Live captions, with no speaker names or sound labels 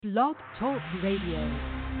Blog Talk Radio.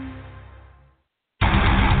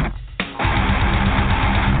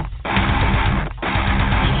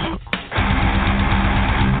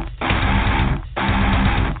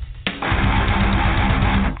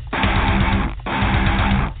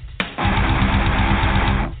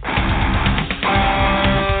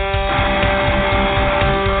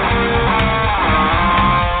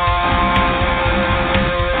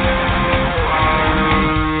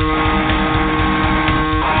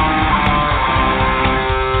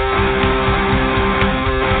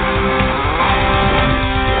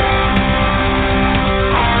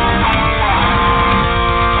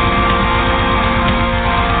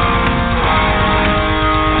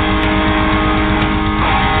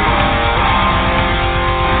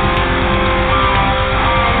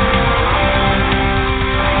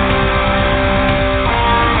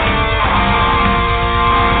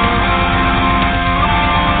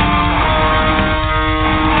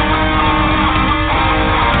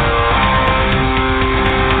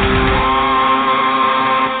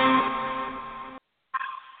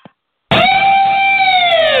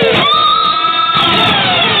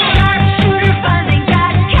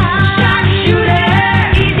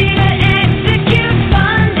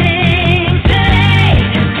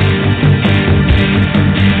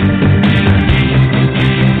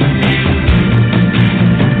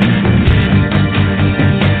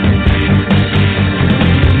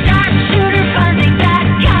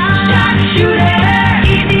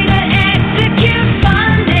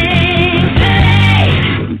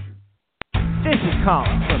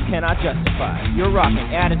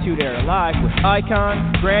 Attitude Era live with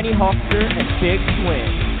Icon, Granny Hawker, and Big Swing.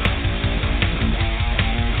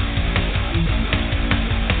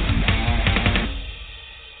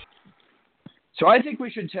 So I think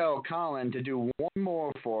we should tell Colin to do one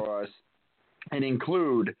more for us and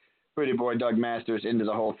include Pretty Boy Doug Masters into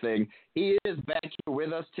the whole thing. He is back here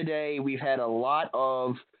with us today. We've had a lot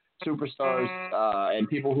of superstars and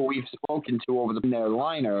people who we've spoken to over their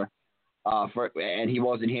liner. And he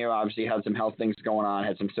wasn't here, obviously had some health things going on,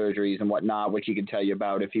 had some surgeries and whatnot, which he could tell you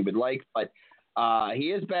about if he would like. But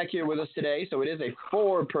he is back here with us today, so it is a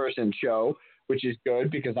 4-person show, which is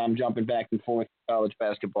good because I'm jumping back and forth to college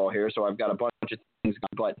basketball here, so I've got a bunch of things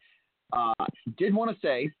going. But did want to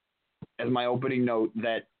say, as my opening note,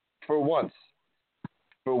 that for once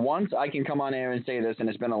I can come on air and say this, and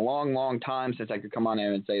it's been a long, long time since I could come on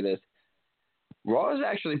air and say this. Raw is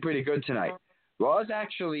actually pretty good tonight. Raw is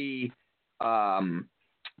actually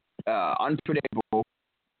unpredictable.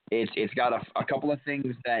 It's got a couple of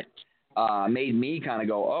things that made me kind of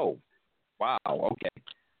go, oh, wow, okay.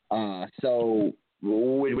 So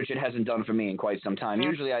which it hasn't done for me in quite some time.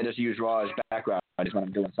 Usually I just use Raw as background just when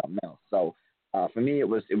I'm doing something else. So for me it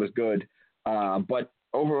was good. But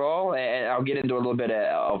overall, and I'll get into a little bit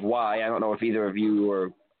of why. I don't know if either of you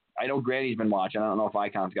or I know Granny's been watching. I don't know if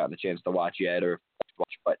Icon's gotten the chance to watch yet or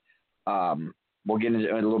watch, but we'll get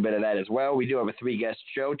into a little bit of that as well. We do have a 3-guest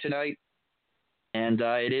show tonight, and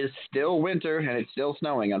it is still winter, and it's still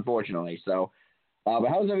snowing, unfortunately. So, but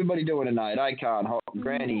how's everybody doing tonight? Icon,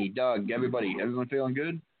 Granny, Doug, everyone feeling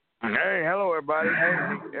good? Hey, hello, everybody. Hey,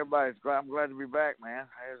 everybody's glad. I'm glad to be back, man.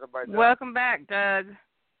 How's everybody doing? Welcome back, Doug.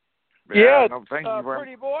 Yeah, no, thank you very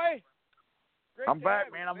Pretty Boy. Great I'm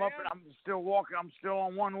back, man. I'm up. I'm still walking. I'm still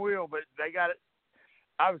on one wheel, but they got it.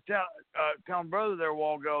 I was telling brother there a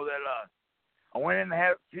while ago that I went in to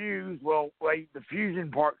have it fused. Well, the fusion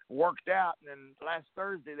part worked out, and then last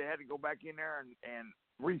Thursday they had to go back in there and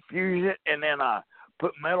refuse it, and then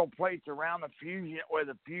put metal plates around the fusion where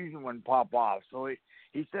the fusion wouldn't pop off. So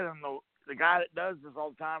he said, the guy that does this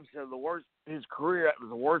all the time said his career, that was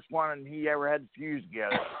the worst one he ever had to fuse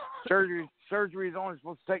together. Surgery is only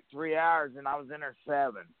supposed to take 3 hours, and I was in there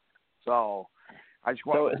 7. So I just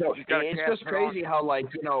want. So it's just crazy how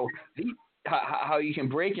how you can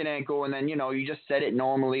break an ankle and then, you just set it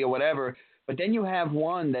normally or whatever. But then you have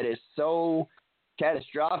one that is so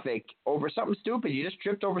catastrophic over something stupid. You just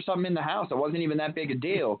tripped over something in the house. It wasn't even that big a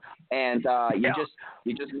deal. And you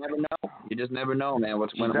just never know. You just never know, man, when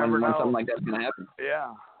something like that's going to happen.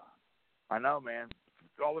 Yeah. I know, man.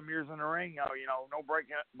 All the years in the ring, no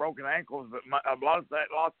broken ankles, but a lot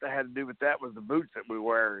that had to do with that was the boots that we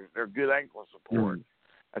wear. They're good ankle support.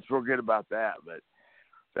 That's real good about that. But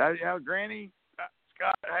Granny,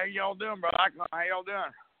 Scott, how y'all doing, brother? How y'all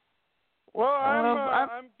doing? Well,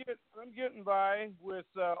 I'm getting by with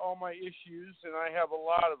all my issues, and I have a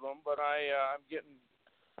lot of them, but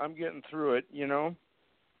I'm getting through it,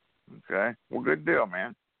 Okay. Well, good deal,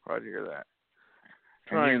 man. Glad to hear that.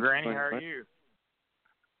 And you, Granny, how are you?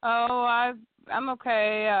 Oh, I'm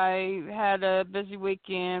okay. I had a busy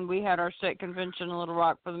weekend. We had our state convention in Little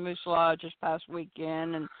Rock for the Moose Lodge this past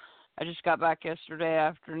weekend, and I just got back yesterday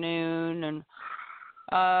afternoon and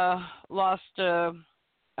lost a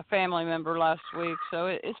family member last week. So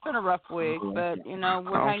it's been a rough week, but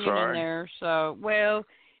we're hanging in there. So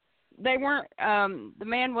they weren't. The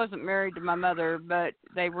man wasn't married to my mother, but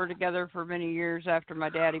they were together for many years after my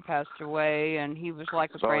daddy passed away, and he was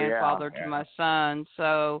like a grandfather to my son.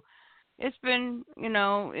 So it's been,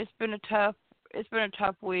 it's been a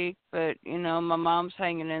tough week, but my mom's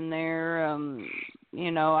hanging in there.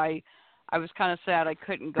 I was kind of sad I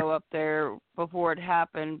couldn't go up there before it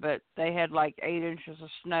happened, but they had like 8 inches of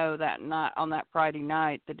snow that night on that Friday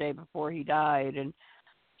night, the day before he died, and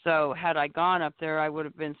so had I gone up there, I would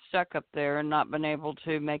have been stuck up there and not been able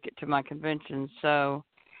to make it to my convention. So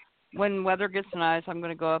when weather gets nice, I'm going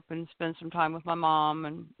to go up and spend some time with my mom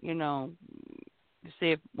and,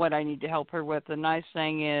 see what I need to help her with. The nice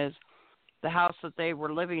thing is the house that they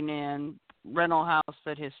were living in, rental house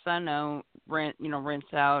that his son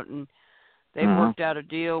rents out, and they've worked out a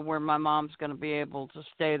deal where my mom's going to be able to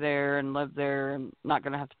stay there and live there and not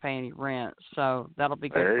going to have to pay any rent. So that'll be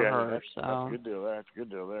good for her. That's a good deal. That's a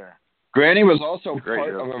good deal there. Granny was also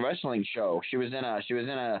part of a wrestling show. She was in a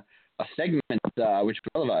segment which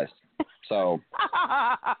was televised. So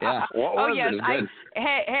yeah. Yes.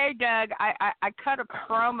 Hey Doug, I cut a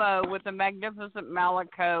promo with the Magnificent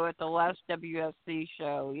Malico at the last WSC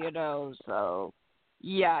show. So.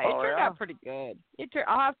 Yeah, it turned out pretty good.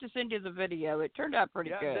 I'll have to send you the video. It turned out pretty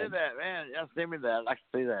good. Yeah, did that, man. Yeah, send me that. I can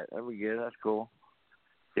see that. That'd be good. That's cool.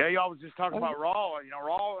 Yeah, y'all was just talking about Raw.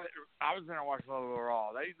 Raw. I was gonna watch a little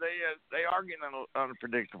Raw. They are getting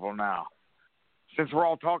unpredictable now. Since we're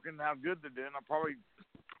all talking how good they're doing, I'll probably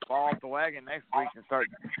fall off the wagon next week and start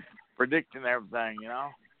predicting everything.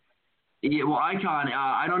 Yeah, well, Icon,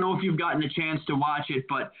 I don't know if you've gotten a chance to watch it,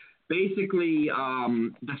 but basically,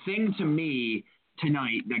 the thing to me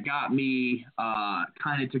tonight that got me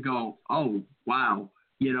kind of to go, oh, wow,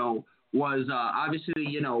 was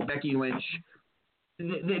obviously, Becky Lynch.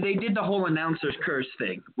 They did the whole announcer's curse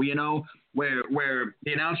thing, where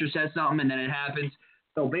the announcer says something and then it happens.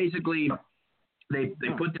 So basically, they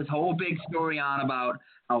put this whole big story on about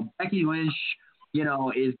how Becky Lynch,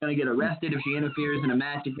 is going to get arrested if she interferes in a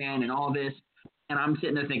match again and all this. And I'm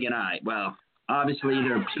sitting there thinking, all right, well, obviously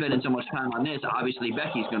they're spending so much time on this. Obviously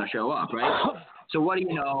Becky's going to show up, right? So what do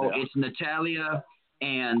you know? It's Natalya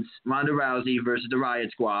and Ronda Rousey versus the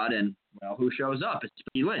Riot Squad, and, well, who shows up? It's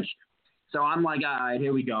Becky Lynch. So I'm like, all right,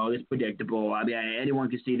 here we go. It's predictable. I mean, anyone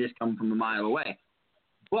can see this coming from a mile away.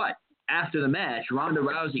 But after the match, Ronda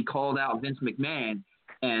Rousey called out Vince McMahon,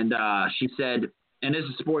 and she said, and this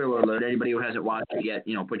is a spoiler alert, anybody who hasn't watched it yet,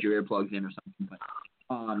 put your earplugs in or something, but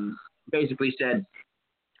basically said,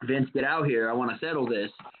 Vince, get out here. I want to settle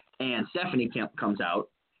this. And Stephanie comes out.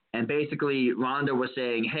 And basically, Ronda was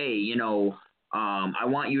saying, hey, I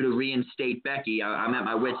want you to reinstate Becky. I'm at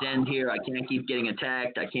my wit's end here. I can't keep getting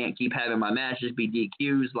attacked. I can't keep having my matches be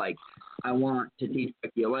DQs. Like, I want to teach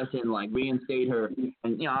Becky a lesson, like, reinstate her.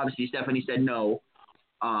 And, obviously Stephanie said no.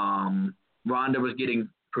 Ronda was getting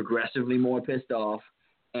progressively more pissed off.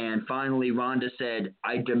 And finally, Ronda said,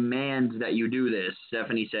 I demand that you do this.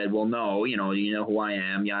 Stephanie said, well, no, you know who I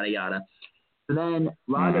am, yada, yada. So then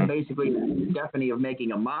Ronda basically accused Stephanie of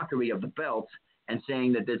making a mockery of the belt and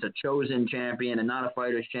saying that there's a chosen champion and not a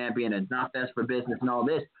fighter's champion and it's not best for business and all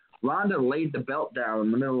this. Ronda laid the belt down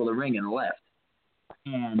in the middle of the ring and left.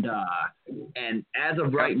 And as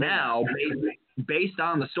of right now, based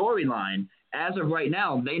on the storyline, as of right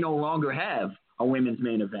now, they no longer have a women's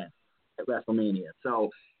main event at WrestleMania. So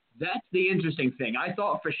that's the interesting thing. I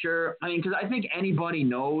thought for sure, because I think anybody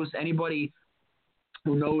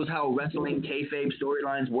who knows how wrestling kayfabe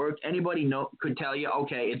storylines work, could tell you,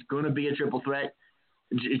 okay, it's going to be a triple threat.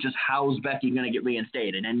 It's just how's Becky going to get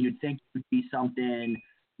reinstated? And you'd think it would be something,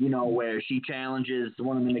 where she challenges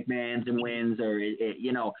one of the McMahons and wins, or,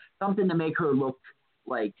 something to make her look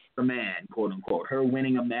like the man, quote unquote. Her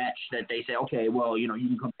winning a match that they say, okay, well, you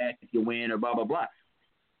can come back if you win, or blah, blah, blah.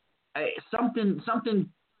 Something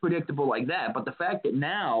predictable like that. But the fact that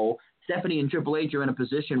now Stephanie and Triple H are in a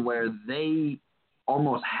position where they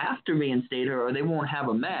almost have to reinstate her or they won't have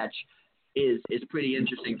a match is pretty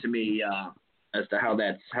interesting to me as to how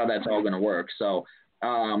that's all going to work. So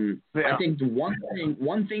I think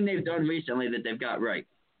one thing they've done recently that they've got right,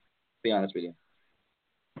 to be honest with you.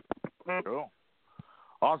 Cool.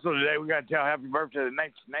 Also today we got to tell happy birthday to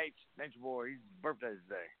Nature Boy. His birthday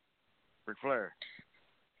today. Ric Flair.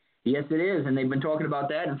 Yes, it is, and they've been talking about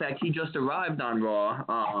that. In fact, he just arrived on Raw.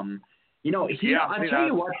 I'll tell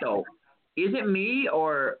you what, though. is it me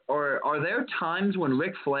or are there times when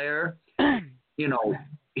Ric Flair, you know,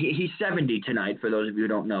 he's 70 tonight, for those of you who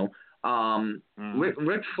don't know.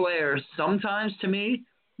 Ric Flair sometimes, to me,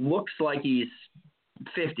 looks like he's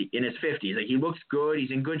 50, in his 50s. Like, he looks good. He's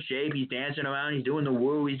in good shape. He's dancing around. He's doing the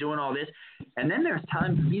woo. He's doing all this. And then there's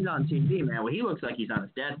times when he's on TV, man, where he looks like he's on his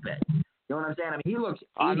deathbed. You know what I'm saying? I mean, he looks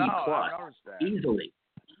 80 plus easily.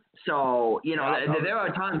 So, you know, there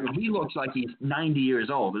are times when he looks like he's 90 years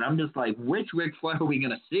old. And I'm just like, which Ric Flair are we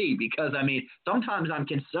going to see? Because, I mean, sometimes I'm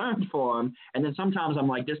concerned for him. And then sometimes I'm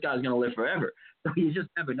like, this guy's going to live forever. So you just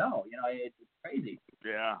never know. You know, it's crazy.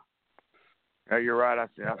 Yeah. Yeah, you're right. I've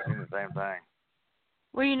seen the same thing.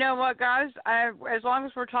 Well, you know what, guys? As long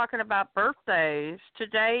as we're talking about birthdays,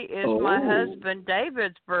 today is my husband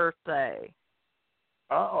David's birthday.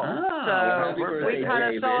 So we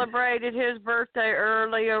kind of celebrated his birthday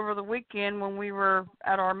early over the weekend when we were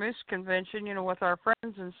at our Moose convention, you know, with our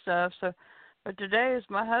friends and stuff. So, but today is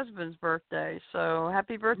my husband's birthday. So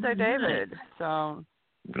happy birthday, David. So.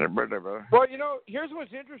 Happy birthday, brother. Well, you know, here's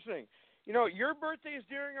what's interesting. You know, your birthday is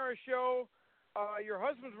during our show. Your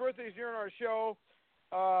husband's birthday is during our show.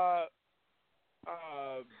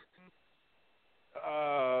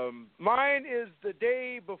 Mine is the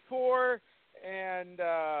day before, and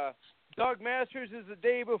Doug Masters is the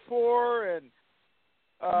day before, and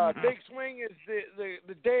Big Swing is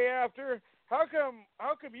the day after. How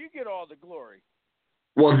come you get all the glory?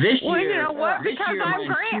 Well, this year. Well, you know what? Because I'm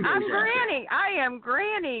Granny. I am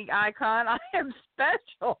Granny Icon. I am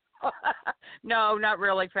special. No, not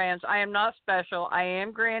really, fans. I am not special. I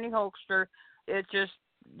am Granny Hulkster. That's just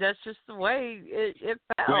the way it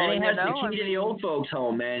felt. Granny has the key to the old folks'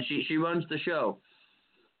 home, man. She runs the show.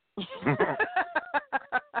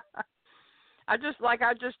 I just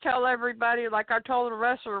tell everybody, like I told a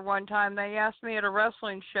wrestler one time, they asked me at a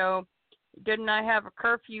wrestling show, didn't I have a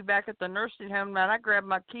curfew back at the nursing home? And I grabbed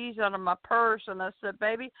my keys out of my purse and I said,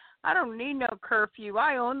 baby, I don't need no curfew.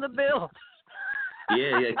 I own the building.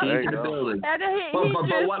 Yeah, keys to the building. And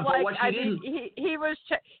he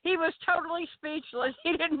was totally speechless.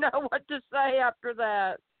 He didn't know what to say after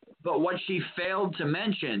that. But what she failed to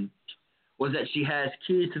mention was that she has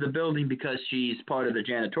keys to the building because she's part of the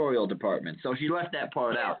janitorial department. So she left that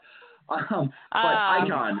part out. But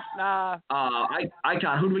Icon,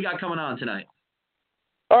 Icon, who do we got coming on tonight?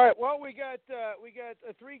 All right. Well, we got a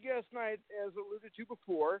 3-guest night, as alluded to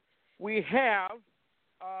before. We have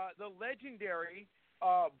the legendary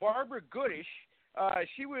Barbara Goodish.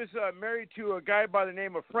 She was married to a guy by the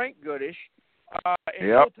name of Frank Goodish. And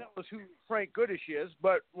he'll tell us who Frank Goodish is,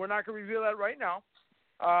 but we're not going to reveal that right now.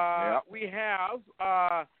 We have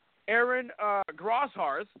Aaron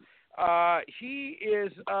Grossharth. He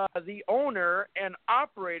is the owner and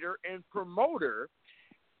operator and promoter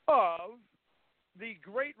of the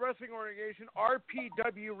great wrestling organization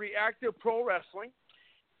RPW Reactive Pro Wrestling.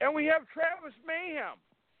 And we have Travis Mayhem.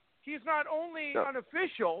 He's not only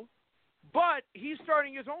unofficial, but he's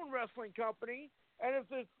starting his own wrestling company. And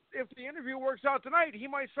if the interview works out tonight, he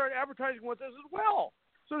might start advertising with us as well.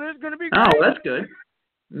 So there's going to be great. Oh, that's good.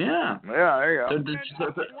 Yeah. Yeah, there you go.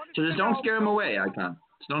 So just don't scare him away, Icon.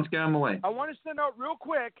 Just don't scare him away. I want to send out real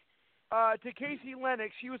quick to Casey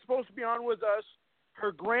Lennox. She was supposed to be on with us.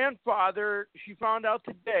 Her grandfather, she found out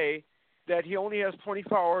today that he only has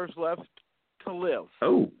 24 hours left to live.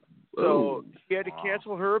 Oh. So she had to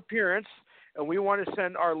cancel her appearance, and we want to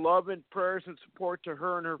send our love and prayers and support to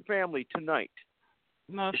her and her family tonight.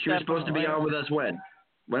 She was supposed to be on with us when?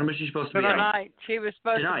 When was she supposed to be on? Tonight. She was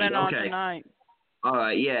supposed to be on tonight. All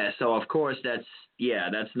right, yeah. So of course that's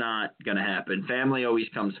not gonna happen. Family always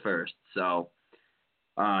comes first. So,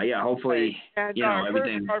 hopefully, and,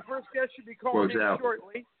 everything. Our first guest should be calling in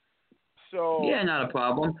shortly. So yeah, not a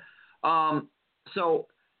problem. So,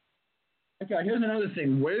 okay, here's another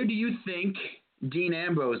thing. Where do you think Dean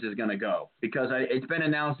Ambrose is gonna go? Because it's been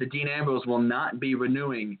announced that Dean Ambrose will not be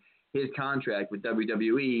renewing his contract with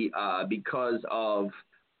WWE because of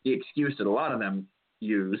the excuse that a lot of them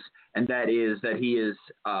use, and that is that he is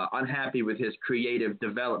unhappy with his creative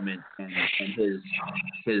development and his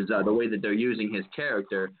the way that they're using his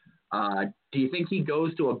character. Do you think he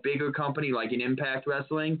goes to a bigger company like an Impact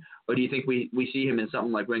Wrestling, or do you think we see him in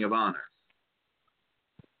something like Ring of Honor?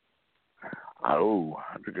 Oh,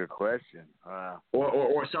 that's a good question.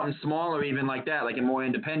 Or something smaller, even like that, like a more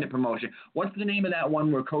independent promotion. What's the name of that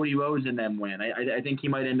one where Cody Rhodes and them win? I think he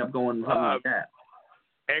might end up going something like that.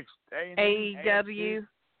 AEW.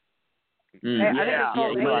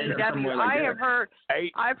 AEW.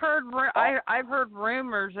 I've heard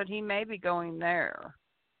rumors that he may be going there.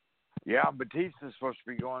 Yeah, Batista's supposed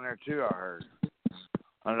to be going there too. I heard,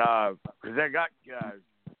 and because they got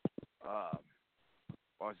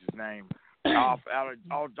what's his name? Out of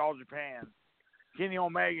all Japan. Kenny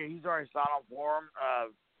Omega, he's already signed on for him.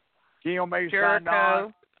 Kenny Omega signed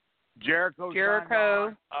on. Jericho.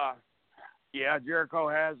 Signed on. Yeah, Jericho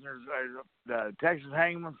has. There's the Texas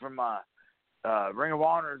Hangman from Ring of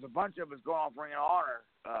Honor. There's a bunch of us going off Ring of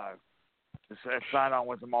Honor. Have signed on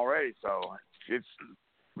with them already, so it's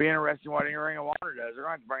be interesting what any Ring of Honor does. They're going to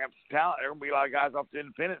have to bring up some talent. There are going to be a lot of guys off the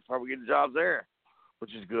independents probably getting jobs there,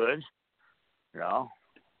 which is good. You know.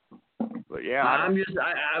 But yeah, I'm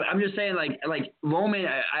just saying, like Roman.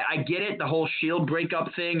 I get it, the whole Shield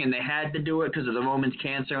breakup thing, and they had to do it because of the Roman's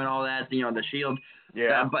cancer and all that. You know, the Shield.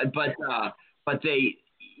 Yeah. But they,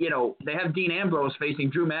 you know, they have Dean Ambrose facing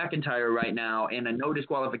Drew McIntyre right now in a no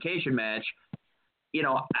disqualification match. You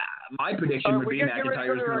know, my prediction would be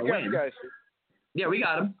McIntyre is going to win. Guys. Yeah, we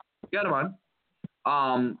got him. We got him on.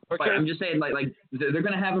 Okay. But I'm just saying, like they're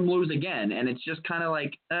going to have him lose again, and it's just kind of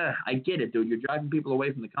like, I get it, dude. You're driving people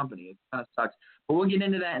away from the company. It kind of sucks. But we'll get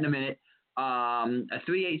into that in a minute. A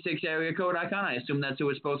 386 area code icon. I assume that's who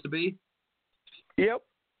it's supposed to be. Yep.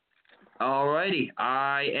 Alrighty.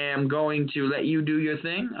 I am going to let you do your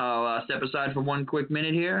thing. I'll step aside for 1 quick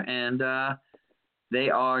minute here, and they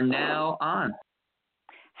are now on.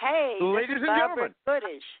 Hey, ladies this is and Barbara gentlemen.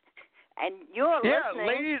 Goodish, and you're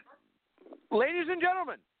listening. Ladies and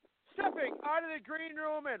gentlemen, stepping out of the green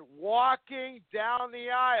room and walking down the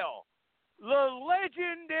aisle, the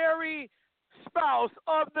legendary spouse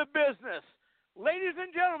of the business. Ladies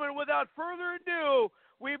and gentlemen, without further ado,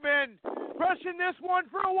 we've been pressing this one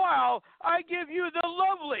for a while. I give you the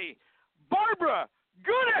lovely Barbara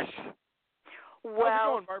Goodish. Well, how's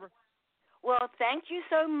it going, Barbara? Well, thank you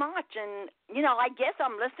so much. And, you know, I guess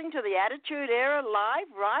I'm listening to the Attitude Era live,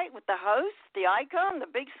 right, with the host, the icon, the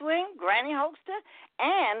big swing, Granny Hulkster,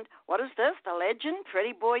 and, what is this, the legend,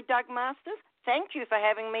 Pretty Boy Doug Masters. Thank you for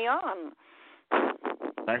having me on.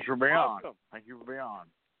 Thanks for being Awesome. on. Thank you for being on.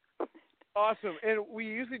 Awesome. And we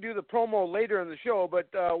usually do the promo later in the show, but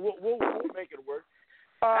we'll make it work.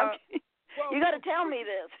 Okay. Well, You got to tell me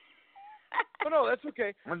this. No, that's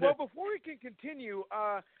okay. Well, before we can continue,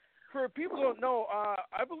 for people who don't know,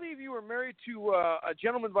 I believe you were married to a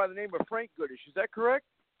gentleman by the name of Frank Goodish. Is that correct?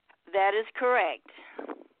 That is correct.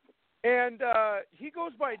 And he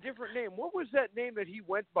goes by a different name. What was that name that he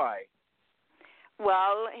went by?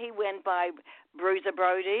 Well, he went by Bruiser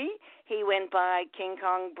Brody. He went by King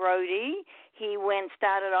Kong Brody. He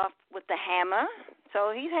started off with the Hammer.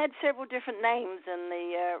 So he's had several different names in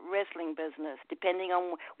the wrestling business, depending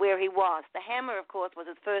on where he was. The Hammer, of course, was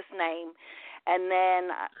his first name. And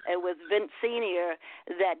then it was Vince Sr.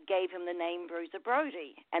 that gave him the name Bruiser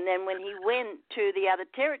Brody. And then when he went to the other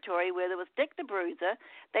territory where there was Dick the Bruiser,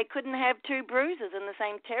 they couldn't have two bruisers in the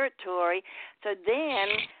same territory. So then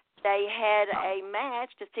they had a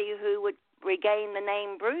match to see who would regain the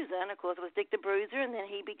name Bruiser. And, of course, it was Dick the Bruiser, and then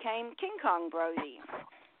he became King Kong Brody.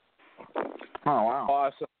 Oh, wow.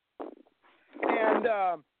 Awesome. And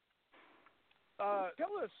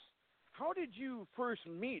tell us, how did you first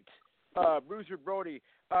meet Bruiser Brody?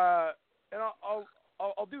 And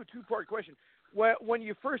I'll do a two-part question. When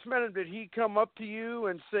you first met him, did he come up to you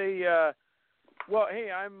and say, well,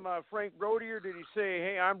 hey, I'm Frank Brody, or did he say,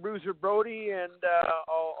 hey, I'm Bruiser Brody, and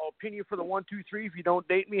I'll pin you for the 1, 2, 3 if you don't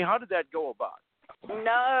date me? How did that go about?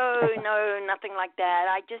 No, nothing like that.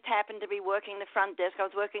 I just happened to be working the front desk. I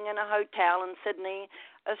was working in a hotel in Sydney,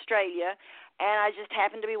 Australia, and I just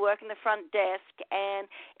happened to be working the front desk, and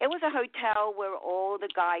it was a hotel where all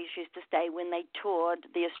the guys used to stay when they toured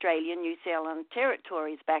the Australian, New Zealand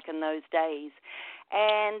territories back in those days.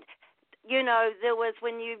 And you know, there was,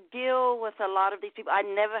 when you deal with a lot of these people, I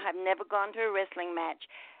have never gone to a wrestling match.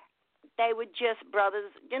 They were just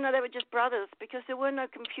brothers. You know, they were just brothers because there were no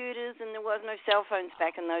computers and there was no cell phones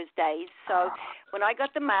back in those days. So when I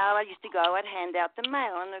got the mail, I used to go, I'd hand out the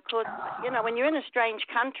mail. And, of course, you know, when you're in a strange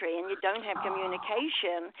country and you don't have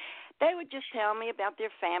communication, they would just tell me about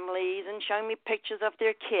their families and show me pictures of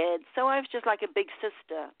their kids. So I was just like a big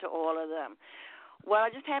sister to all of them. Well,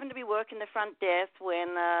 I just happened to be working the front desk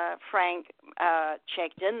when Frank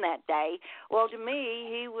checked in that day. Well, to me,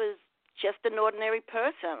 he was just an ordinary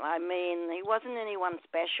person. I mean, he wasn't anyone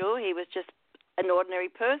special. He was just an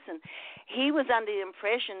ordinary person. He was under the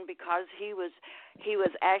impression, because he was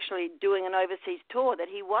actually doing an overseas tour, that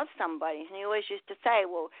he was somebody. And he always used to say,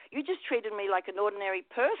 well, you just treated me like an ordinary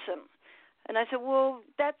person. And I said, well,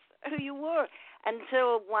 that's who you were.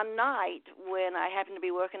 Until one night when I happened to be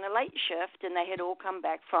working a late shift and they had all come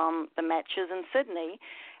back from the matches in Sydney,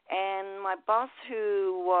 and my boss,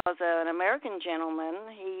 who was an American gentleman,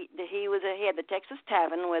 he had the Texas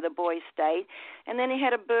Tavern where the boys stayed, and then he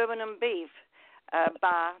had a bourbon and beef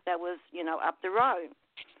bar that was, up the road.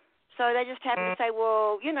 So they just happened to say,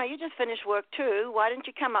 well, you just finished work too. Why don't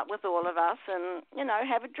you come up with all of us and,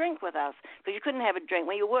 have a drink with us? Because you couldn't have a drink.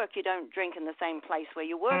 When you work, you don't drink in the same place where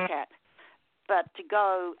you work at. But to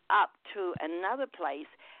go up to another place,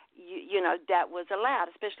 that was allowed,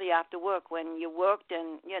 especially after work when you worked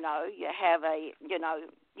and, you have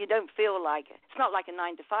you don't feel like, it's not like a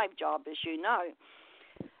 9-to-5 job, as you know.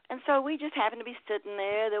 And so we just happened to be sitting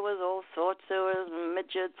there. There was all sorts. There was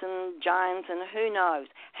midgets and giants and who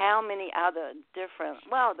knows how many other different,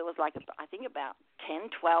 there was I think about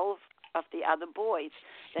 10, 12 of the other boys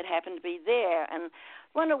that happened to be there. And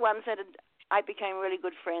one of the ones that I became really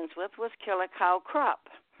good friends with was Killer Carl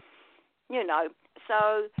Krupp.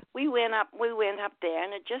 So we went up there,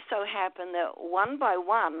 and it just so happened that one by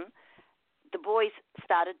one, the boys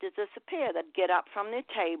started to disappear. They'd get up from their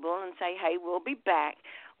table and say, hey, we'll be back.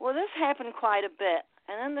 Well, this happened quite a bit.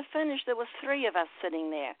 And in the finish, there was 3 of us sitting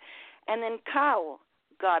there. And then Carl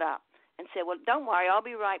got up and said, well, don't worry, I'll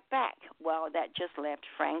be right back. Well, that just left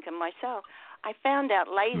Frank and myself. I found out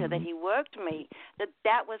later that he worked me,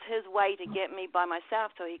 that was his way to get me by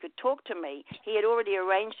myself so he could talk to me. He had already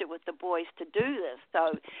arranged it with the boys to do this.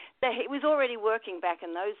 So he was already working back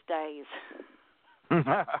in those days.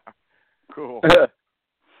 Cool.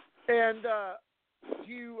 And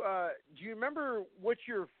do you remember what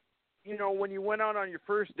your, when you went out on your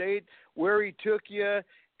first date, where he took you,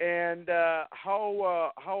 and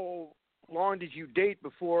how long did you date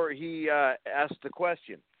before he asked the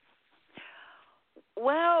question?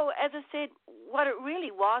 Well, as I said, what it really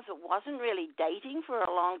was, it wasn't really dating for a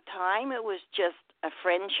long time. It was just a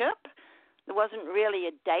friendship. It wasn't really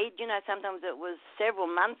a date. Sometimes it was several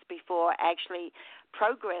months before actually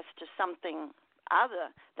progressed to something other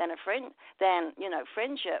than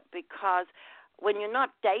friendship, because when you're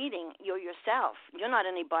not dating, you're yourself. You're not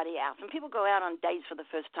anybody else. When people go out on dates for the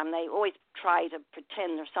first time, they always try to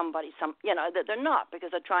pretend they're somebody, that they're not, because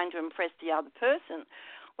they're trying to impress the other person.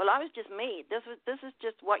 Well, I was just me. This is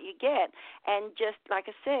just what you get. And just like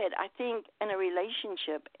I said, I think in a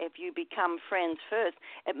relationship, if you become friends first,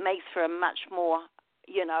 it makes for a much more,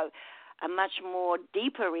 a much more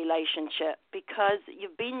deeper relationship, because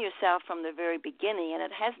you've been yourself from the very beginning, and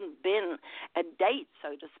it hasn't been a date,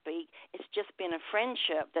 so to speak. It's just been a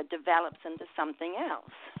friendship that develops into something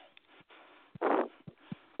else.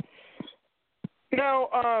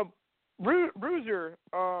 Now, Bruiser,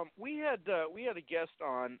 we had a guest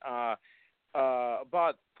on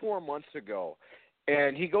about 4 months ago,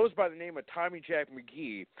 and he goes by the name of Tommy Jack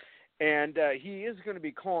McGee, and he is going to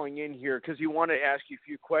be calling in here because he wanted to ask you a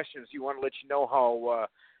few questions. He wanted to let you know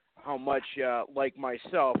how much, like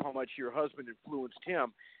myself, how much your husband influenced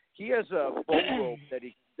him. He has a bow rope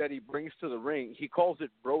that he brings to the ring. He calls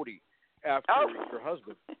it Brody after your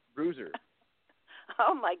husband, Bruiser.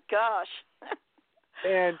 Oh my gosh.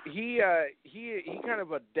 And he kind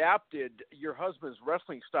of adapted your husband's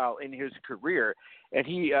wrestling style in his career, and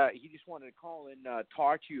he just wanted to call in,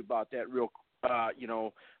 talk to you about that real,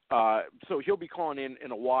 so he'll be calling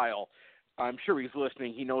in a while. I'm sure he's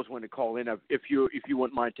listening. He knows when to call in. If you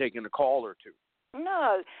wouldn't mind taking a call or two.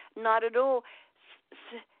 No, not at all.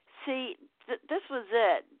 See, this was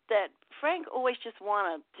it. That Frank always just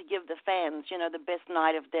wanted to give the fans, the best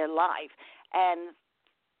night of their life, and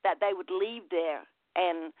that they would leave there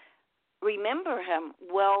and remember him.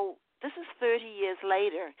 Well, this is 30 years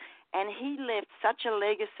later, and he left such a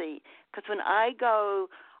legacy. Because when I go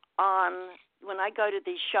to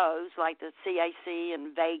these shows like the CAC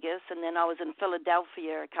in Vegas, and then I was in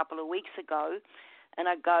Philadelphia a couple of weeks ago, and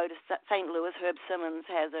I go to St. Louis. Herb Simmons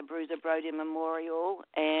has a Bruiser Brody Memorial,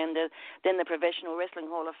 and then the Professional Wrestling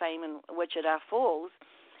Hall of Fame in Wichita Falls.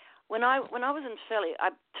 When I was in Philly,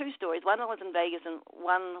 two stories. One I was in Vegas, and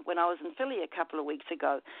one when I was in Philly a couple of weeks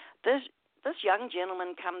ago. This young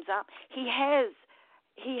gentleman comes up. He has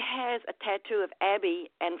a tattoo of Abby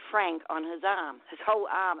and Frank on his arm. His whole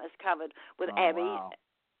arm is covered with Abby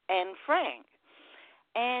and Frank.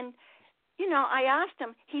 And I asked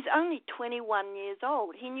him. He's only 21 years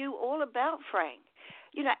old. He knew all about Frank.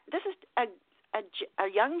 This is a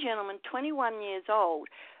young gentleman, 21 years old,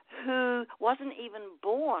 who wasn't even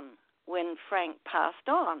born when Frank passed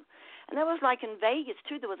on. And that was like in Vegas,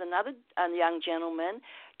 too. There was another young gentleman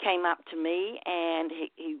came up to me, and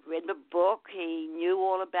he read the book. He knew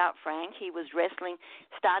all about Frank. He was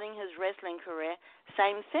starting his wrestling career.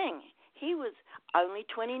 Same thing. He was only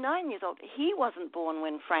 29 years old. He wasn't born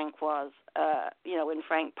when Frank was, when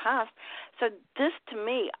Frank passed. So this, to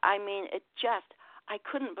me, I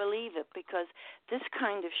couldn't believe it, because this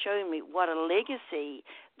kind of showed me what a legacy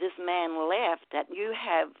this man left, that you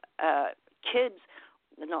have kids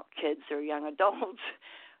they're not kids, they're young adults.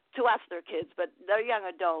 To us, they're kids, but they're young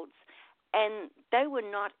adults. And they were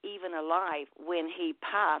not even alive when he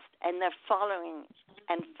passed, and they're following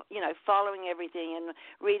and, following everything and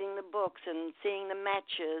reading the books and seeing the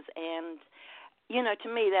matches. And,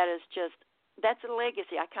 to me, that's a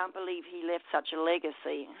legacy. I can't believe he left such a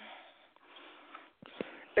legacy.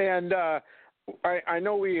 And I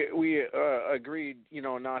know we agreed,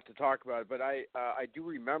 not to talk about it, but I do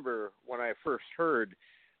remember when I first heard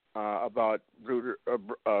about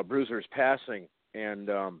Bruiser's passing, and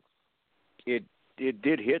it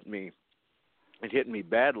did hit me. It hit me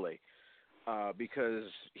badly because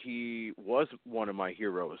he was one of my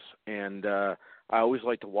heroes, and I always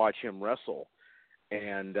liked to watch him wrestle.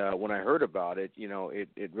 And when I heard about it,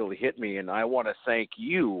 it really hit me. And I want to thank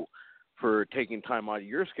you for taking time out of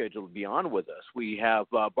your schedule to be on with us. We have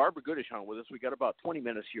Barbara Goodish on with us. We got about 20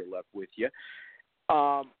 minutes here left with you.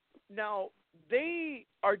 Now, they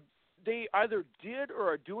either did or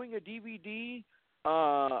are doing a DVD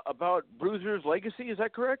about Bruiser's legacy. Is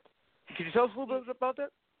that correct? Can you tell us a little bit about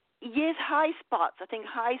that? Yes, High Spots. I think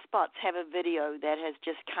High Spots have a video that has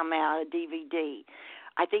just come out, a DVD.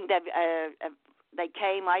 I think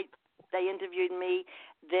they interviewed me,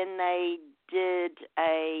 then they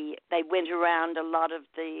went around a lot of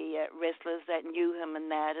the wrestlers that knew him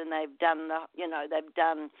and that, and they've done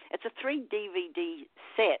it's a 3 DVD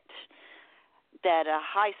set that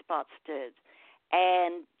High Spots did.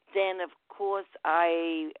 And then, of course,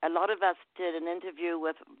 a lot of us did an interview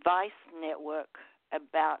with Vice Network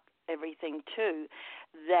about everything, too,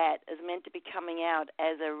 that is meant to be coming out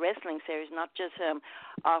as a wrestling series, not just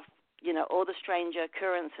of, all the strange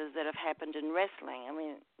occurrences that have happened in wrestling. I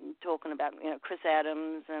mean, talking about, Chris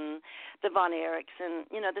Adams and the Von Erichs and,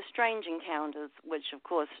 the strange encounters, which, of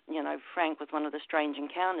course, Frank was one of the strange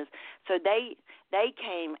encounters. So they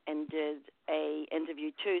came and did a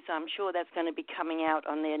interview, too, so I'm sure that's going to be coming out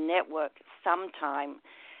on their network sometime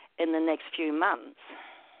in the next few months.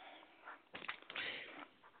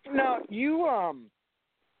 Now, you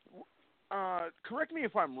correct me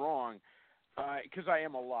if I'm wrong, because I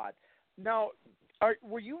am a lot. Now,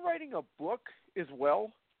 were you writing a book as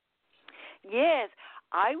well? Yes,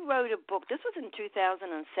 I wrote a book. This was in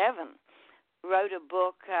 2007. Wrote a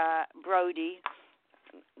book, Brody,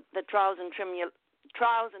 The Trials and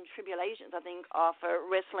Tribulations, I think, of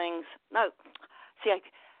wrestling's. No, see,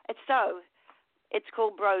 it's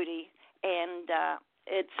called Brody, and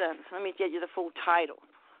it's. Let me get you the full title.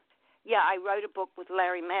 Yeah, I wrote a book with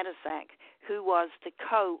Larry Matisak, who was the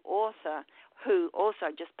co-author, who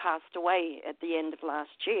also just passed away at the end of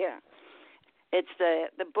last year. It's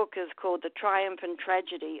the book is called The Triumph and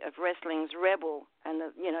Tragedy of Wrestling's Rebel, and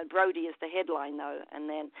Brody is the headline though. And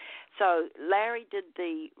then, so Larry did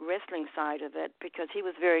the wrestling side of it because he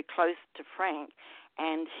was very close to Frank,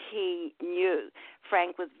 and he knew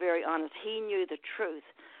Frank was very honest. He knew the truth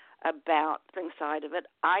about the side of it.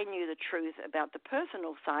 I knew the truth about the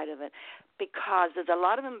personal side of it, because there's a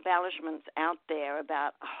lot of embellishments out there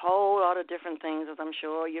about a whole lot of different things, as I'm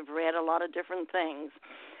sure you've read a lot of different things.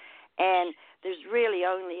 And there's really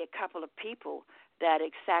only a couple of people that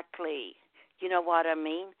exactly, what I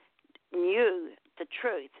mean, knew the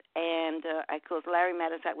truth. And, of course, Larry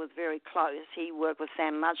Matisak was very close. He worked with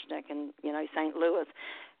Sam Muchnick in, St. Louis,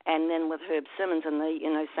 and then with Herb Simmons in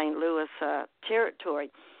the, St. Louis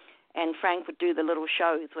territory. And Frank would do the little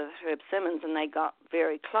shows with Herb Simmons, and they got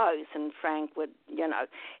very close. And Frank would,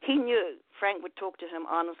 he knew. Frank would talk to him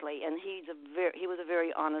honestly, and he was a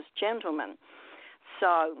very honest gentleman.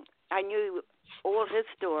 So I knew all his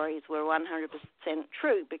stories were 100%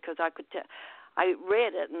 true because I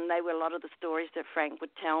read it, and they were a lot of the stories that Frank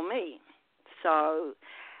would tell me. So,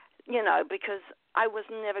 because I was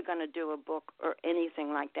never going to do a book or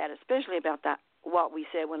anything like that, especially about that, what we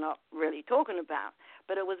said we're not really talking about.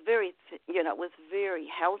 But it was very, it was very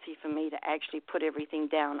healthy for me to actually put everything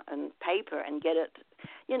down on paper and get it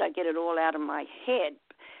all out of my head,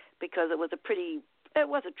 because it was a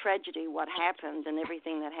tragedy what happened and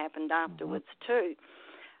everything that happened afterwards too.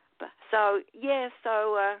 But that's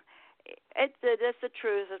the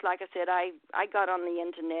truth. It's like I said, I got on the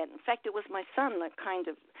internet. In fact, it was my son that kind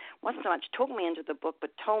of wasn't so much talked me into the book,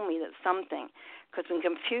 but told me that something. Because when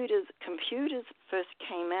computers first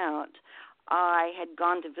came out, I had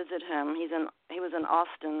gone to visit him. He was in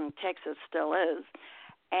Austin, Texas, still is.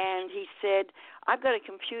 And he said, I've got a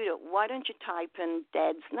computer. Why don't you type in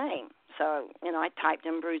Dad's name? So, I typed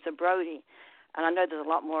in Bruiser Brody. And I know there's a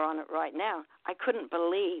lot more on it right now. I couldn't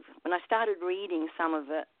believe. When I started reading some of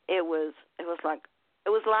it, it was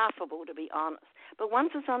laughable, to be honest. But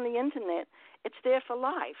once it's on the internet, it's there for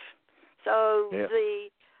life. So the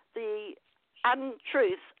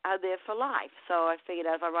untruths are there for life. So I figured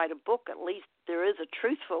if I write a book, at least there is a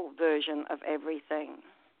truthful version of everything.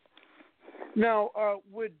 Now,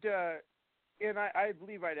 and I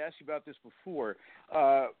believe I'd asked you about this before,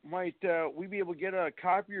 might we be able to get a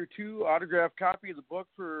copy or two, autographed copy of the book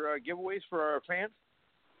for giveaways for our fans?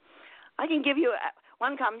 I can give you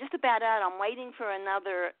one copy. I'm just about out. I'm waiting for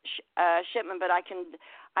another shipment, but I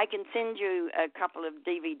can send you a couple of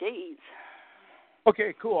DVDs.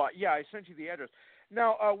 Okay, cool. Yeah, I sent you the address.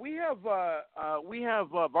 Now we have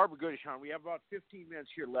Barbara Goodish on. We have about 15 minutes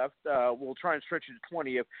here left. We'll try and stretch it to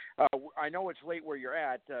 20. If I know it's late where you're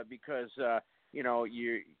at because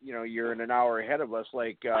you're in an hour ahead of us,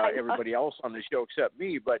 like everybody else on the show except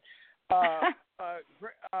me. But I'm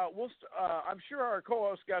sure our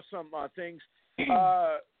co-host got some things.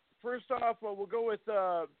 First off, we'll go with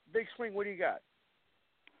Big Swing. What do you got?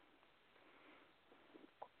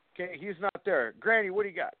 Okay, he's not there. Granny, what do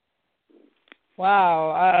you got?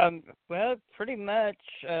 Wow. Well, pretty much.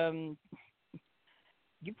 You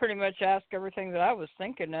pretty much asked everything that I was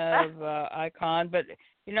thinking of, Icon. But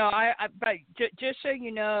just so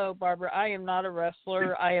you know, Barbara, I am not a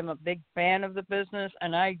wrestler. I am a big fan of the business,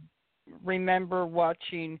 and I remember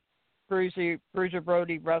watching Bruiser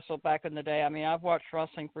Brody wrestle back in the day. I mean, I've watched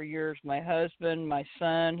wrestling for years. My husband, my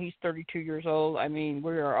son, he's 32 years old. I mean,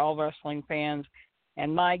 we are all wrestling fans.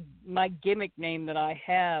 And my gimmick name that I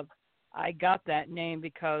have, I got that name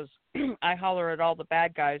because I holler at all the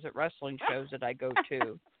bad guys at wrestling shows that I go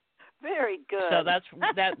to. Very good. So that's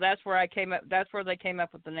where I came up. That's where they came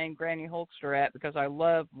up with the name Granny Hulkster at, because I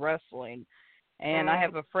love wrestling, and I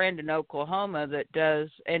have a friend in Oklahoma that does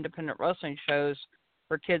independent wrestling shows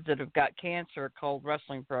for kids that have got cancer called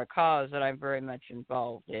Wrestling for a Cause that I'm very much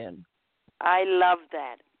involved in. I love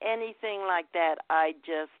that. Anything like that, I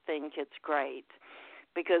just think it's great.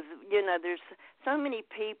 Because, there's so many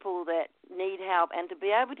people that need help, and to be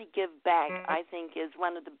able to give back, I think, is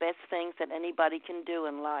one of the best things that anybody can do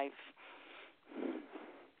in life.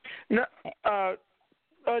 No,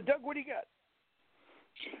 Doug, what do you got?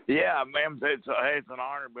 Yeah, ma'am, it's an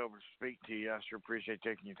honor to be able to speak to you. I sure appreciate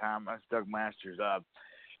taking your time. That's Doug Masters.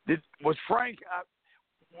 Was Frank?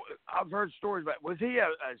 I've heard stories about. Was he a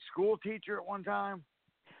school teacher at one time?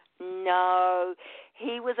 No,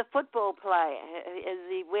 he was a football player. As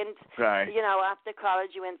he went, after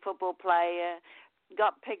college, he went football player,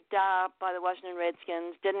 got picked up by the Washington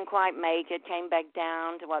Redskins, didn't quite make it, came back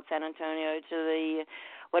down to San Antonio, to the,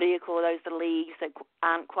 what do you call those, the leagues that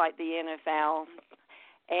aren't quite the NFL.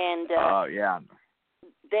 And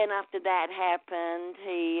then after that happened,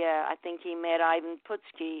 I think he met Ivan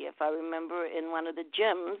Putski, if I remember, in one of the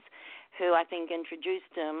gyms, who I think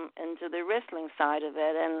introduced him into the wrestling side of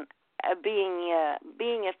it. And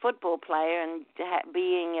being a football player and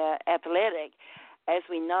being athletic, as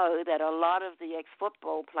we know, that a lot of the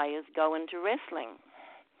ex-football players go into wrestling.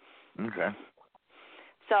 Okay.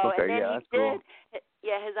 So, and then he did. Cool.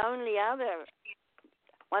 Yeah,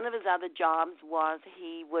 one of his other jobs was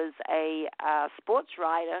he was a sports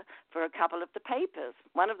writer for a couple of the papers.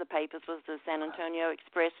 One of the papers was the San Antonio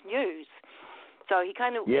Express News. So he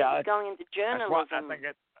kind of was going into journalism.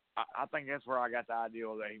 I think that's where I got the idea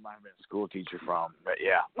that he might have been a school teacher from. But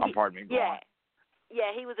pardon me.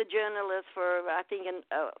 Yeah, he was a journalist for I think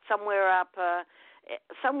somewhere up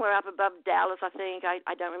above Dallas. I think I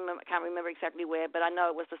can't remember exactly where, but I know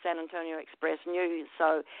it was the San Antonio Express News.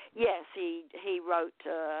 So yes, he wrote.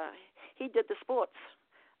 He did the sports.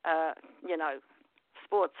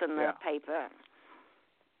 Sports in the paper.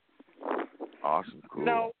 Awesome, cool.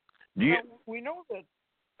 Now we know that.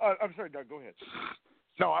 I'm sorry, Doug. Go ahead.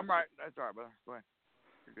 No, I'm right. That's all right, brother. Go ahead.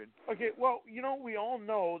 You're good. Okay. Well, we all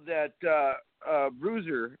know that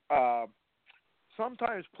Bruiser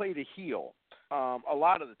sometimes played a heel. A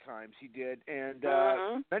lot of the times he did, and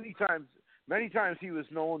many times he was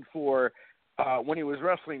known for when he was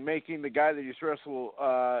wrestling, making the guy that he's wrestled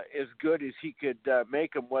as good as he could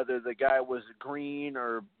make him, whether the guy was green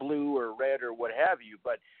or blue or red or what have you.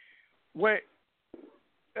 But when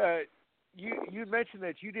you mentioned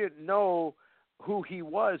that you didn't know who he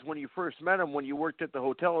was when you first met him when you worked at the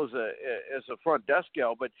hotel as a front desk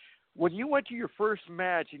gal, but when you went to your first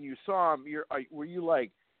match and you saw him, were you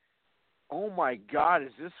like, oh my God,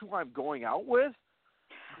 is this who I'm going out with?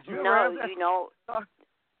 No,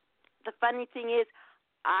 the funny thing is,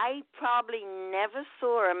 I probably never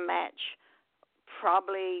saw a match.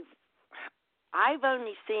 I've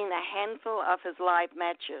only seen a handful of his live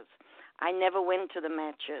matches. I never went to the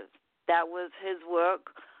matches. That was his work.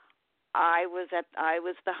 I was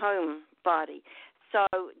the home body. So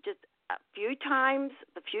just the few times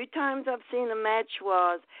I've seen a match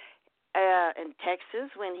was in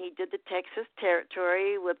Texas when he did the Texas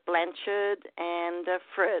territory with Blanchard and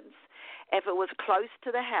Fritz. If it was close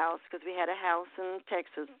to the house, because we had a house in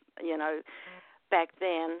Texas, back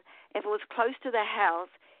then, if it was close to the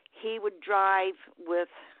house, he would drive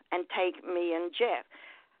with and take me and Jeff.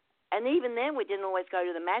 And even then, we didn't always go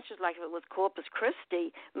to the matches. Like if it was Corpus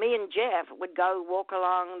Christi, me and Jeff would go walk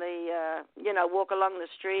along the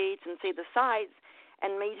streets and see the sights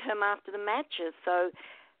and meet him after the matches. So,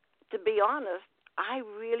 to be honest, I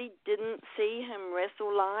really didn't see him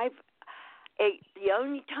wrestle live. The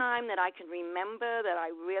only time that I can remember that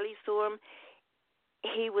I really saw him,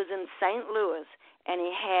 he was in St. Louis, and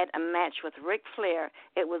he had a match with Ric Flair.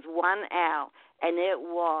 It was 1 hour, and it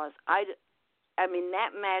was,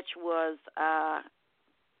 that match was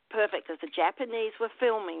perfect because the Japanese were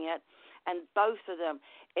filming it, and both of them,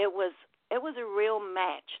 it was a real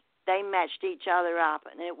match. They matched each other up,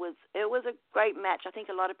 and it was a great match. I think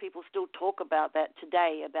a lot of people still talk about that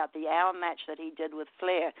today, about the hour match that he did with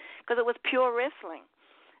Flair, because it was pure wrestling.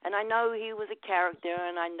 And I know he was a character,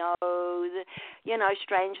 and I know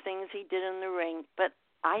strange things he did in the ring, but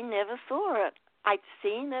I never saw it. I'd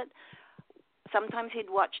seen it. Sometimes he'd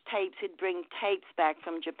watch tapes. He'd bring tapes back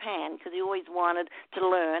from Japan because he always wanted to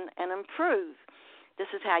learn and improve. This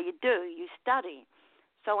is how you do. You study.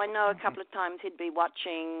 So I know a couple of times he'd be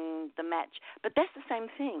watching the match. But that's the same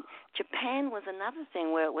thing. Japan was another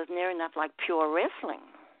thing where it was near enough like pure wrestling.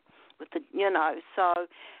 So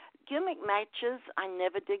gimmick matches I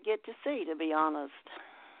never did get to see, to be honest.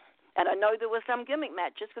 And I know there were some gimmick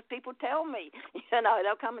matches because people tell me,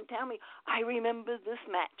 they'll come and tell me, I remember this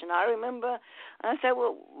match. And I remember, and I say,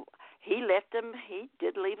 well, he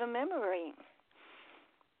did leave a memory.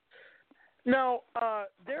 Now,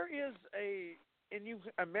 there is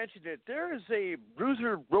I mentioned it, there is a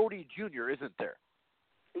Bruiser Brody Jr., isn't there?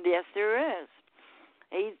 Yes, there is.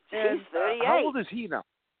 He's 38. How old is he now?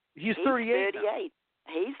 He's 38 38.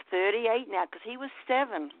 Now. He's 38 now because he was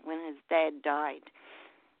 7 when his dad died.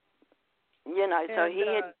 So he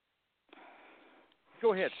had...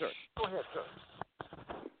 Go ahead, sir.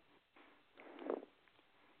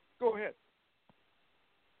 Go ahead.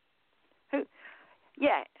 Who?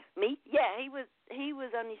 Yeah, me? Yeah, he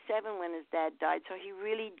was only 7 when his dad died, so he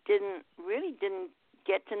really didn't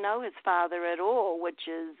get to know his father at all, which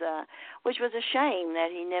was a shame that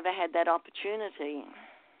he never had that opportunity.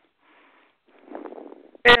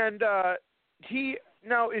 And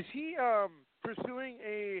is he pursuing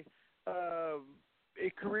a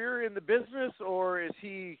career in the business, or is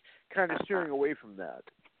he kind of steering away from that?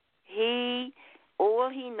 All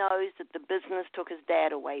he knows that the business took his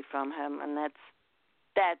dad away from him, and that's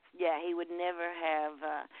he would never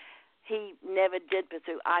have. He never did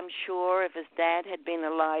pursue. I'm sure if his dad had been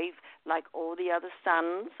alive, like all the other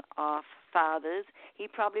sons of fathers, he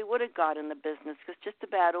probably would have got in the business, because just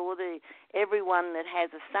about everyone that has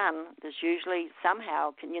a son is usually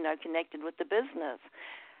somehow connected with the business.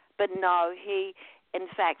 But no, in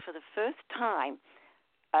fact, for the first time,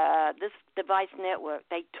 this Device Network,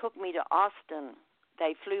 they took me to Austin.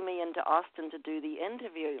 They flew me into Austin to do the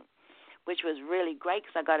interview, which was really great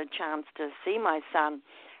because I got a chance to see my son.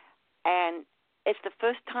 And it's the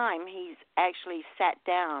first time he's actually sat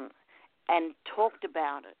down and talked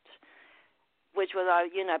about it, which was,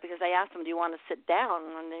 because they asked him, do you want to sit down?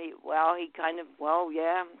 And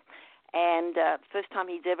yeah. And first time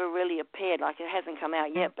he's ever really appeared, like it hasn't come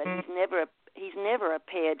out yet, but he's never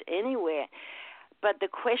appeared anywhere. But the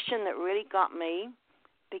question that really got me,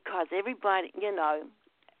 because everybody,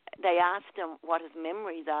 they asked him what his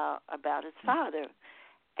memories are about his father.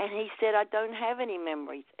 And he said, I don't have any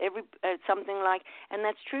memories. Something like, and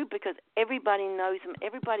that's true because everybody knows him.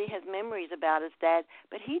 Everybody has memories about his dad,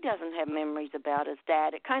 but he doesn't have memories about his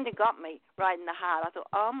dad. It kind of got me right in the heart. I thought,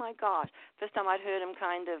 oh my gosh, first time I'd heard him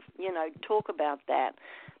kind of, talk about that.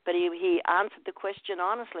 But he answered the question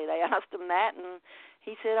honestly. They asked him that, and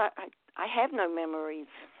he said, I have no memories.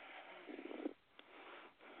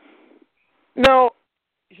 No.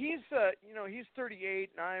 He's 38,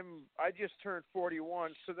 and I just turned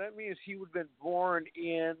 41, so that means he would have been born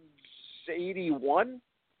in 81?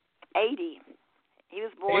 80. He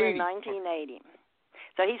was born in 1980.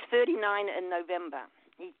 So he's 39 in November.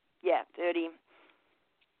 30.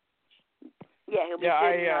 Yeah, he'll be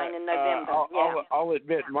 39 in November. I'll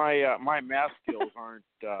admit my math skills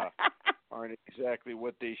aren't exactly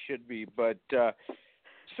what they should be, but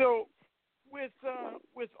so with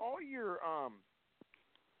all your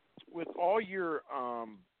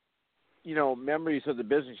memories of the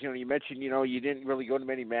business, you mentioned, you didn't really go to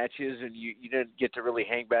many matches and you didn't get to really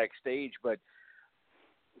hang backstage. But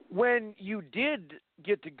when you did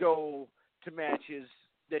get to go to matches,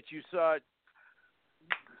 that you saw.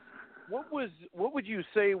 What would you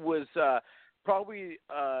say was probably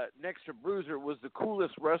next to Bruiser was the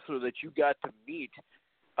coolest wrestler that you got to meet?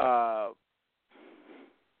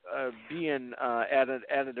 Being at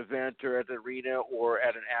an event or at an arena or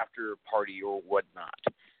at an after party or whatnot.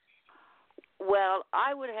 Well,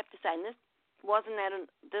 I would have to say, and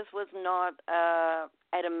this was not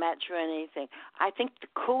at a match or anything. I think the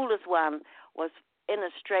coolest one was in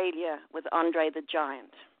Australia with Andre the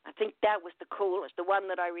Giant. I think that was the coolest. The one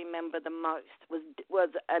that I remember the most was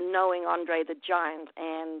knowing Andre the Giant,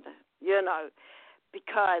 and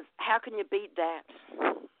because how can you beat that?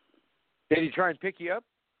 Did he try and pick you up?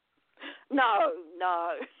 No,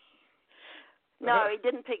 he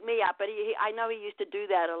didn't pick me up, but I know he used to do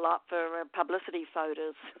that a lot for publicity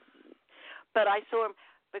photos. But I saw him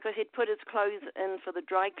because he'd put his clothes in for the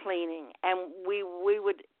dry cleaning, and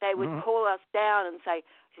they would call us down and say,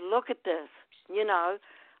 "Look at this," and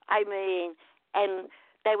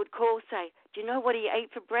they would say, "Do you know what he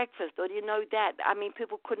ate for breakfast?" Or "Do you know that?" I mean,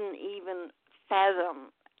 people couldn't even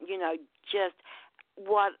fathom, just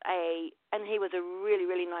and he was a really,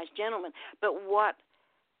 really nice gentleman, but what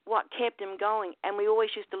kept him going, and we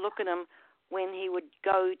always used to look at him when he would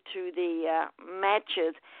go to the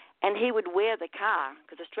matches, and he would wear the car,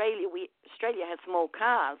 because Australia has small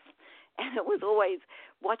cars, and it was always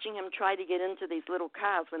watching him try to get into these little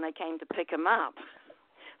cars when they came to pick him up.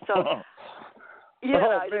 So, I mean,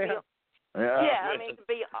 to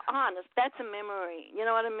be honest, that's a memory. You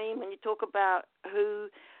know what I mean? When you talk about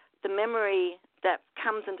the memory that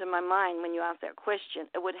comes into my mind when you ask that question,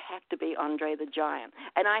 it would have to be Andre the Giant.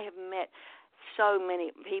 And I have met so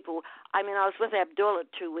many people. I mean, I was with Abdullah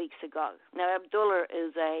 2 weeks ago. Now, Abdullah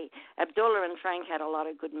and Frank had a lot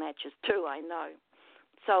of good matches too, I know.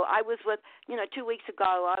 So I was with, 2 weeks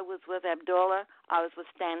ago, I was with Abdullah. I was with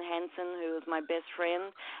Stan Hansen, who was my best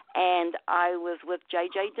friend, and I was with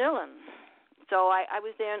J.J. Dillon. So I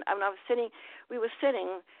was there, and I was sitting, we were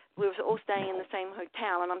all staying in the same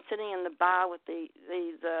hotel, and I'm sitting in the bar with these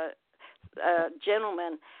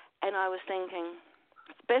gentlemen, and I was thinking,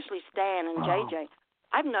 especially Stan and JJ,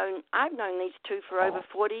 I've known these two for over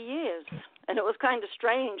 40 years, and it was kind of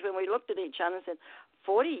strange when we looked at each other and said,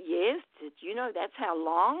 40 years? Did you know that's how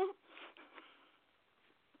long?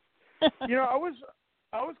 I was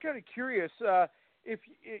kind of curious if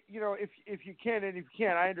you can, and if you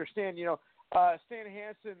can't, I understand. Stan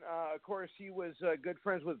Hansen, of course, he was good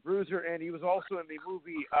friends with Bruiser, and he was also in the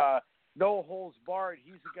movie No Holds Barred.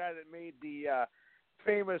 He's the guy that made the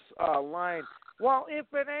famous line, "Well,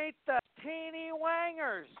 if it ain't the teeny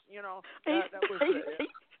wangers," that was.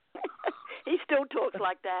 He still talks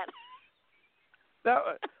like that.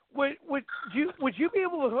 Would you be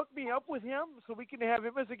able to hook me up with him so we can have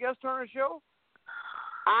him as a guest on our show?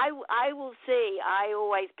 I will see.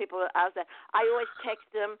 People ask that. I always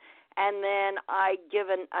text him, and then I give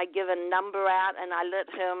a number out, and I let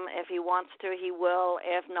him, if he wants to, he will.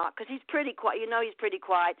 If not, because he's pretty quiet. He's pretty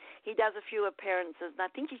quiet. He does a few appearances, and I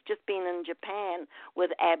think he's just been in Japan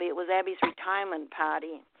with Abby. It was Abby's retirement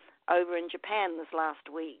party over in Japan this last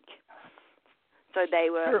week. So they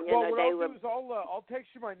were, sure. I'll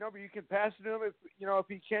text you my number. You can pass it to him if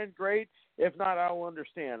he can. Great. If not, I will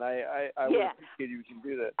understand. I would appreciate if you can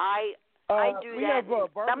do that. I do we that. We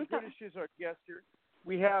have Barbara British as our guest here.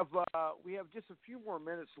 We have just a few more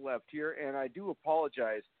minutes left here, and I do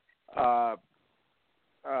apologize. I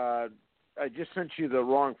just sent you the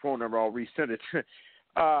wrong phone number. I'll resend it.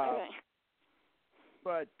 Okay.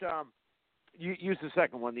 But you use the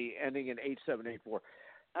second one, the ending in 8784.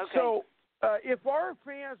 Okay. So. If our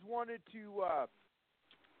fans wanted to,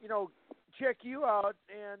 check you out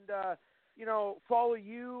and, follow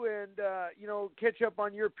you and, catch up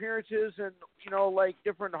on your appearances and, like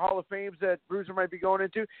different Hall of Fames that Bruiser might be going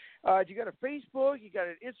into, you got a Facebook, you got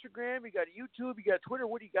an Instagram, you got a YouTube, you got Twitter.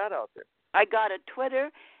 What do you got out there? I got a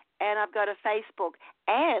Twitter and I've got a Facebook.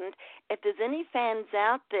 And if there's any fans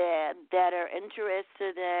out there that are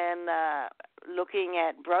interested in looking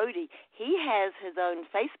at Brody, he has his own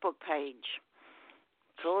Facebook page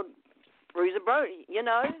called Bruiser Brody,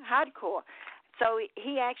 hardcore. So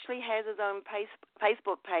he actually has his own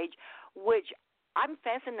Facebook page, which I'm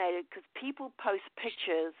fascinated because people post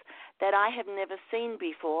pictures that I have never seen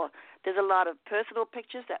before. There's a lot of personal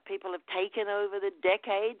pictures that people have taken over the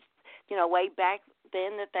decades, way back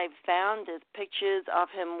then that they've found. There's pictures of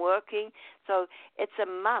him working. So it's a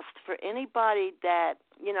must for anybody that,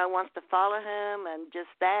 wants to follow him and just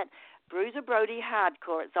that. Bruiser Brody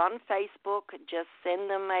Hardcore. It's on Facebook. Just send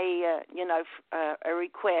them a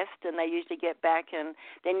request, and they usually get back, and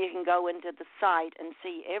then you can go into the site and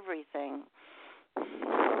see everything.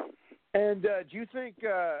 And do you think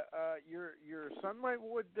your son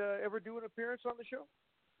would ever do an appearance on the show?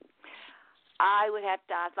 I would have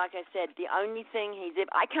to ask. Like I said, the only thing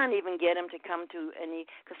I can't even get him to come to any,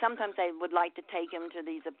 because sometimes they would like to take him to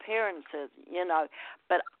these appearances,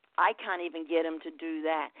 but I can't even get him to do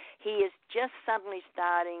that. He is just suddenly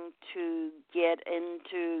starting to get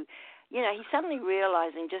into, he's suddenly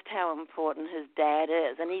realizing just how important his dad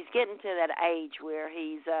is, and he's getting to that age where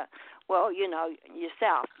he's,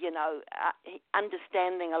 yourself,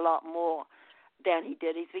 understanding a lot more than he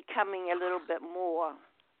did. He's becoming a little bit more,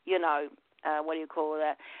 what do you call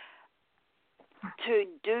that, to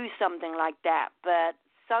do something like that. But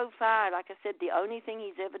so far, like I said, the only thing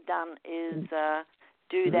he's ever done is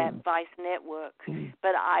do that Vice Network.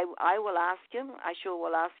 But I will ask him. I sure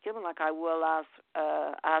will ask him, like I will ask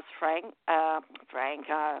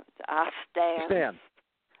Stan. Stan.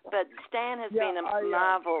 But Stan has been a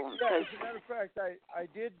marvel. As a matter of fact, I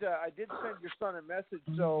did send your son a message.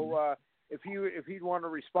 So if he'd want to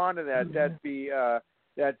respond to that,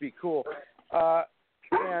 that'd be cool.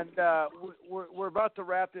 And we're about to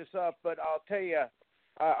wrap this up, but I'll tell you,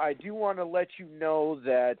 I do want to let you know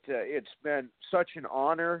that it's been such an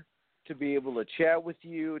honor to be able to chat with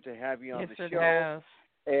you, to have you on the show. Has.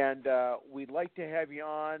 And we'd like to have you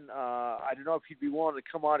on. I don't know if you'd be willing to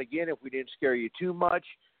come on again if we didn't scare you too much.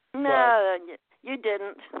 No, you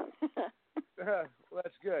didn't. Well,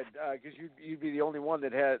 that's good, because you'd be the only one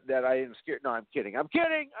that I didn't scare. No, I'm kidding. I'm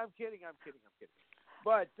kidding.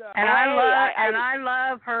 But I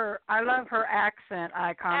love her accent,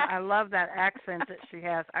 Icon. I love that accent that she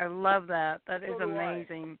has. I love that. That is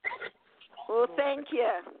amazing. Well, thank you.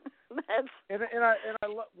 And I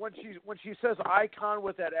love when she says Icon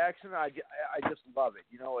with that accent. I just love it.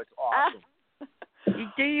 It's awesome.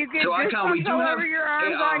 Do you get so Icon, we do have over your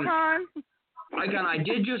arms, Icon? Icon, I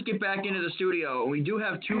did just get back into the studio, and we do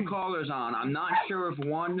have two callers on. I'm not sure if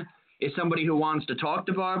one is somebody who wants to talk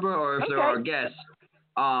to Barbara or if there are guests.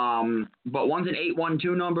 But one's an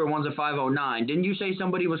 812 number and one's a 509. Didn't you say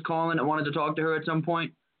somebody was calling that wanted to talk to her at some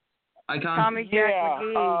point, Icon? Tommy Jack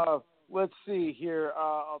McGee. Let's see here.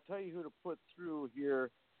 I'll tell you who to put through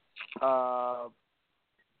here. 812's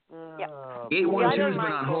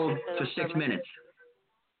been on hold for 6 minutes.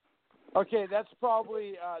 Okay, that's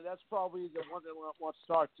probably the one that wants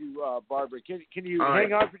to talk to Barbara. Can you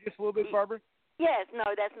hang on for just a little bit, Barbara? Yes, no,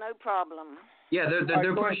 that's no problem. Yeah,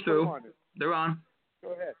 they're pushed through. They're on.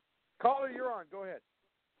 Go ahead. Caller, you're on. Go ahead.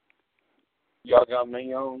 Y'all got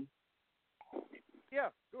me on? Yeah,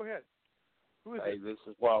 go ahead. Who is it? This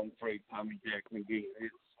is Wild and Free, Tommy Jack McGee.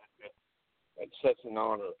 It's such an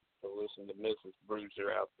honor to listen to Mrs.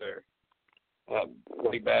 Bruiser out there.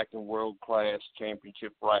 Way back in World Class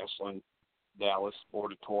Championship Wrestling, Dallas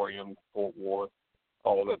Sportatorium, Fort Worth,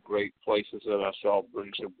 all the great places that I saw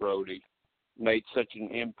Bruiser Brody made such an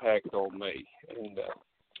impact on me. And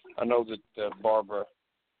I know that Barbara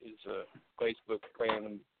is a Facebook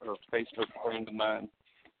friend of mine,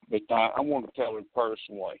 but I want to tell her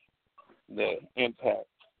personally the impact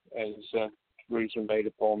as Bruiser made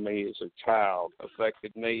upon me as a child,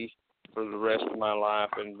 affected me for the rest of my life,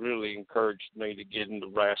 and really encouraged me to get into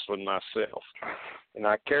wrestling myself. And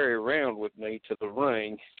I carry around with me to the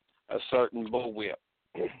ring a certain bullwhip.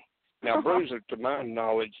 Now, Bruiser, to my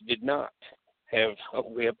knowledge, did not have a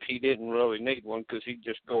whip. He didn't really need one because he'd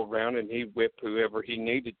just go around and he'd whip whoever he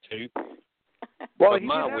needed to. Well, but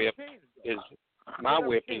my whip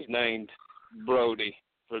is named Brody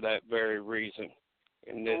for that very reason.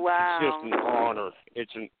 And it's just an honor.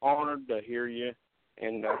 It's an honor to hear you.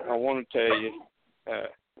 And I want to tell you,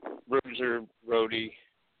 Bruiser Brody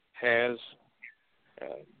has,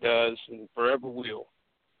 does, and forever will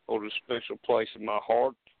hold a special place in my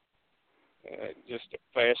heart. Just a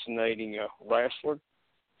fascinating wrestler,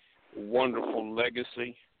 wonderful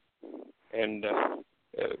legacy, and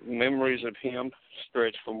memories of him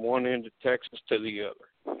stretch from one end of Texas to the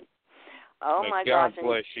other. Oh, May my God gosh.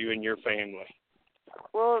 bless you and your family.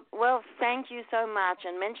 Well, thank you so much.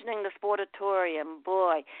 And mentioning the Sportatorium,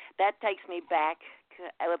 boy, that takes me back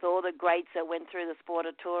with all the greats that went through the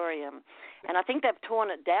Sportatorium. And I think they've torn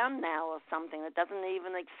it down now or something. It doesn't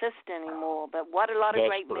even exist anymore. But what a lot of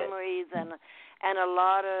great memories and a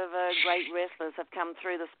lot of great wrestlers have come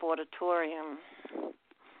through the Sportatorium.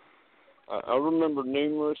 I remember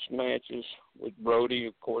numerous matches with Brody.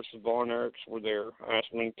 Of course, the Von Erichs were there.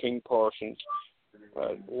 Iceman, King Parsons.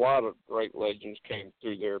 A lot of great legends came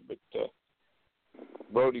through there, but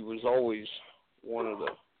Brody was always one of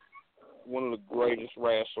the greatest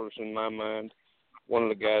wrestlers in my mind. One of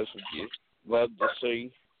the guys that you loved to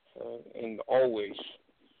see, and always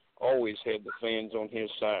had the fans on his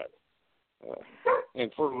side.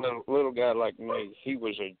 and for a little guy like me, he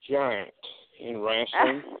was a giant in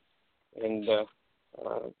wrestling, and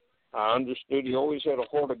I understood he always had a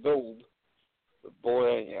heart of gold. But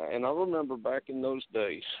boy, and I remember back in those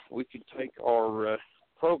days, we could take our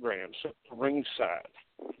programs up to ringside,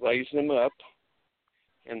 raise them up,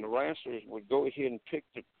 and the wrestlers would go ahead and pick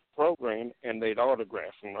the program, and they'd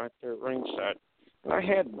autograph them right there at ringside. And I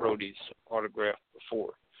had Brody's autograph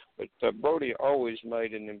before, but Brody always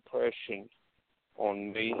made an impression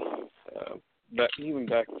on me, even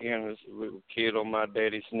back then as a little kid on my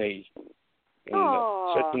daddy's knee.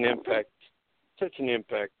 And such an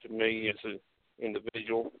impact to me as an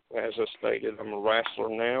individual. As I stated, I'm a wrestler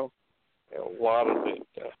now. A lot of it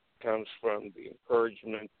comes from the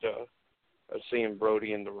encouragement of seeing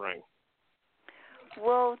Brody in the ring.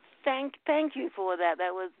 Well, thank you for that.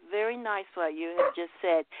 That was very nice what you have just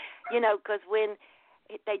said. Because when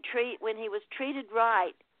he was treated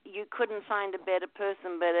right, you couldn't find a better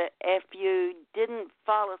person. But if you didn't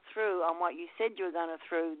follow through on what you said you were going to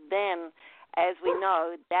through, then, as we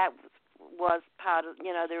know, that was part of,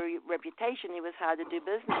 the reputation. He was hard to do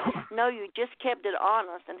business. No, you just kept it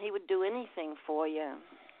honest, and he would do anything for you.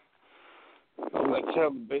 Well, that's how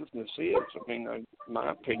the business is. I mean, in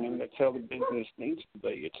my opinion, that's how the business needs to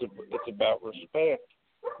be. It's about respect.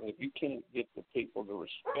 And if you can't get the people to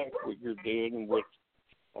respect what you're doing and what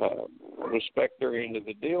respect their end of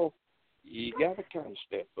the deal, you got to kind of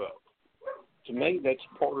step up. To me, that's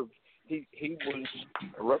part of. He was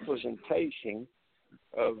a representation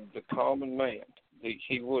of the common man.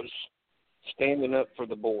 He was standing up for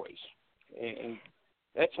the boys, and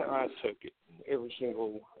that's how I took it. Every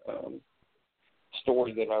single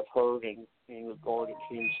story that I've heard in regard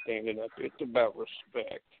to him standing up, it's about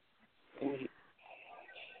respect, and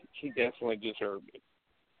he definitely deserved it.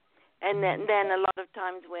 And then a lot of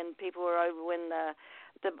times when people were over, when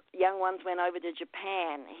the young ones went over to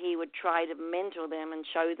Japan, he would try to mentor them and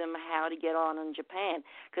show them how to get on in Japan.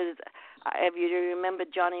 Because if you remember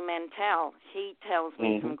Johnny Mantell, he tells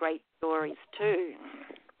me some great stories too.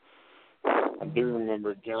 I do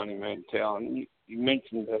remember Johnny Mantell. And you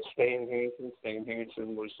mentioned Stan Hansen. Stan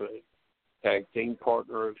Hansen was a tag team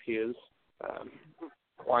partner of his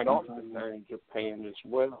quite often there in Japan as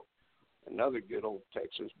well. Another good old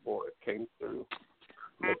Texas boy came through.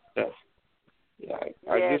 But,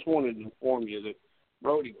 I just wanted to inform you that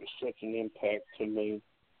Brody was such an impact to me,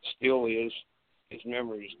 still is. His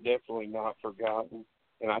memory is definitely not forgotten.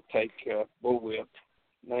 And I take Bullwhip,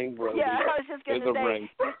 named Brody, I was just going to say, ring.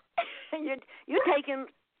 you're taking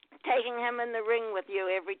him in the ring with you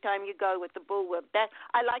every time you go with the Bullwhip.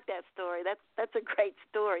 I like that story. That's a great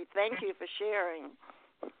story. Thank you for sharing.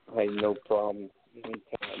 Hey, no problem. Anytime.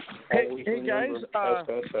 Hey guys,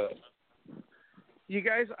 you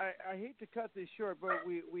guys, I hate to cut this short, but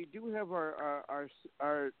we do have our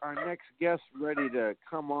next guest ready to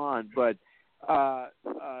come on. But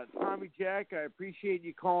Tommy Jack, I appreciate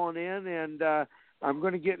you calling in, and I'm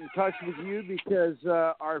going to get in touch with you because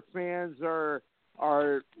our fans are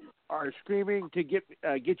screaming to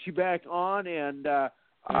get you back on, and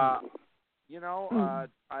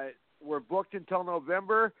we're booked until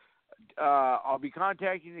November. I'll be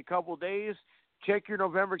contacting you in a couple of days. Check your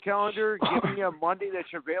November calendar. Give me a Monday that's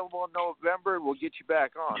available in November, and we'll get you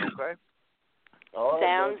back on, okay? All right,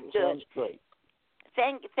 Sounds good. Sounds great.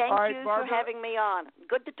 Thank right, you Barbara, for having me on.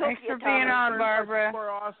 Good to talk Thanks to you, for being Tommy. on, Barbara. You're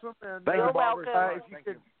awesome. And, Thank you, welcome. if you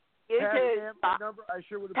could You pass too. Sam my number, I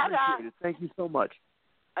sure would Ta-da. appreciate it. Thank you so much.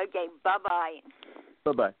 Okay, bye-bye.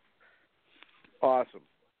 Bye-bye. Awesome.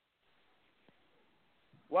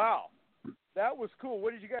 Wow. That was cool.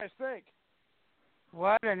 What did you guys think?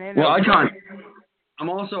 What an interview. Well,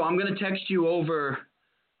 I'm going to text you over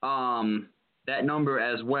that number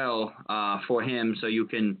as well for him, so you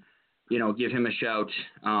can, give him a shout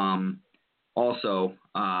also.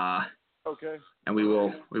 Okay. And we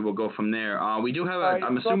will go from there. We do have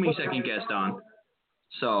I'm assuming second guest on.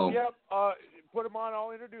 So. Yep. Put him on.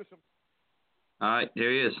 I'll introduce him. All right,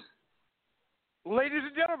 there he is. Ladies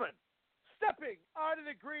and gentlemen, stepping out of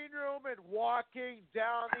the green room and walking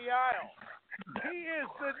down the aisle. He is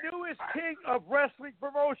the newest king of wrestling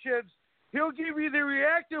promotions. He'll give you the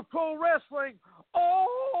reactive pro wrestling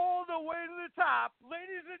all the way to the top.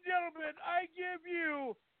 Ladies and gentlemen, I give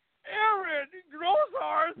you Aaron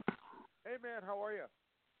Grossarth. Hey, man, how are you?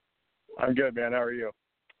 I'm good, man. How are you?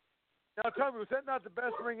 Now, tell me, was that not the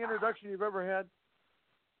best ring introduction you've ever had?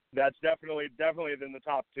 That's definitely in the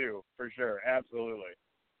top two, for sure. Absolutely.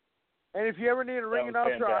 And if you ever need a ring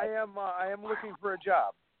announcer, I am looking for a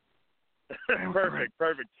job.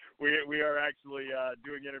 Perfect. We are actually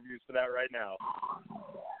doing interviews for that right now.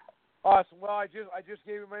 Awesome. Well, I just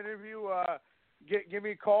gave him an interview. give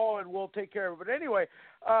me a call and we'll take care of it. But anyway,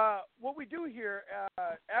 what we do here,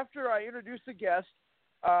 after I introduce the guest,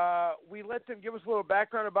 we let them give us a little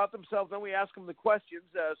background about themselves, then we ask them the questions.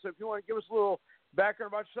 So if you want to give us a little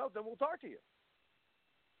background about yourself, then we'll talk to you.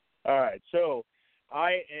 All right, so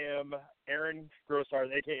I am Aaron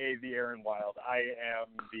Grossart, a.k.a. the Aaron Wild. I am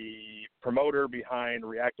the promoter behind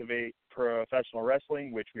Reactivate Professional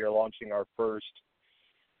Wrestling, which we are launching our first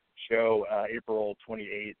show April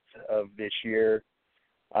 28th of this year.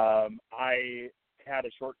 I had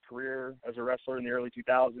a short career as a wrestler in the early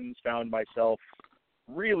 2000s, found myself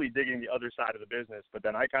really digging the other side of the business, but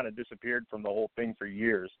then I kind of disappeared from the whole thing for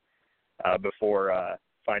years before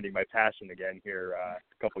finding my passion again here a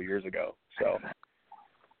couple years ago. So,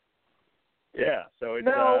 yeah. So it's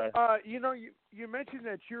now, you mentioned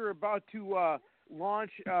that you're about to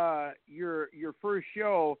launch your first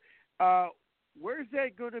show. Where's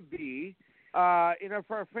that going to be?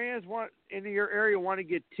 If our fans in your area want to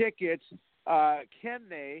get tickets, can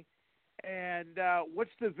they? And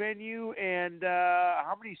what's the venue? And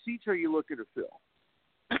how many seats are you looking to fill?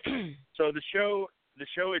 So the show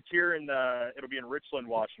it's here it'll be in Richland,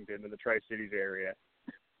 Washington, in the Tri-Cities area.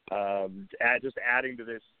 Just adding to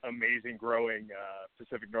this amazing growing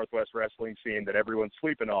Pacific Northwest wrestling scene that everyone's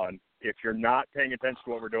sleeping on. If you're not paying attention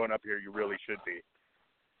to what we're doing up here, you really should be.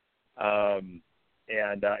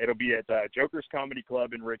 And it'll be at Joker's Comedy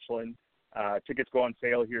Club in Richland. Tickets go on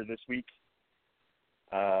sale here this week.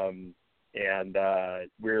 And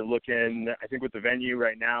we're looking, I think with the venue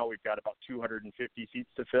right now, we've got about 250 seats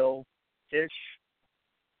to fill-ish.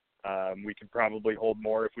 We could probably hold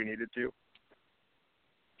more if we needed to.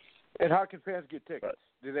 And how can fans get tickets?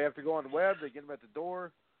 Do they have to go on the web? They get them at the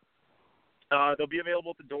door? They'll be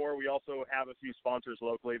available at the door. We also have a few sponsors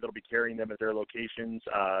locally that'll be carrying them at their locations.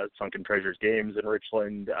 Sunken Treasures Games in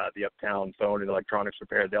Richland, the Uptown Phone and Electronics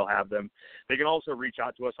Repair, they'll have them. They can also reach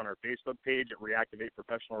out to us on our Facebook page at Reactivate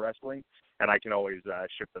Professional Wrestling, and I can always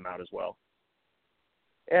ship them out as well.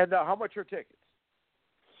 And how much are tickets?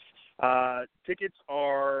 Tickets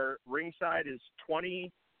are ringside is $20,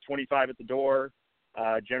 $25 at the door.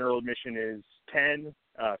 General admission is $10,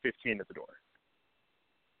 $15 at the door.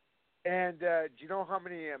 And do you know how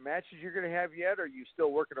many matches you're going to have yet, or are you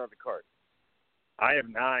still working on the card? I have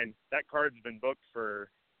 9. That card's been booked for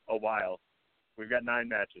a while. We've got 9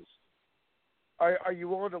 matches. Are you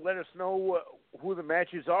willing to let us know who the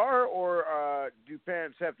matches are, or do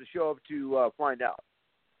fans have to show up to find out?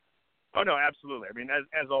 Oh, no, absolutely. I mean,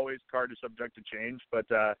 as always, card is subject to change, but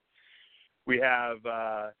we have,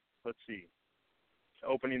 let's see.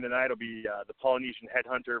 Opening the night will be the Polynesian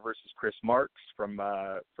Headhunter versus Chris Marks from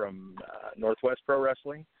Northwest Pro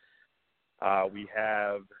Wrestling. We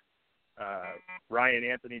have Ryan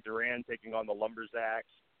Anthony Duran taking on the Lumberzaks.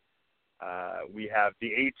 We have the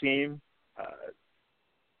A-Team,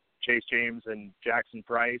 Chase James and Jackson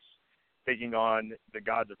Price taking on the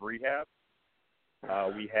Gods of Rehab.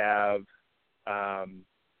 We have Guy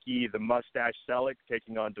the Mustache Selleck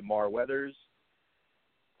taking on DeMar Weathers.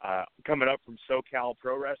 Coming up from SoCal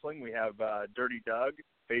Pro Wrestling, we have Dirty Doug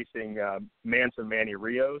facing Manson Manny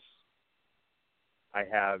Rios. I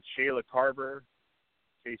have Shayla Carver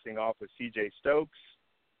facing off with CJ Stokes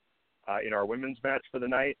in our women's match for the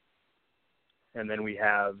night. And then we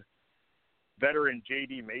have veteran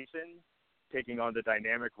J.D. Mason taking on the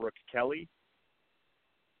dynamic Rook Kelly.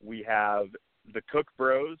 We have the Cook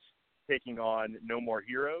Bros taking on No More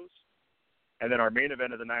Heroes. And then our main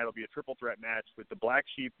event of the night will be a triple threat match with the Black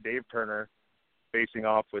Sheep, Dave Turner, facing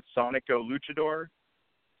off with Sonico Luchador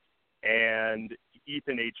and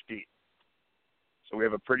Ethan HD. So we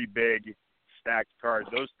have a pretty big stacked card.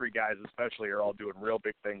 Those 3 guys especially are all doing real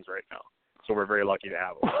big things right now. So we're very lucky to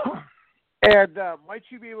have them. And might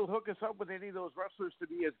you be able to hook us up with any of those wrestlers to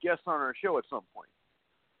be as guests on our show at some point?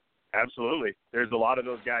 Absolutely. There's a lot of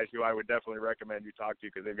those guys who I would definitely recommend you talk to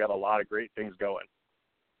because they've got a lot of great things going.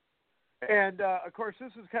 And, of course,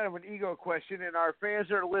 this is kind of an ego question, and our fans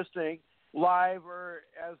that are listening live or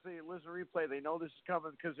as they listen to replay, they know this is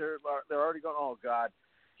coming because they're already going, oh, God,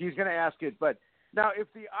 he's going to ask it. But now if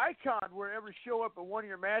the Icon were to ever show up at one of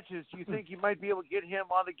your matches, do you think you might be able to get him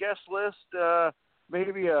on the guest list,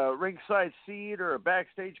 maybe a ringside seat or a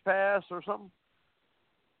backstage pass or something?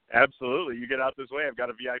 Absolutely. You get out this way, I've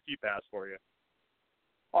got a VIP pass for you.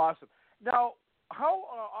 Awesome. Now, how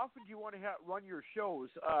often do you want to run your shows?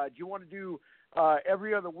 Do you want to do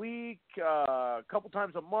every other week, a couple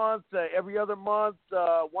times a month, every other month,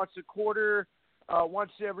 once a quarter,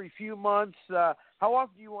 once every few months? How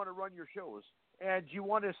often do you want to run your shows? And do you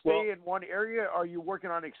want to stay in one area, or are you working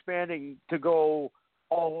on expanding to go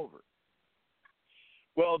all over?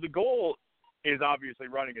 Well, the goal is obviously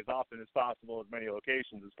running as often as possible, as many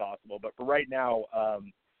locations as possible. But for right now,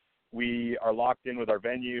 we are locked in with our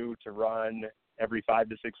venue to run every 5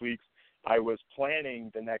 to 6 weeks. I was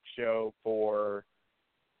planning the next show for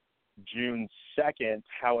June 2nd.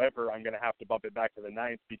 However, I'm going to have to bump it back to the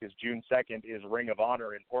 9th because June 2nd is Ring of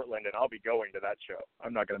Honor in Portland, and I'll be going to that show.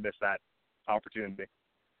 I'm not going to miss that opportunity.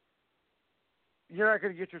 You're not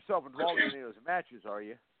going to get yourself involved in any of those matches, are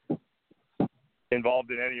you?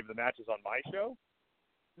 Involved in any of the matches on my show?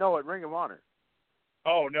 No, at Ring of Honor.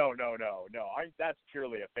 Oh, no. That's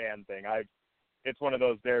purely a fan thing. It's one of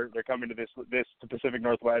those, they're coming to this to Pacific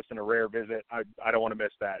Northwest in a rare visit. I don't want to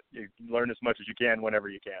miss that. You learn as much as you can whenever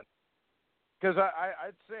you can. Because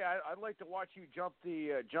I'd say I'd like to watch you jump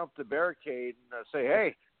the barricade and say,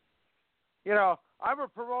 hey, I'm a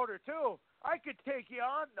promoter too. I could take you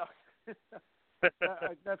on. No.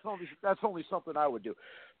 that's only something I would do.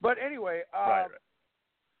 But anyway, right.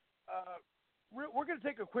 We're going to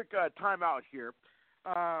take a quick time out here.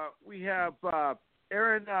 We have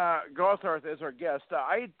Aaron Gothard as our guest.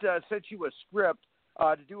 I sent you a script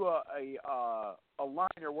to do a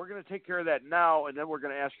liner. We're going to take care of that now, and then we're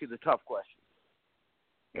going to ask you the tough questions.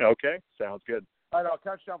 Okay, sounds good. All right, I'll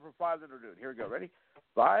count down from 5, then we'll do it. Here we go. Ready?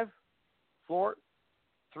 5, 4,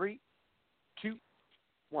 3, 2,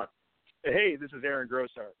 1. Hey, this is Aaron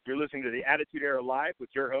Grossart. You're listening to the Attitude Era Live with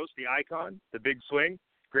your host, the Icon, the Big Swing,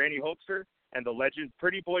 Granny Hulkster, and the legend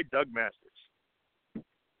Pretty Boy Doug Masters.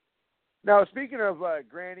 Now, speaking of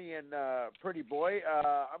Granny and Pretty Boy,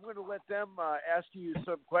 I'm going to let them ask you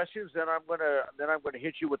some questions. Then I'm going to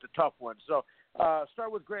hit you with the tough ones. So,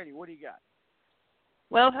 start with Granny. What do you got?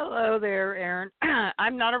 Well, hello there, Aaron.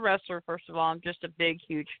 I'm not a wrestler, first of all. I'm just a big,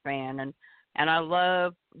 huge fan, and I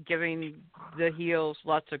love giving the heels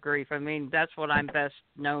lots of grief. I mean, that's what I'm best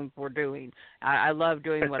known for doing. I love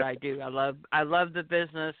doing what I do. I love the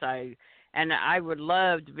business. And I would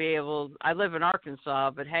love to be able. I live in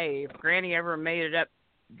Arkansas, but hey, if Granny ever made it up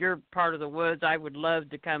your part of the woods, I would love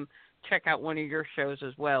to come check out one of your shows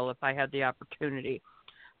as well if I had the opportunity.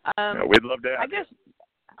 We'd love to have you.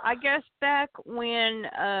 I guess back when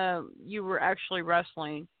you were actually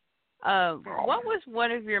wrestling, what was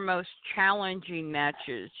one of your most challenging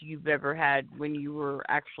matches you've ever had when you were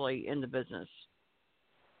actually in the business?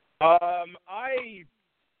 I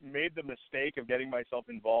made the mistake of getting myself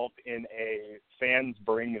involved in a fans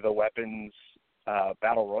bring the weapons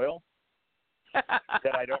battle royal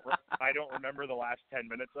that I don't remember the last 10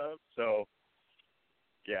 minutes of. So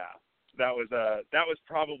yeah, that was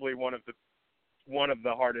probably one of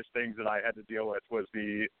the hardest things that I had to deal with.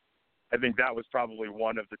 I think that was probably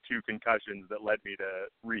one of the 2 concussions that led me to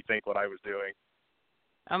rethink what I was doing.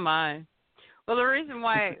 Oh my. Well, the reason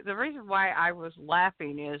why I was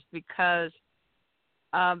laughing is because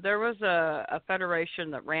there was a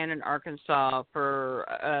federation that ran in Arkansas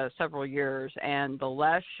for several years, and the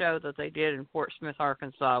last show that they did in Fort Smith,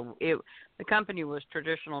 Arkansas, the company was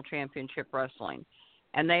Traditional Championship Wrestling,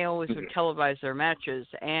 and they always would televise their matches,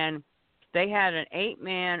 and they had an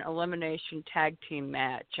 8-man elimination tag team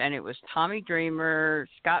match, and it was Tommy Dreamer,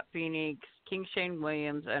 Scott Phoenix, King Shane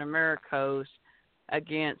Williams, and Americos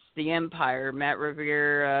against the Empire, Matt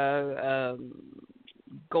Rivera,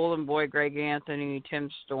 Golden Boy, Greg Anthony, Tim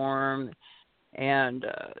Storm, and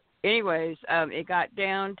anyways, it got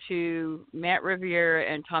down to Matt Rivera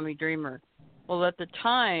and Tommy Dreamer. Well, at the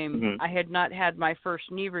time, I had not had my first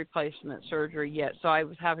knee replacement surgery yet, so I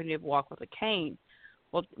was having to walk with a cane.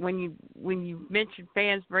 Well, when you mentioned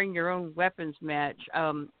fans bring your own weapons match,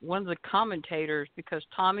 one of the commentators, because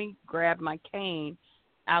Tommy grabbed my cane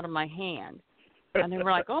out of my hand, and they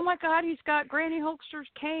were like, "Oh my God, he's got Granny Hulkster's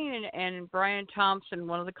cane!" And Brian Thompson,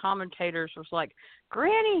 one of the commentators, was like,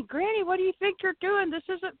 "Granny, what do you think you're doing? This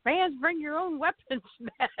isn't fans bring your own weapons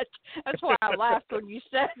match." That's why I laughed when you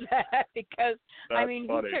said that, because That's funny.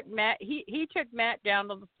 He took Matt down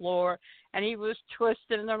to the floor, and he was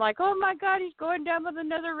twisted, and they're like, "Oh my God, he's going down with the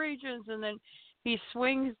nether regions," and then he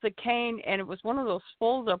swings the cane, and it was one of those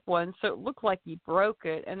fold-up ones, so it looked like he broke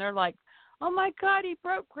it, and they're like, "Oh my God, he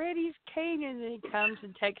broke Granny's cane," and then he comes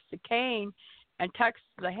and takes the cane and tucks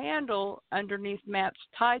the handle underneath Matt's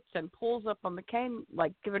tights and pulls up on the cane,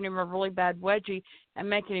 like giving him a really bad wedgie and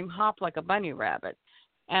making him hop like a bunny rabbit.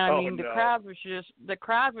 And I mean, the crowd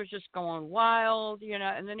was just going wild,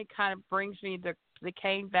 and then he kind of brings me the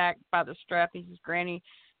cane back by the strap. He says, "Granny,"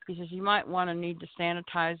 he says, "you might want to need to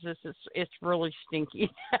sanitize this. It's really stinky."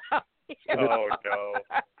 Oh no!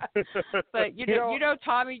 But you know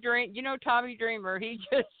Tommy Dreamer. He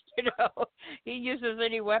just he uses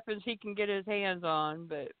any weapons he can get his hands on.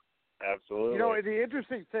 But absolutely. The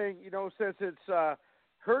interesting thing, since it's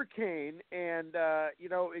hurricane, and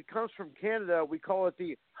it comes from Canada. We call it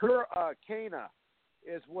the hurricane,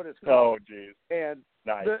 is what it's called. Oh, geez. And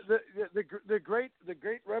nice. the great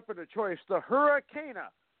weapon of choice, the hurricane,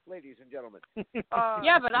 ladies and gentlemen.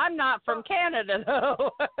 Yeah, but I'm not from Canada,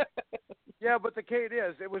 though. Yeah, but the cane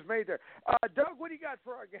is. It was made there. Doug, what do you got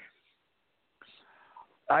for our guests?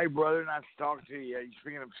 Hey, brother, nice to talk to you.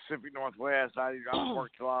 Speaking of Pacific Northwest, I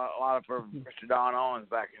worked a lot for Mr. Don Owens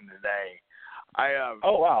back in the day.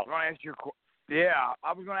 Oh, wow. I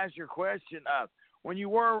was going to ask you a question. When you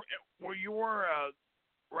were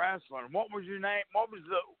wrestling, what was your name? What was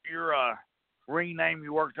your ring name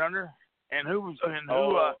you worked under? And who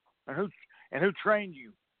trained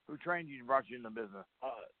you? Who trained you and brought you in the business?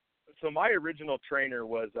 So my original trainer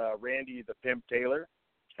was Randy the Pimp Taylor,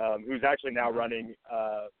 who's actually now running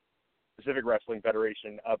Pacific Wrestling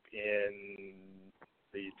Federation up in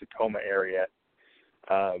the Tacoma area.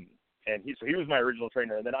 And he was my original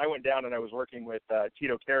trainer. And then I went down and I was working with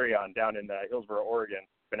Tito Carrion down in Hillsboro, Oregon.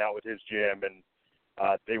 Been out with his gym, and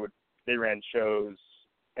they ran shows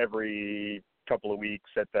every couple of weeks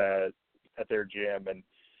at their gym. And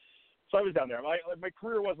so I was down there. My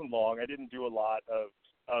career wasn't long. I didn't do a lot of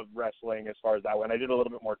wrestling as far as that went. I did a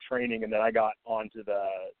little bit more training, and then I got onto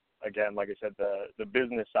like I said, the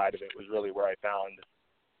business side of it was really where I found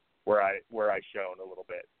where I shone a little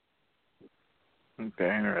bit.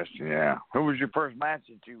 Okay, interesting. Yeah. Who was your first match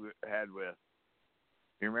that you had with?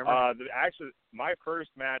 Do you remember? Actually, my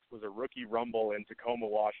first match was a rookie rumble in Tacoma,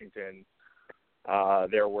 Washington.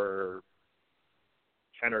 There were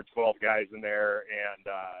 10 or 12 guys in there, and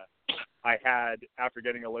I had, after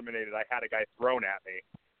getting eliminated, I had a guy thrown at me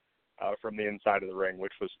from the inside of the ring,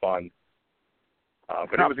 which was fun.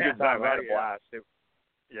 But it was a good time. I had a blast. It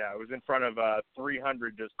was in front of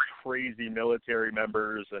 300 just crazy military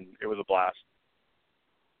members, and it was a blast.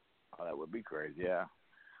 Oh, that would be crazy, yeah.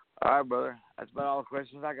 All right, brother. That's about all the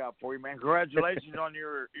questions I got for you, man. Congratulations on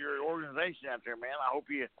your organization out there, man. I hope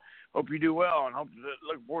you do well, and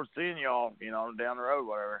look forward to seeing y'all, down the road,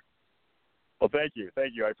 whatever. Well, thank you.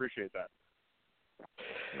 I appreciate that.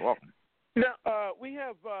 You're welcome. Now, we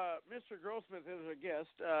have Mr. Grossmith as a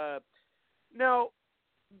guest. Now,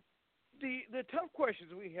 the tough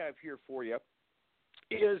questions we have here for you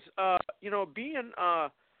is, being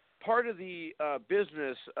part of the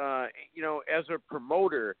business, as a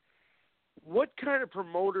promoter, what kind of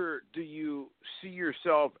promoter do you see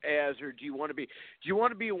yourself as, or do you want to be? Do you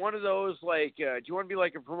want to be one of those, do you want to be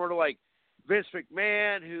like a promoter like Vince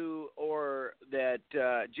McMahon, or that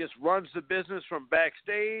just runs the business from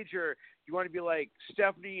backstage, or you want to be like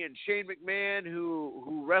Stephanie and Shane McMahon,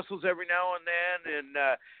 who wrestles every now and then, and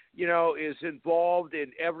is involved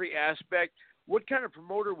in every aspect? What kind of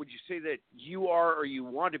promoter would you say that you are, or you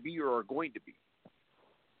want to be, or are going to be?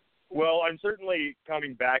 Well, I'm certainly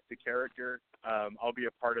coming back to character. I'll be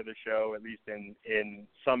a part of the show, at least in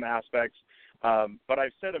some aspects. But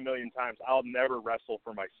I've said a million times, I'll never wrestle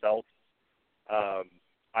for myself.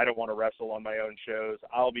 I don't want to wrestle on my own shows.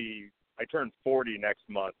 I turn 40 next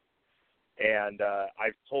month, and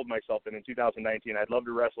I've told myself that in 2019 I'd love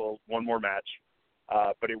to wrestle one more match,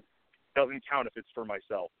 but it doesn't count if it's for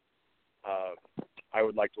myself. I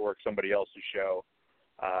would like to work somebody else's show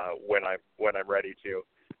when I'm ready to.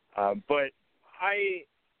 But I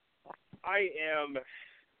am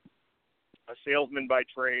a salesman by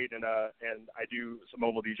trade, and I do some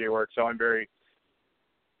mobile DJ work, so I'm very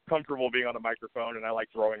comfortable being on a microphone, and I like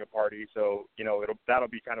throwing a party. So that'll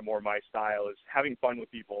be kind of more my style, is having fun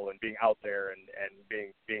with people and being out there and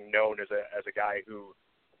being known as a guy who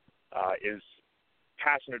is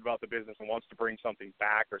passionate about the business and wants to bring something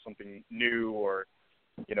back or something new, or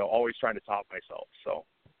always trying to top myself. So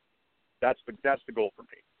that's the goal for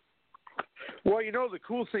me. Well, the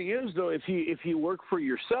cool thing is, though, if you work for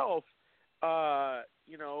yourself, the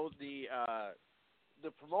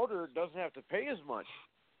promoter doesn't have to pay as much.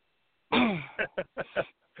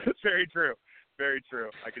 Very true. Very true.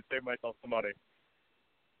 I could save myself some money.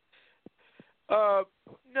 Now,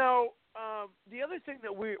 the other thing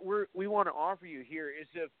that we want to offer you here is,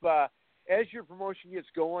 if as your promotion gets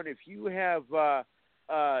going, if you have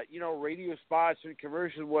radio spots and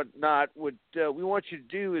commercials and whatnot, what we want you to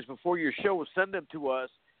do is, before your show, send them to us,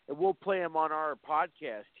 and we'll play them on our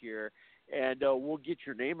podcast here, and we'll get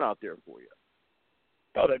your name out there for you.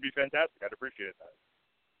 Oh, that'd be fantastic. I'd appreciate that.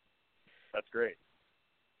 That's great.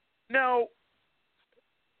 Now,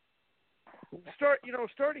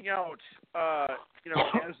 starting out,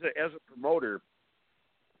 as a promoter,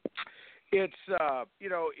 it's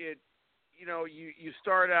you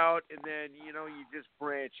start out, and then you just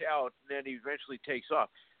branch out, and then it eventually takes off.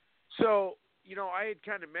 So I had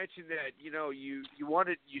kind of mentioned that, you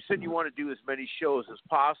said you want to do as many shows as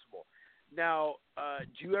possible. Now,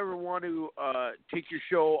 do you ever want to take your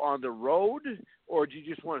show on the road, or do you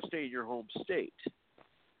just want to stay in your home state?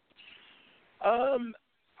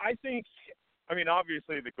 I think,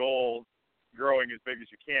 obviously the goal, growing as big as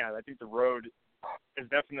you can. I think the road is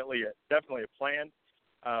definitely a plan.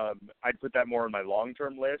 I'd put that more on my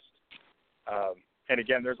long-term list. And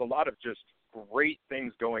again, there's a lot of just great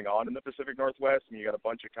things going on in the Pacific Northwest. You got a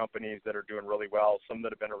bunch of companies that are doing really well, some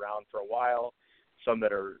that have been around for a while, some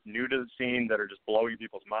that are new to the scene that are just blowing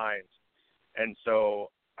people's minds. And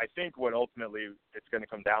so I think what ultimately it's going to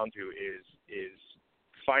come down to is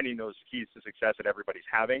finding those keys to success that everybody's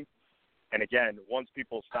having. And again, once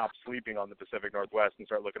people stop sleeping on the Pacific Northwest and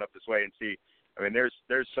start looking up this way and see,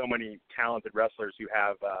 there's so many talented wrestlers who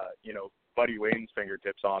have, Buddy Wayne's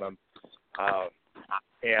fingertips on them.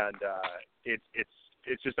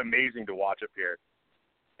 It's just amazing to watch up here.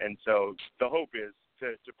 And so the hope is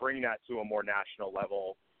to bring that to a more national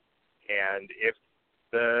level. And if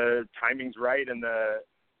the timing's right and the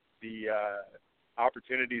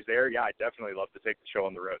opportunity's there, I'd definitely love to take the show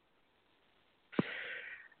on the road.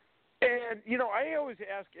 And, I always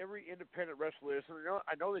ask every independent wrestler this, and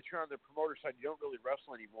I know that you're on the promoter side, you don't really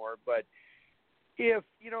wrestle anymore, but if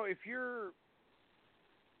you're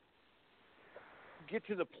get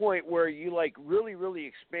to the point where you really, really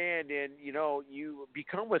expand and, you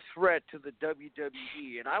become a threat to the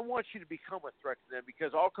WWE, and I want you to become a threat to them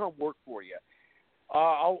because I'll come work for you.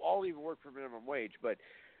 I'll even work for minimum wage, but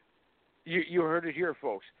you heard it here,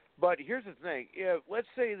 folks. But here's the thing. Let's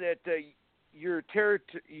say that you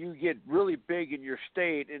get really big in your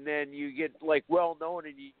state, and then you get well known,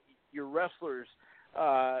 and your wrestlers,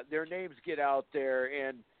 their names get out there,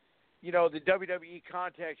 and the WWE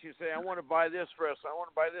contacts you and say, I want to buy this for us, I want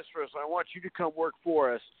to buy this for us, I want you to come work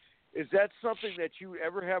for us. Is that something that you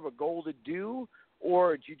ever have a goal to do,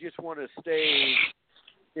 or do you just want to stay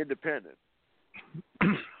independent?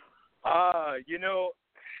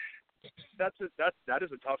 That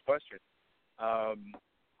is a tough question.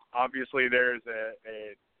 Obviously, there's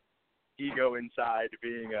a ego inside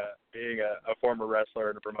being a former wrestler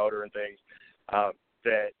and a promoter and things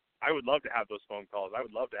that I would love to have those phone calls. I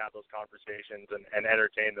would love to have those conversations and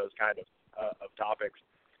entertain those kind of topics.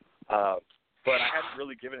 But I haven't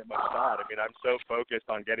really given it much thought. I'm so focused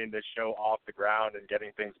on getting this show off the ground and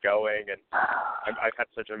getting things going, and I've had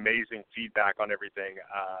such amazing feedback on everything.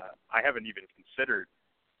 I haven't even considered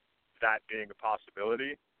that being a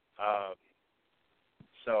possibility. I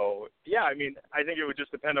think it would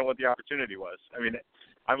just depend on what the opportunity was.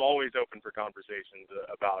 I'm always open for conversations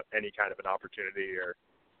about any kind of an opportunity or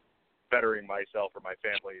bettering myself or my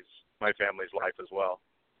family's life as well.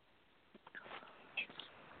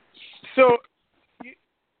 So,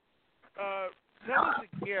 tell us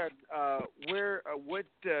again what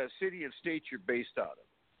city and state you're based out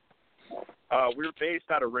of. We're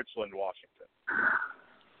based out of Richland, Washington.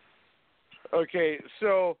 Okay,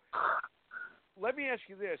 so let me ask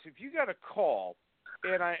you this: if you got a call,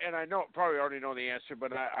 and I know probably already know the answer,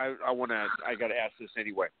 but I got to ask this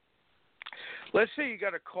anyway. Let's say you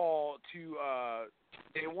got a call to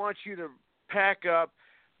they want you to pack up,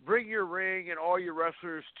 bring your ring and all your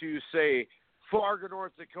wrestlers to, say, Fargo,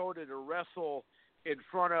 North Dakota to wrestle in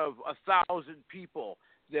front of 1,000 people.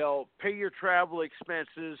 They'll pay your travel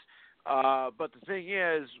expenses, but the thing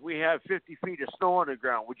is, we have 50 feet of snow on the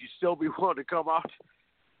ground. Would you still be willing to come out?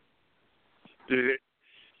 Dude,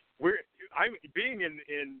 I'm being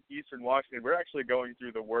in Eastern Washington. We're actually going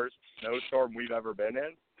through the worst snowstorm we've ever been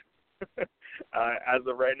in, as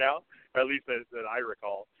of right now, or at least that I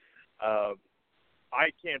recall. I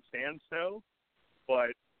can't stand snow,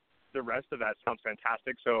 but the rest of that sounds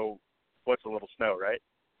fantastic. So, what's a little snow, right?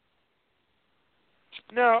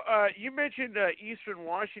 Now, you mentioned Eastern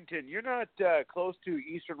Washington. You're not close to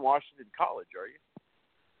Eastern Washington College, are you?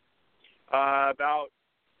 About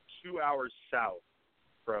 2 hours south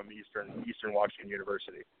from Eastern Washington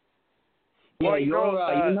University. Yeah,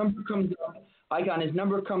 your number comes up. Icon, his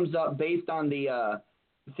number comes up based on the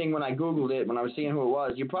thing when I Googled it, when I was seeing who it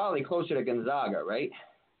was. You're probably closer to Gonzaga, right?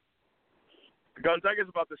 Gonzaga's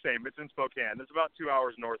about the same. It's in Spokane. It's about 2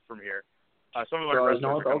 hours north from here. Some of our wrestlers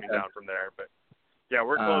are coming down from there, but yeah,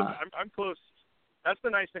 we're close. I'm close. That's the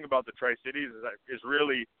nice thing about the Tri-Cities is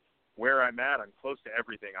really where I'm at. I'm close to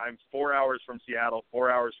everything. I'm 4 hours from Seattle, 4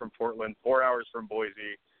 hours from Portland, 4 hours from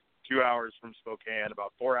Boise, 2 hours from Spokane,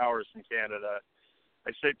 about 4 hours from Canada.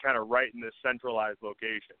 I sit kind of right in this centralized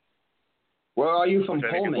location. Where are you from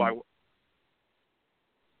Pullman?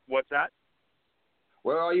 What's that?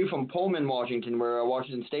 Where are you from Pullman, Washington, where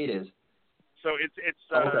Washington State is? So it's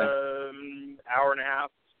hour and a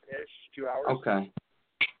half ish, 2 hours. Okay.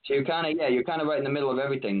 So you're kind of right in the middle of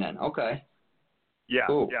everything then. Okay. Yeah,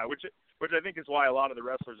 cool. yeah, which I think is why a lot of the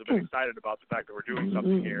wrestlers have been excited about the fact that we're doing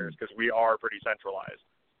something here, is because we are pretty centralized.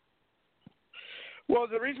 Well,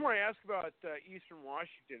 the reason why I ask about Eastern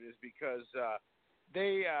Washington is because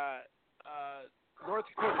they North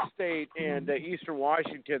Dakota State and Eastern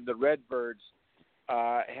Washington, the Redbirds,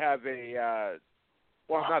 have a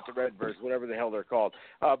well, not the Redbirds, whatever the hell they're called,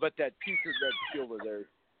 but that putrid red fielder there.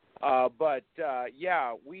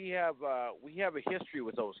 Yeah, we have a history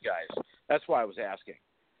with those guys. That's why I was asking.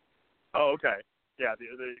 Oh, okay. Yeah,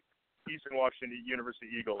 the Eastern Washington University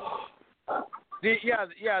Eagles. The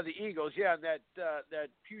Eagles. Yeah, and that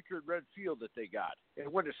putrid red field that they got.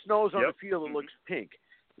 And when it snows on the field, it looks pink.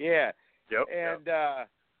 Yeah. Yep.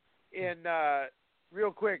 And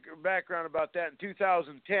real quick background about that. In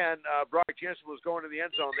 2010, Brock Jensen was going to the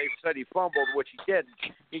end zone. They said he fumbled, which he didn't.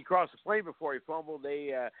 He crossed the plane before he fumbled.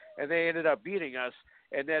 They ended up beating us,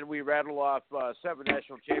 and then we rattled off 7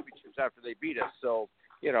 national championships after they beat us. So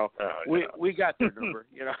we got their number.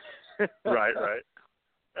 Right.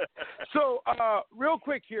 So real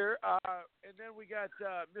quick here, and then we got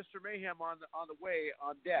Mr. Mayhem on the way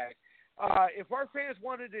on deck. If our fans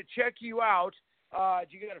wanted to check you out.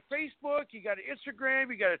 You got a Facebook, you got an Instagram,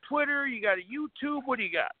 you got a Twitter, you got a YouTube. What do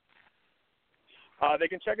you got? They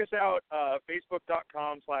can check us out,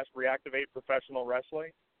 facebook.com/Reactivate Professional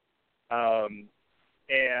Wrestling. And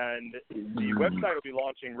the website will be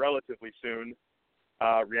launching relatively soon,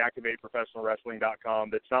 reactivateprofessionalwrestling.com.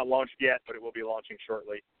 That's not launched yet, but it will be launching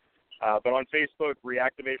shortly. But on Facebook,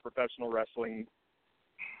 Reactivate Professional Wrestling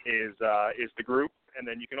is the group. And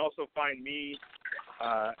then you can also find me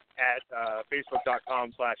at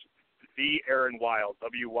facebook.com/TheAaronWild,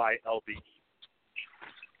 WYLD.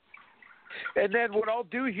 And then what I'll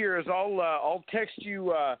do here is I'll text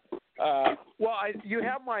you. You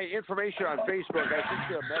have my information on Facebook. I sent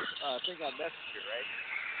you a thing on Messenger,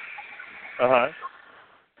 right?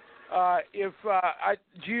 I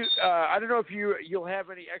don't know if you'll have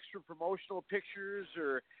any extra promotional pictures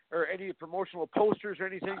or any promotional posters or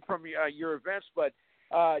anything from your events, but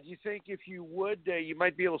do you think if you would, you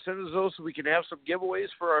might be able to send us those so we can have some giveaways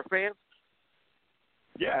for our fans?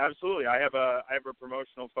 Yeah, absolutely. I have a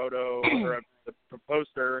promotional photo or a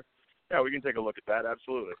poster. Yeah, we can take a look at that.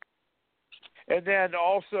 Absolutely. And then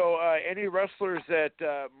also any wrestlers that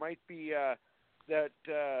might be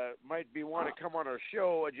want to come on our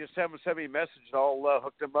show, just have them send me a message and I'll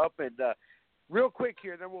hook them up. And real quick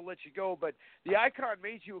here, then we'll let you go. But the Icon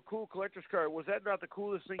made you a cool collector's card. Was that not the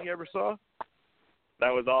coolest thing you ever saw?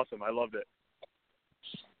 That was awesome. I loved it.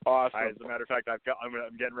 Awesome. As a matter of fact,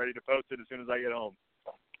 I'm getting ready to post it as soon as I get home.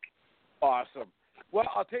 Awesome. Well,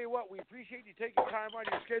 I'll tell you what, we appreciate you taking time on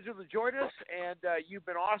your schedule to join us, and you've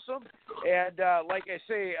been awesome. And like I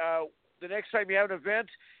say, the next time you have an event,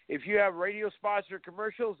 if you have radio spots or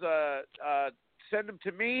commercials, send them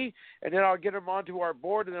to me, and then I'll get them onto our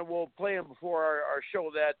board, and then we'll play them before our show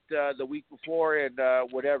that the week before, and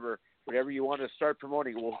whatever you want to start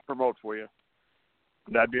promoting, we'll promote for you.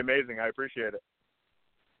 That'd be amazing. I appreciate it.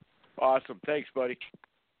 Awesome. Thanks, buddy.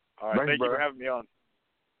 All right. Thank you for having me on.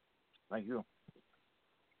 Thank you.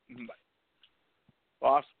 Bye.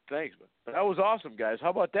 Awesome. Thanks. That was awesome, guys. How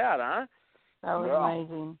about that, huh? That was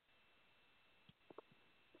amazing.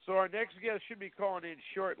 So our next guest should be calling in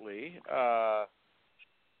shortly,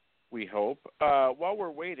 we hope. While we're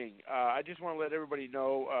waiting, I just want to let everybody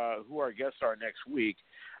know who our guests are next week.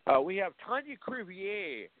 We have Tanya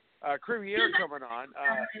Crivier coming on.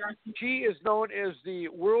 She is known as the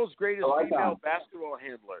world's greatest female basketball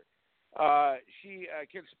handler. She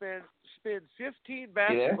can spin 15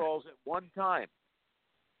 basketballs at one time.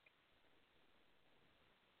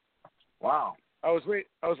 Wow. I was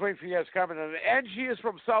waiting for you guys to comment on it. And she is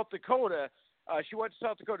from South Dakota. She went to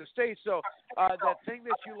South Dakota State. So that thing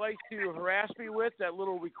that you like to harass me with, that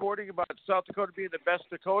little recording about South Dakota being the best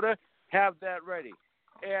Dakota, have that ready.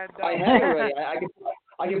 And I have it ready.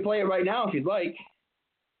 I can play it right now if you'd like.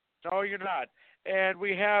 No, you're not. And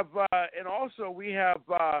we have,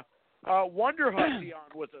 Wonder Hussy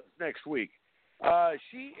on with us next week.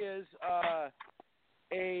 She is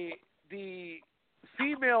the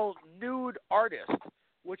female nude artist.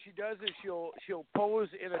 What she does is she'll pose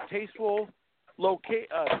in a tasteful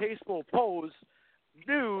pose,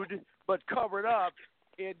 nude but covered up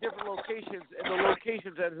in different locations, and the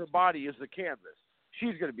locations at her body is the canvas.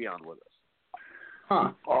 She's going to be on with us.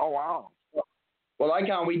 Huh. Oh, wow. Well,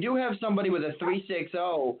 Icon, we do have somebody with a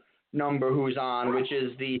 360 number who's on, which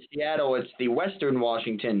is the Seattle. It's the Western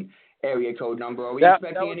Washington area code number. Are we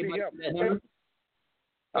expecting anybody to that number?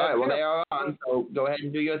 All right, well, they are on, so go ahead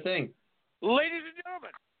and do your thing. Ladies and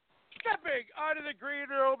gentlemen, stepping out of the green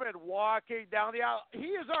room and walking down the aisle,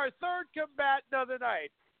 he is our third combatant of the night.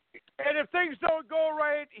 And if things don't go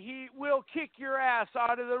right, he will kick your ass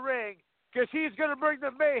out of the ring because he's going to bring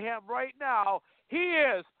the mayhem right now. He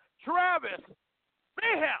is Travis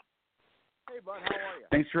Mayhem. Hey, bud, how are you?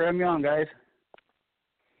 Thanks for having me on, guys.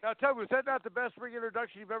 Now, tell me, was that not the best ring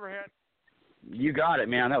introduction you've ever had? You got it,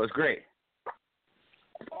 man. That was great.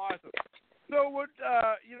 Awesome. So, what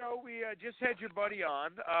we just had your buddy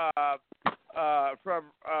on from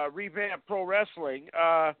Revamp Pro Wrestling.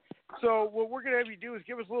 So, what we're going to have you do is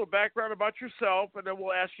give us a little background about yourself, and then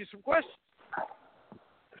we'll ask you some questions.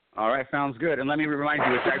 All right, sounds good. And let me remind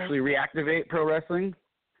you, it's actually Reactivate Pro Wrestling.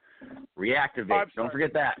 Reactivate. Don't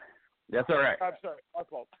forget that. That's all right. I'm sorry. My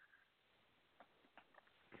fault.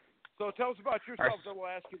 So, tell us about yourself, then we'll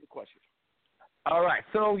ask you the questions. All right.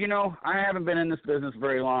 So, I haven't been in this business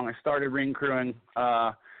very long. I started ring crewing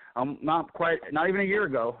not even a year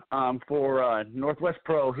ago for Northwest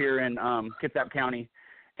Pro here in Kitsap County,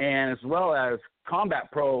 and as well as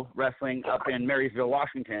Combat Pro Wrestling up in Marysville,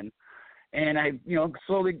 Washington. And I,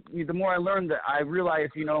 slowly, the more I learned, that I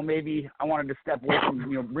realized, maybe I wanted to step away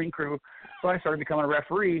from, ring crew. So I started becoming a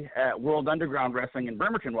referee at World Underground Wrestling in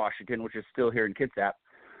Bremerton, Washington, which is still here in Kitsap.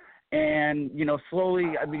 And,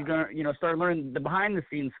 slowly I began, started learning the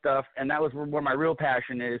behind-the-scenes stuff, and that was where my real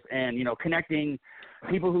passion is, and, connecting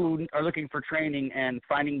people who are looking for training and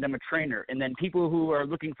finding them a trainer, and then people who are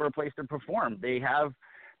looking for a place to perform. They have,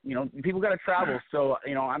 people got to travel, so,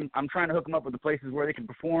 I'm trying to hook them up with the places where they can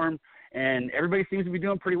perform, and everybody seems to be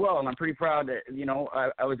doing pretty well, and I'm pretty proud that,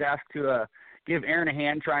 I was asked to give Aaron a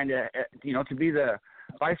hand trying to, to be the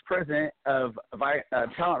Vice President of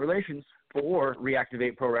Talent Relations for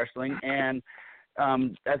Reactivate Pro Wrestling, and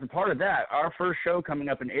as a part of that, our first show coming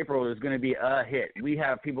up in April is going to be a hit. We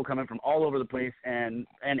have people coming from all over the place, and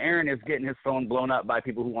Aaron is getting his phone blown up by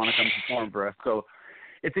people who want to come perform for us. So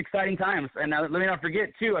it's exciting times. And now, let me not forget,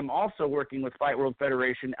 too, I'm also working with Fight World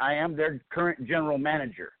Federation. I am their current general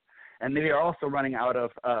manager, and they are also running out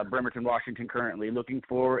of Bremerton, Washington currently, looking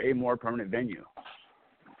for a more permanent venue.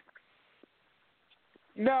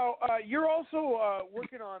 Now, you're also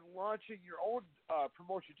working on launching your own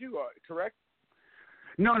promotion too, correct?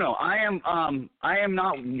 No. I am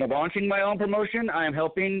not launching my own promotion. I am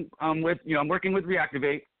helping with, I'm working with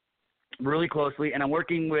Reactivate really closely, and I'm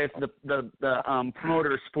working with the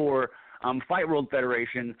promoters for Fight World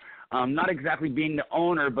Federation. Not exactly being the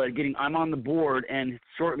owner, but I'm on the board, and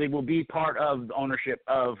shortly will be part of the ownership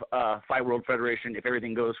of Fight World Federation if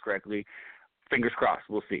everything goes correctly. Fingers crossed.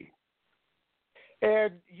 We'll see.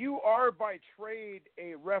 And you are by trade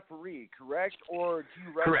a referee, correct? Or do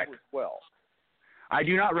you wrestle Correct. as well? I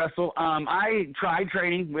do not wrestle. I tried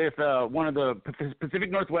training with one of the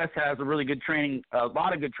Pacific Northwest has a really good training, a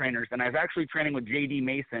lot of good trainers, and I was actually training with J.D.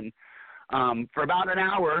 Mason for about an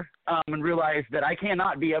hour and realized that I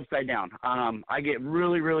cannot be upside down. I get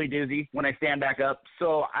really, really dizzy when I stand back up,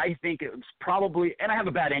 so I think it's probably, and I have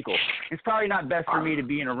a bad ankle, it's probably not best for me to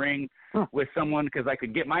be in a ring with someone because I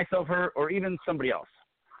could get myself hurt or even somebody else.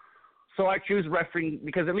 So I choose refereeing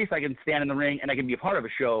because at least I can stand in the ring and I can be a part of a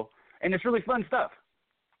show, and it's really fun stuff.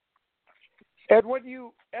 And when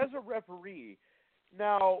you, as a referee,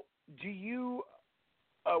 now, do you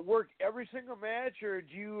work every single match, or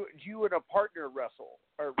do you and a partner wrestle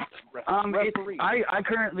or referee? I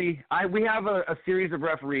currently we have a series of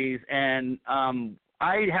referees, and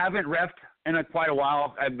I haven't reffed in quite a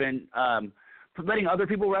while. I've been letting other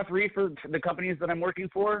people referee for the companies that I'm working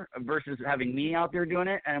for versus having me out there doing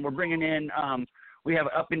it. And we're bringing in we have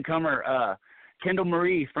up and comer Kendall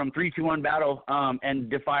Marie from 321 Battle and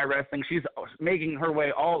Defy Wrestling. She's making her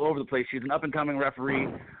way all over the place. She's an up and coming referee.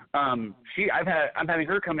 I'm having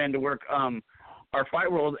her come in to work our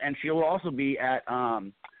Fight World, and she will also be at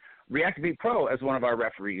Reactivate Pro as one of our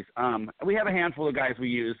referees. We have a handful of guys we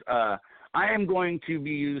use. I am going to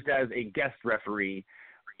be used as a guest referee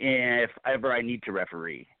if ever I need to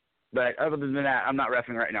referee. But other than that, I'm not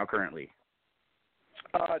reffing right now currently.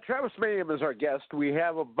 Travis Mayhem is our guest. We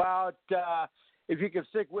have about, if you can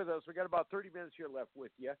stick with us, we got about 30 minutes here left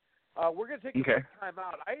with you. We're going to take a quick time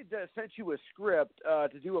out. I had sent you a script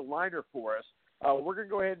to do a liner for us. We're going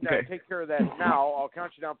to go ahead and take care of that now. I'll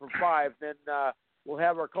count you down from 5. Then we'll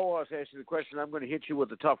have our co-host ask you the question. I'm going to hit you with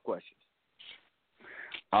the tough questions.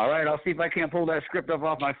 All right. I'll see if I can't pull that script up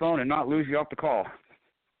off my phone and not lose you off the call.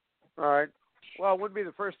 All right. Well, it wouldn't be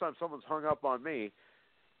the first time someone's hung up on me.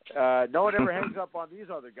 No one ever hangs up on these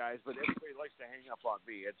other guys, but everybody likes to hang up on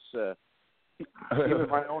me. It's even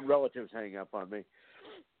my own relatives hang up on me.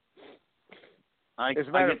 I get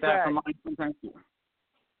that from mine sometimes too.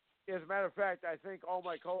 as a matter of fact, I think all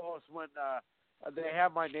my co-hosts, when they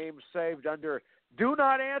have my name saved under "Do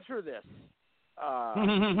not answer this."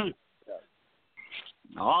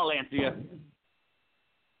 I'll answer you.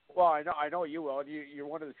 Well, I know you will. You're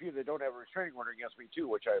one of the few that don't have a restraining order against me too,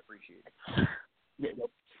 which I appreciate. Yeah.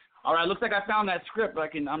 All right, looks like I found that script.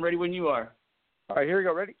 I'm ready when you are. All right, here we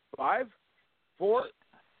go. Ready? 5, 4.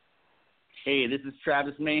 Hey, this is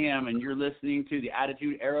Travis Mayhem, and you're listening to the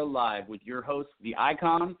Attitude Era Live with your hosts, the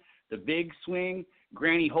Icon, the Big Swing,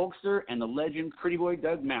 Granny Hulkster, and the legend Pretty Boy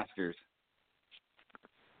Doug Masters.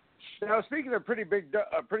 Now, speaking of Pretty Boy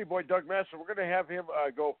Doug Masters, we're going to have him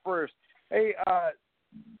go first. Hey, I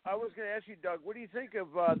was going to ask you, Doug, what do you think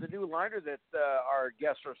of the new liner that our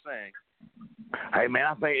guests are saying? Hey, man,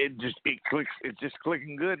 I think it clicks. It's just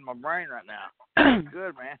clicking good in my brain right now.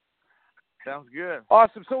 Good, man. Sounds good.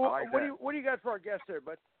 Awesome. So, like what do you got for our guest there,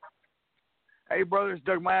 bud? Hey, brothers,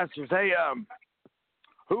 Doug Masters. Hey,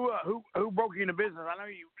 who broke you into business? I know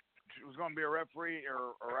you was going to be a referee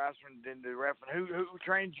or a wrestler and didn't do refereeing. Who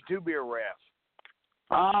trained you to be a ref?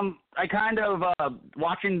 I kind of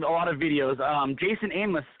watching a lot of videos. Jason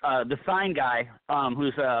Amos, the sign guy,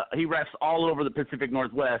 he refs all over the Pacific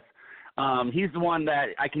Northwest. He's the one that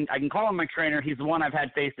I can call him my trainer. He's the one I've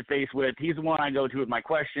had face to face with. He's the one I go to with my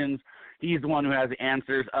questions. He's the one who has the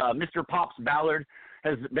answers. Mr. Pops Ballard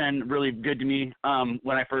has been really good to me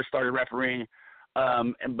when I first started refereeing.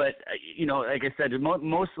 But like I said,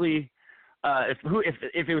 mostly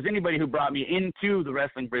if it was anybody who brought me into the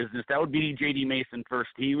wrestling business, that would be J.D. Mason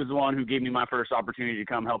first. He was the one who gave me my first opportunity to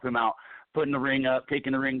come help him out, putting the ring up,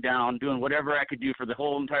 taking the ring down, doing whatever I could do for the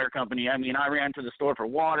whole entire company. I mean, I ran to the store for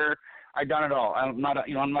water. I done it all. I'm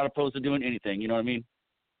not opposed to doing anything. You know what I mean?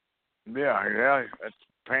 Yeah. That's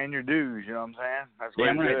paying your dues. You know what I'm saying? That's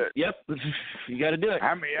what you do it. Yep. You got to do it.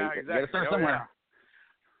 Exactly. You got to start somewhere.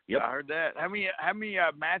 Yeah. Yep. I heard that. How many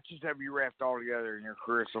matches have you reffed all together in your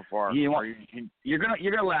career so far? You're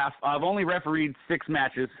gonna laugh. I've only refereed 6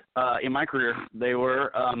 matches in my career. They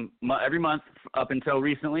were every month up until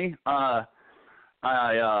recently. I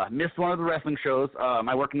missed one of the wrestling shows.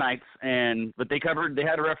 I work nights, but they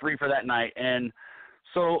had a referee for that night, and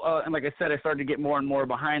so and like I said, I started to get more and more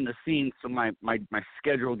behind the scenes, so my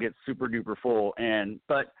schedule gets super duper full.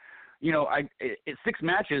 But it's 6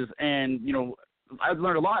 matches, and I've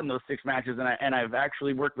learned a lot in those 6 matches, and I've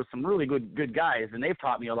actually worked with some really good guys, and they've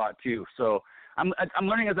taught me a lot too. So I'm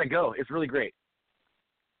learning as I go. It's really great.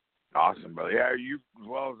 Awesome, brother. Yeah, you as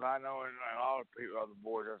well as I know, and all the people, other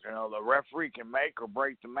boys, the referee can make or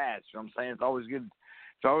break the match. You know what I'm saying? It's always good.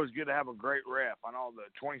 It's always good to have a great ref. I know the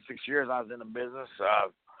 26 years I was in the business,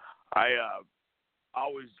 I've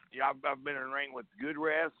been in the ring with good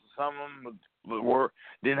refs. Some of them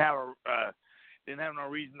didn't have no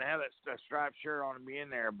reason to have that striped shirt on and be in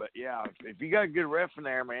there. But yeah, if you got a good ref in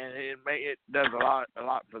there, man, it does a lot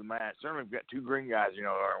for the match. Certainly, we've got 2 green guys, that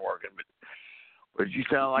aren't working, but you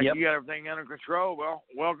sound like you got everything under control. Well,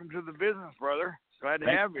 welcome to the business, brother. Glad to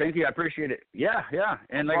have you. Thank you. I appreciate it. Yeah.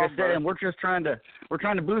 And like I said, and we're trying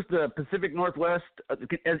to boost the Pacific Northwest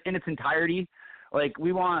in its entirety. Like,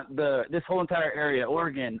 we want this whole entire area,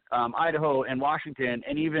 Oregon, Idaho, and Washington,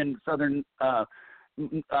 and even southern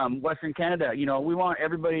Western Canada. We want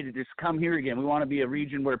everybody to just come here again. We want to be a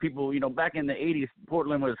region where people, back in the 80s,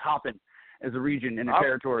 Portland was hopping as a region and a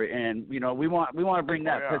territory, and we want to bring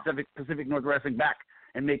that Pacific Northwest wrestling back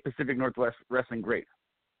and make Pacific Northwest wrestling great.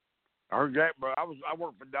 I heard that, bro. I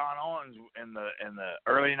worked for Don Owens in the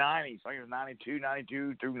early 90s. I think it was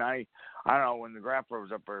 92 through 90. I don't know when the Grappler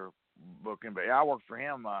was up there booking, but I worked for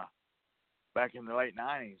him back in the late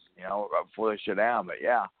 90s. Before they shut down. But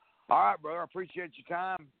yeah. All right, brother. I appreciate your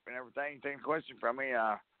time and everything. Take a question from me.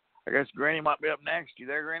 I guess Granny might be up next. You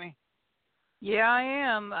there, Granny? Yeah, I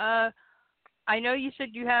am. I know you said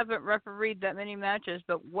you haven't refereed that many matches,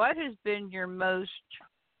 but what has been your most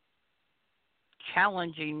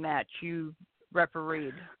challenging match you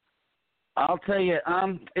refereed? I'll tell you,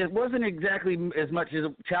 it wasn't exactly as much as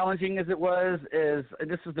challenging as it was.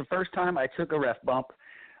 This is the first time I took a ref bump.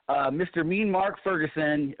 Mr. Mean Mark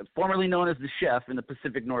Ferguson, formerly known as the Chef in the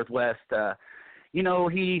Pacific Northwest,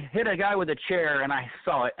 he hit a guy with a chair, and I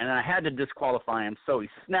saw it, and I had to disqualify him. So he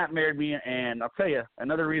snap-married me, and I'll tell you,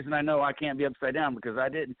 another reason I know I can't be upside down, because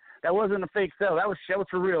that wasn't a fake sell. That was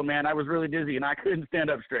for real, man. I was really dizzy, and I couldn't stand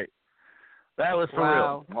up straight. That was for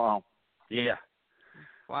real. Wow. Yeah.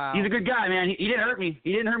 Wow. He's a good guy, man. He didn't hurt me.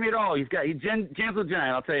 He didn't hurt me at all. He's gentle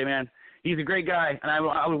giant, I'll tell you, man. He's a great guy, and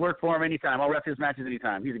I would work for him anytime. I'll ref his matches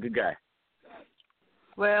anytime. He's a good guy.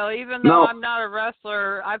 Well, even though I'm not a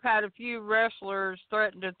wrestler, I've had a few wrestlers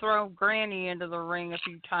threaten to throw Granny into the ring a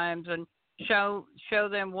few times, and show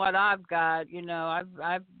them what I've got. You know,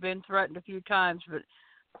 I've been threatened a few times, but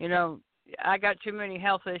you know, I got too many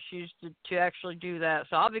health issues to actually do that.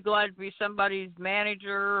 So I'll be glad to be somebody's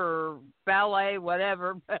manager or valet,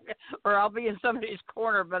 whatever, or I'll be in somebody's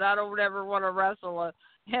corner. But I don't ever want to wrestle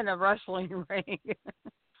in a wrestling ring.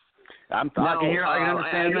 I'm talking here. I can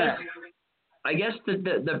understand that. I guess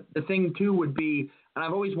the thing too would be, and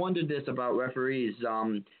I've always wondered this about referees.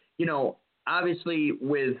 You know, obviously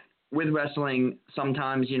with wrestling,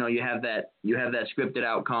 sometimes you have that scripted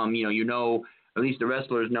outcome. You know, at least the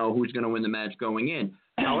wrestlers know who's going to win the match going in.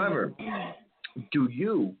 However, do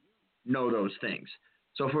you know those things?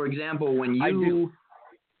 So, for example, when you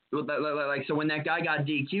so when that guy got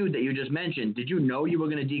DQ'd that you just mentioned, did you know you were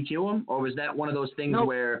going to DQ him, or was that one of those things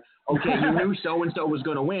where you knew so and so was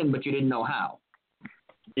going to win, but you didn't know how?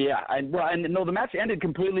 Yeah, the match ended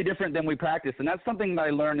completely different than we practiced, and that's something that I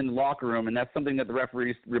learned in the locker room, and that's something that the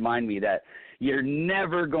referees remind me that you're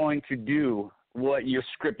never going to do what you're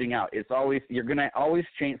scripting out. You're going to always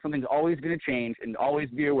change. Something's always going to change, and always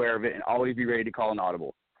be aware of it, and always be ready to call an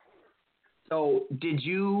audible. So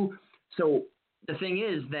the thing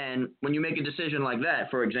is, then, when you make a decision like that,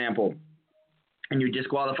 for example, and you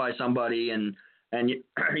disqualify somebody, and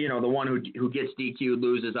you know the one who gets DQ'd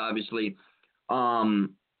loses, obviously.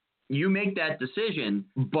 You make that decision,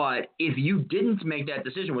 but if you didn't make that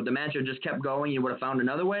decision, would the match have just kept going? You would have found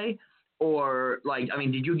another way, or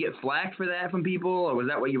did you get flack for that from people, or was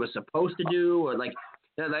that what you were supposed to do, or no,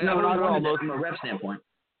 not at all. From a ref standpoint.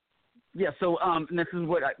 Yeah, so this is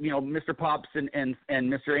what Mr. Pops and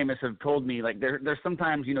Mr. Amos have told me. Like there's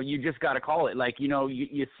sometimes you just got to call it. Like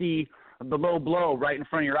you see the low blow right in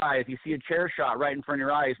front of your eyes. You see a chair shot right in front of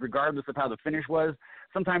your eyes, regardless of how the finish was.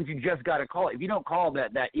 Sometimes you just got to call it. If you don't call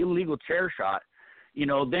that illegal chair shot,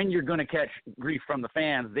 then you're going to catch grief from the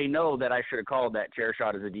fans. They know that I should have called that chair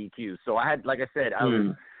shot as a DQ. So I had, like I said, I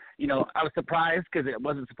was surprised because it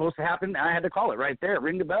wasn't supposed to happen. I had to call it right there,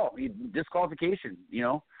 ring the bell, disqualification.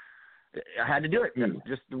 I had to do it.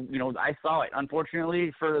 Just, I saw it.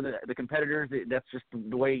 Unfortunately for the competitors, that's just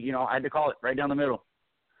the way, I had to call it right down the middle.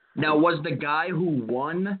 Now, was the guy who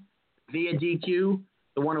won via DQ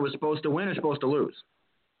the one who was supposed to win or supposed to lose?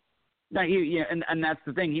 No, and that's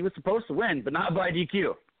the thing. He was supposed to win, but not by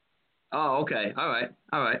DQ. Oh, okay. All right.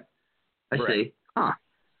 I Correct. see. Huh.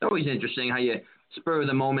 It's always interesting how you spur of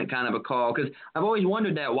the moment kind of a call, because I've always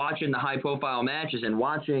wondered that watching the high-profile matches and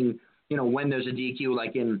watching, when there's a DQ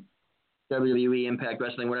like in WWE, Impact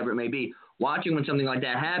Wrestling, whatever it may be, watching when something like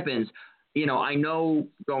that happens, I know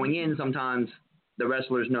going in sometimes the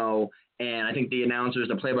wrestlers know, and I think the announcers,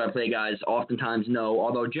 the play-by-play guys oftentimes know,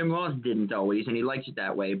 although Jim Ross didn't always, and he likes it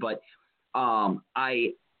that way. But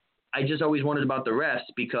I just always wondered about the refs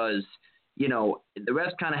because, the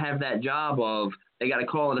refs kind of have that job of they got to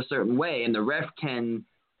call it a certain way, and the ref can,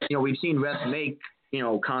 we've seen refs make,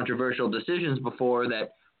 controversial decisions before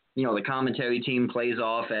that, the commentary team plays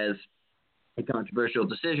off as a controversial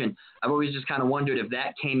decision. I've always just kind of wondered if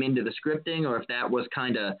that came into the scripting or if that was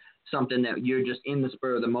kind of something that you're just in the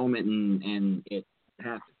spur of the moment and it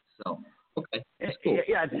happens. So, okay. That's cool.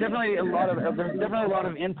 Yeah, it's definitely there's definitely a lot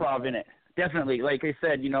of improv in it. Definitely. Like I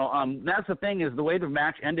said, that's the thing is the way the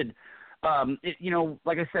match ended.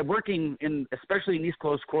 Like I said, working especially in these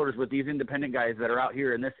close quarters with these independent guys that are out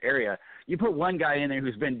here in this area, you put one guy in there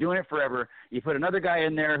who's been doing it forever. You put another guy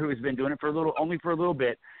in there who's been doing it only for a little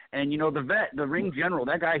bit. And, the vet, the ring general,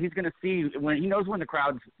 that guy, he's going to see he knows when the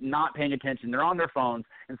crowd's not paying attention. They're on their phones.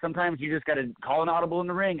 And sometimes you just got to call an audible in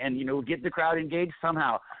the ring and, get the crowd engaged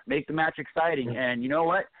somehow, make the match exciting. And you know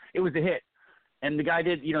what? It was a hit. And the guy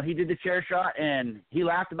did, he did the chair shot and he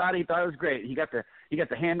laughed about it. He thought it was great. He got to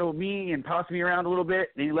handle me and toss me around a little bit.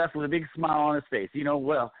 And he left with a big smile on his face.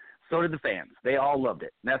 Well, so did the fans. They all loved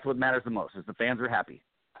it. And that's what matters the most is the fans are happy.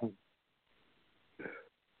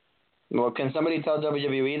 Well, can somebody tell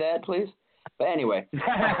WWE that, please? But anyway.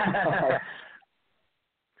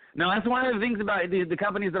 No, that's one of the things about the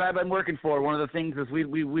companies that I've been working for. One of the things is we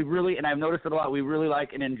really, and I've noticed it a lot, we really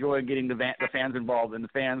like and enjoy getting the fans involved. And the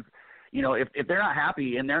fans, if they're not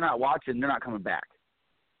happy and they're not watching, they're not coming back.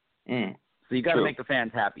 So you got to make the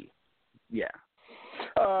fans happy. Yeah.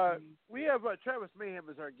 We have Travis Mayhem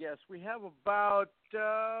as our guest. We have about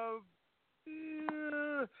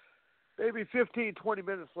maybe 15, 20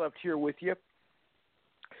 minutes left here with you.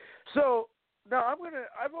 So now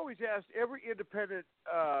I've always asked every independent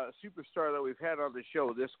superstar that we've had on the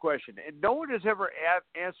show this question, and no one has ever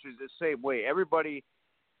answered the same way. Everybody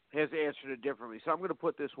has answered it differently. So I'm going to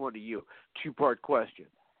put this one to you, two-part question.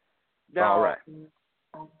 Now, all right.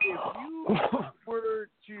 If you were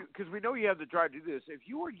to, because we know you have the drive to do this, if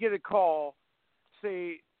you were to get a call,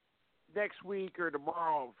 say, next week or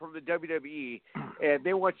tomorrow from the WWE, and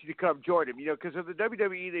they want you to come join them. Because in the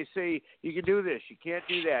WWE they say you can do this, you can't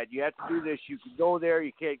do that, you have to do this, you can go there,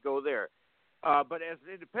 you can't go there. But as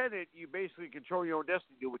an independent, you basically control your own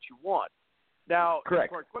destiny, do what you want. Now,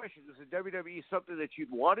 correct. The question is the WWE something that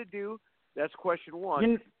you'd want to do? That's question one.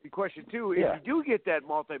 And question two, if you do get that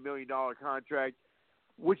multi-million-dollar contract,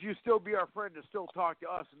 would you still be our friend to still talk to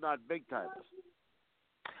us and not big timers?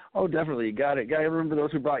 Oh, definitely. You got it. Got to remember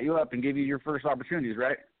those who brought you up and gave you your first opportunities,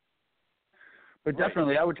 right? But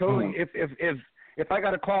definitely, I would totally. If I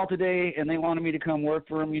got a call today and they wanted me to come work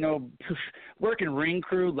for them, work in ring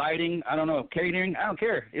crew, lighting, I don't know, catering, I don't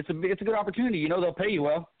care. It's a good opportunity. They'll pay you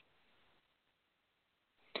well.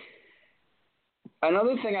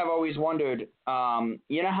 Another thing I've always wondered,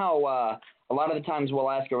 how a lot of the times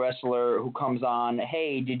we'll ask a wrestler who comes on,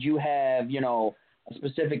 hey, did you have, a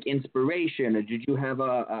specific inspiration, or did you have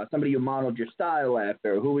somebody you modeled your style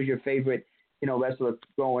after? Who was your favorite, wrestler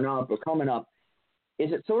growing up or coming up?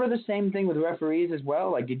 Is it sort of the same thing with referees as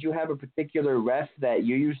well? Like, did you have a particular ref that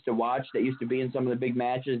you used to watch that used to be in some of the big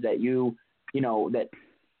matches that that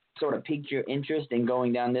sort of piqued your interest in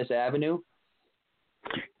going down this avenue?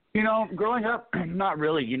 Growing up, not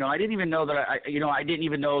really. I didn't even know that I didn't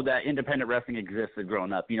even know that independent wrestling existed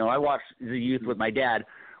growing up. I watched the youth with my dad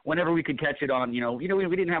whenever we could catch it on, we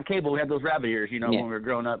didn't have cable. We had those rabbit ears, when we were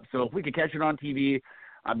growing up. So if we could catch it on TV,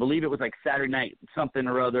 I believe it was like Saturday night something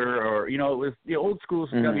or other, or, it was the old school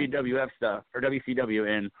WWF stuff or WCW.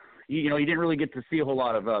 And, you didn't really get to see a whole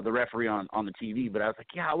lot of the referee on the TV. But I was like,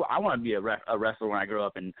 yeah, I want to be a wrestler when I grow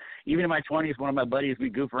up. And even in my 20s, one of my buddies,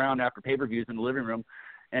 we'd goof around after pay-per-views in the living room.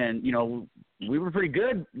 And, we were pretty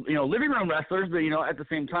good, living room wrestlers, but, at the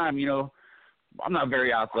same time, I'm not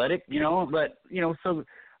very athletic, but, so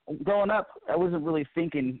growing up, I wasn't really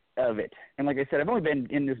thinking of it. And like I said, I've only been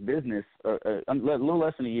in this business a little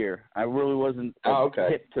less than a year. I really wasn't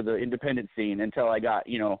hip to the independent scene until I got,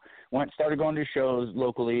 started going to shows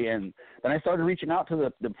locally. And then I started reaching out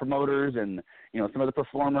to the promoters and, some of the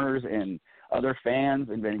performers and other fans,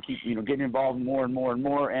 and then keep, getting involved more and more and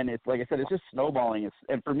more. And it's, like I said, it's just snowballing.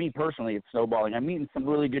 And for me personally, it's snowballing. I'm meeting some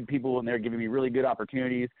really good people, and they're giving me really good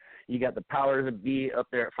opportunities. You got the powers that be up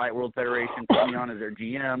there at Fight World Federation putting me on as their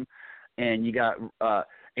GM, and you got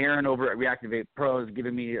Aaron over at Reactivate Pro is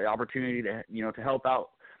giving me the opportunity to, to help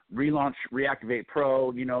out relaunch Reactivate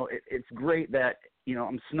Pro. It's great that,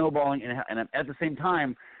 I'm snowballing, and at the same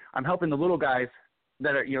time, I'm helping the little guys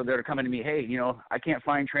that are coming to me, hey, I can't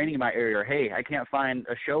find training in my area, or hey, I can't find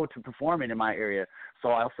a show to perform in my area. So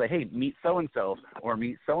I'll say, hey, meet so-and-so or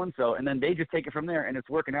meet so-and-so, and then they just take it from there, and it's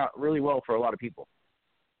working out really well for a lot of people.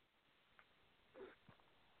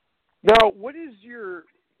 Now, what is your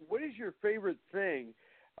favorite thing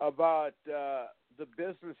about the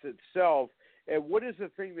business itself, and what is the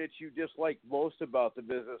thing that you dislike most about the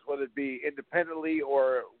business, whether it be independently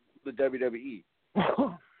or the WWE?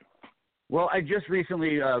 Well, I just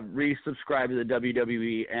recently resubscribed to the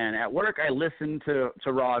WWE, and at work I listen to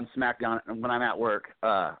Raw and SmackDown when I'm at work.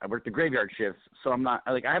 I work the graveyard shifts, so I'm not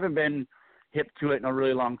I haven't been hip to it in a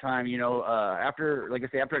really long time. After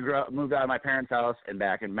I moved out of my parents' house and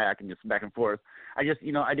back and just back and forth, I just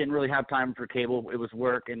I didn't really have time for cable. It was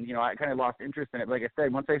work, and I kind of lost interest in it. Like I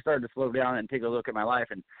said, once I started to slow down and take a look at my life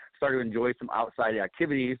and started to enjoy some outside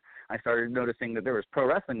activities, I started noticing that there was pro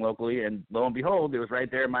wrestling locally, and lo and behold, it was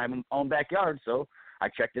right there in my own backyard. So I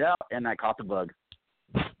checked it out, and I caught the bug.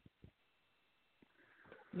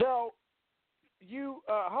 Now, you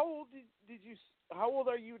how old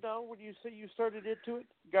are you now when you say you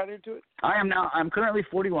got into it? I'm currently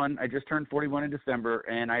 41. I just turned 41 in December,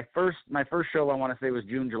 and my first show I want to say was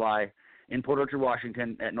June, July in Port Orchard,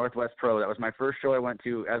 Washington at Northwest Pro. That was my first show I went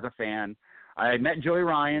to as a fan. I met Joey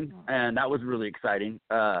Ryan, and that was really exciting.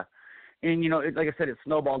 And, like I said, it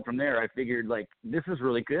snowballed from there. I figured, this is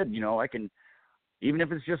really good. I can, even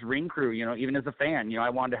if it's just ring crew, even as a fan, I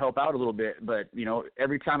wanted to help out a little bit. But,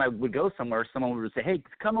 every time I would go somewhere, someone would say, hey,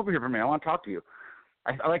 come over here for me. I want to talk to you.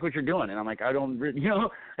 I like what you're doing. And I'm like, I don't,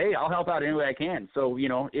 hey, I'll help out any way I can. So,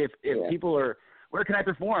 if people are, where can I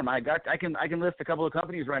perform? I can list a couple of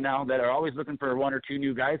companies right now that are always looking for one or two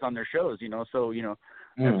new guys on their shows, so,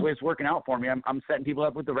 that's the way it's working out for me. I'm setting people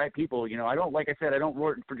up with the right people. I don't, like I said, I don't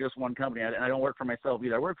work for just one company, and I don't work for myself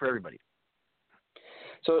either. I work for everybody.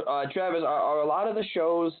 So, Travis, are a lot of the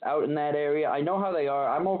shows out in that area? I know how they are.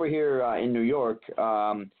 I'm over here in New York.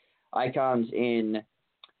 Icons in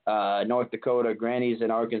North Dakota, Granny's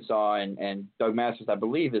in Arkansas, and Doug Masters, I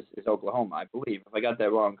believe, is Oklahoma. I believe. If I got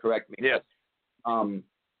that wrong, correct me. Yes.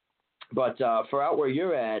 But for out where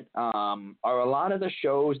you're at, are a lot of the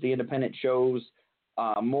shows, the independent shows,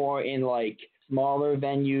 more in smaller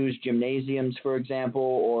venues, gymnasiums, for example,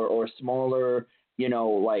 or smaller,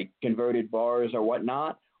 like converted bars or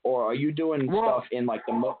whatnot? Or are you doing stuff in like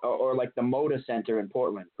like the Moda Center in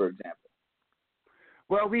Portland, for example?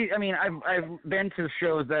 Well, I've been to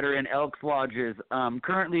shows that are in Elks Lodges.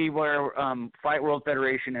 Currently, where Fight World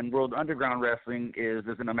Federation and World Underground Wrestling is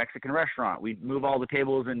in a Mexican restaurant. We move all the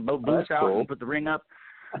tables and booths out and put the ring up.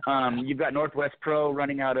 You've got Northwest Pro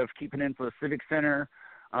running out of Key Peninsula Civic Center.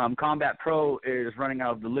 Combat Pro is running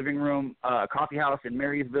out of the Living Room Coffee House in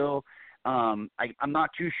Marysville. I'm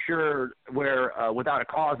not too sure where Without a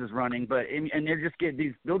Cause is running, but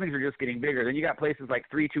these buildings are just getting bigger. Then you got places like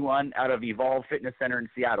 321 out of Evolve Fitness Center in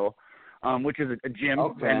Seattle, which is a gym,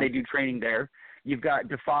 and they do training there. You've got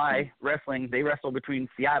Defy Wrestling. They wrestle between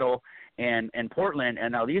Seattle and Portland,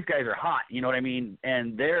 and now these guys are hot. You know what I mean?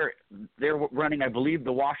 And they're running, I believe,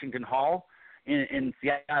 the Washington Hall in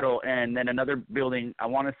Seattle, and then another building. I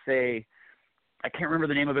want to say, I can't remember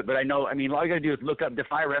the name of it, but all you got to do is look up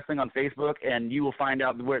Defy Wrestling on Facebook, and you will find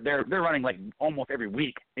out where they're running like almost every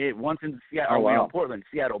week. Once in Seattle, Portland,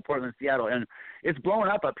 Seattle, and it's blowing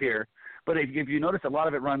up here. But if you notice, a lot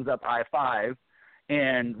of it runs up I-5,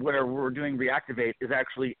 and where we're doing Reactivate is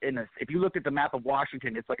actually if you look at the map of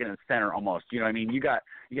Washington, it's like in the center almost. You know what I mean? You got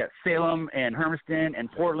Salem and Hermiston and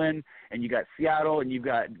Portland, and you got Seattle, and you've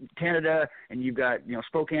got Canada, and you've got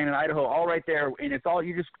Spokane and Idaho, all right there, and it's all,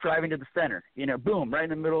 you just drive into the center, boom, right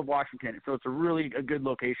in the middle of Washington. So it's a good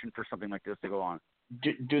location for something like this to go on.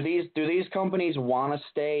 Do these companies want to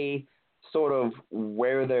stay sort of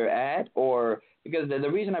where they're at, or because the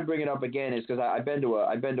reason I bring it up again is because I've been to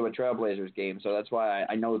a Trailblazers game, so that's why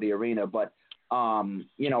I know the arena. But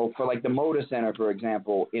for like the Moda Center, for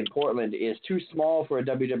example, in Portland is too small for a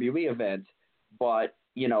WWE event, but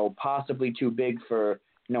possibly too big for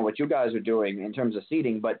what you guys are doing in terms of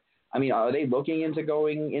seating. But are they looking into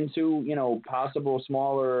going into possible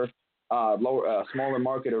smaller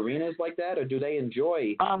market arenas like that, or do they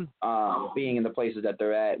enjoy being in the places that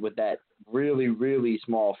they're at with that really, really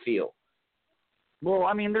small feel? Well,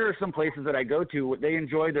 there are some places that I go to. They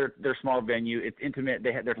enjoy their small venue. It's intimate.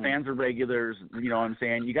 Their fans are regulars. You know what I'm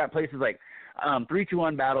saying? You got places like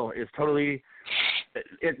 321 Battle is totally.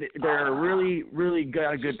 They're really, really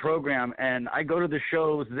got a good program, and I go to the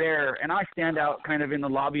shows there, and I stand out kind of in the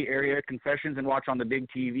lobby area, concessions, and watch on the big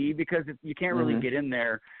TV because you can't really get in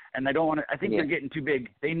there. And I don't want to. I think they're getting too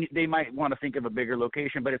big. They might want to think of a bigger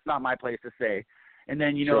location, but it's not my place to say. And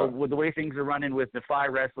then with the way things are running with Defy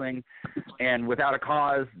Wrestling and Without a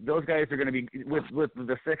Cause, those guys are going to be with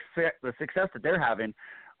the success that they're having.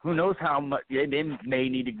 Who knows how much they may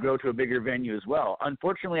need to go to a bigger venue as well.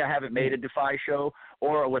 Unfortunately, I haven't made a Defy show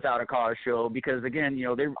or a Without a Cause show because, again,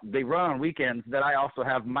 they run on weekends that I also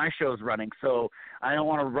have my shows running. So I don't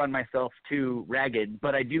want to run myself too ragged,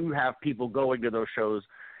 but I do have people going to those shows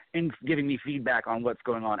and giving me feedback on what's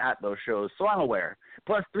going on at those shows. So I'm aware.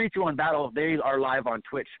 Plus, 321 Battle, they are live on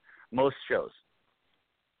Twitch most shows.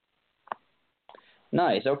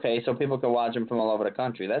 Nice. Okay, so people can watch them from all over the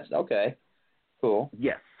country. That's okay. Cool.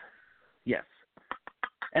 Yes.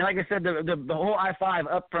 And like I said, the whole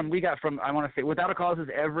I-5 up from, I want to say, Without a Cause is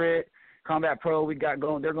Everett, Combat Pro, they're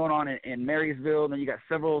going on in Marysville, and then you got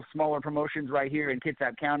several smaller promotions right here in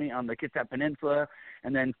Kitsap County on the Kitsap Peninsula,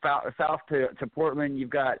 and then south to Portland, you've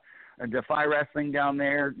got Defy Wrestling down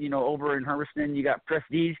there, over in Hermiston, you got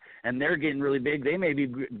Prestige, and they're getting really big. They may be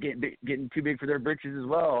getting too big for their britches as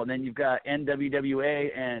well. And then you've got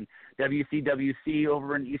NWWA and WCWC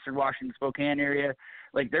over in Eastern Washington, Spokane area.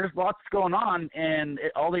 Like, there's lots going on, and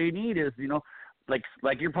all they need is,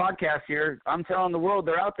 like your podcast here, I'm telling the world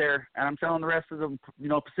they're out there, and I'm telling the rest of the,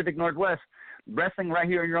 Pacific Northwest, wrestling right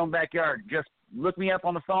here in your own backyard. Just look me up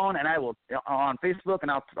on the phone, and I will, on Facebook, and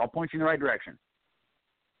I'll point you in the right direction.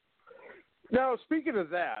 Now, speaking of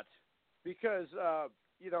that, because,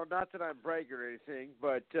 not that I'm bragging or anything,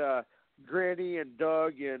 but Granny and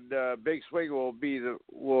Doug and Big Swing will be the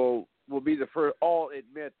first. All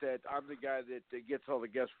admit that I'm the guy that gets all the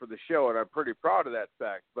guests for the show, and I'm pretty proud of that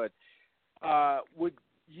fact. But would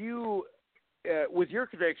you, with your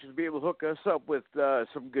connections, be able to hook us up with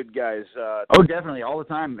some good guys? Oh, definitely, all the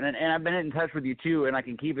time. And I've been in touch with you, too, and I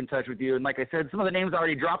can keep in touch with you. And like I said, some of the names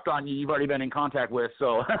already dropped on you. You've already been in contact with,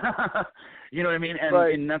 so you know what I mean? And,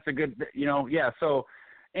 right. And that's a good, so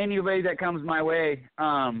anybody that comes my way,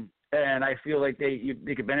 and I feel like they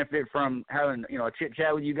could benefit from having, a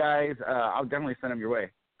chit-chat with you guys, I'll definitely send them your way.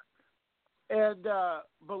 And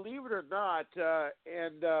believe it or not,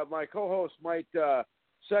 my co-host might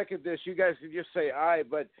second this. You guys can just say aye,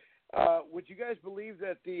 but would you guys believe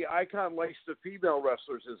that the Icon likes the female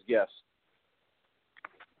wrestlers as guests?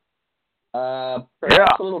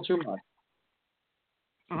 Perhaps a little too much.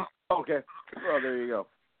 Okay. Well, there you go.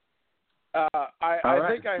 I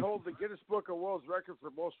think I hold the Guinness Book of World Records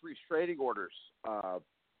for most restraining orders. Uh-oh.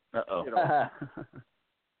 You know.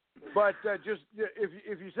 But just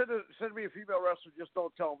if you send me a female wrestler, just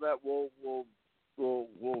don't tell them that.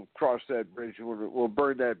 We'll cross that bridge. We'll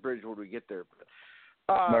burn that bridge when we get there.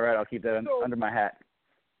 All right, I'll keep that under my hat.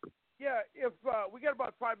 Yeah, if we got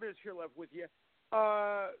about 5 minutes here left with you.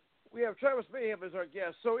 We have Travis Mayhem as our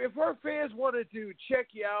guest. So if our fans wanted to check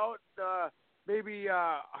you out, maybe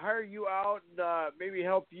hire you out, and maybe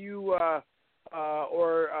help you,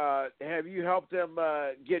 or have you help them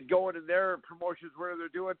get going in their promotions, whatever they're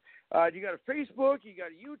doing, you got a Facebook, you got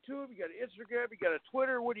a YouTube, you got an Instagram, you got a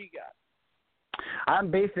Twitter. What do you got? I'm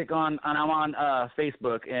I'm on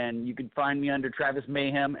Facebook, and you can find me under Travis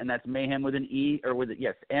Mayhem, and that's Mayhem with an E, or with it,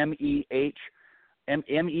 yes, MEYHEM,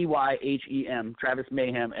 Travis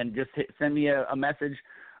Mayhem, and just send me a message.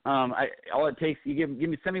 All it takes,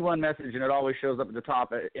 send me one message, and it always shows up at the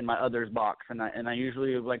top in my others box, and I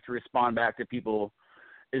usually like to respond back to people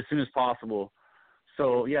as soon as possible.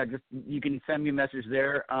 So yeah, just you can send me a message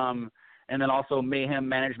there, and then also Mayhem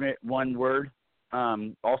Management, one word,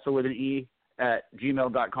 also with an E, at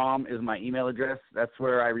gmail.com is my email address. That's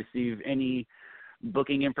where I receive any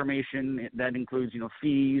booking information that includes,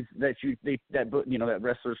 fees that that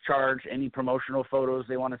wrestlers charge, any promotional photos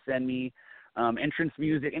they want to send me, entrance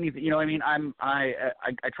music, anything. I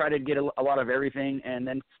try to get a lot of everything and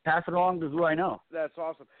then pass it along to who I know. That's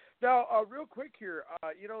awesome. Now, real quick here,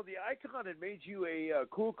 the Icon had made you a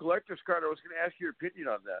cool collector's card. I was going to ask your opinion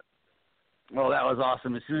on that. Well, that was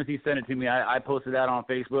awesome. As soon as he sent it to me, I posted that on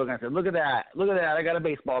Facebook, and I said, look at that. I got a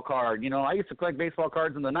baseball card. I used to collect baseball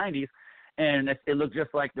cards in the 90s, and it looked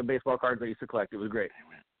just like the baseball cards I used to collect. It was great.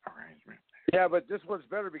 Yeah, but this one's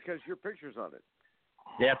better because your picture's on it.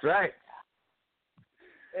 Yeah, that's right.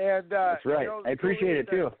 And that's right. I appreciate it,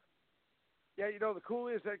 too. Yeah, the cool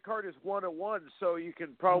is that card is 1-of-1, so you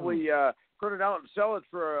can probably print it out and sell it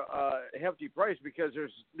for a hefty price because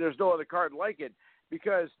there's no other card like it.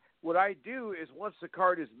 Because what I do is once the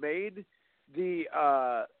card is made, the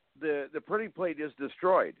printing plate is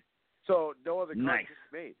destroyed, so no other card is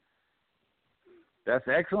made. That's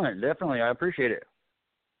excellent. Definitely, I appreciate it.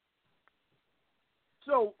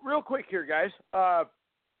 So real quick here, guys.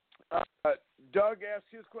 Doug asked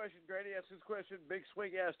his question. Granny asked his question. Big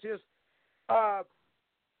Swing asked his.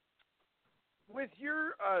 With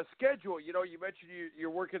your schedule, you mentioned you're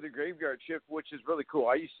working the graveyard shift, which is really cool.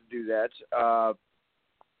 I used to do that.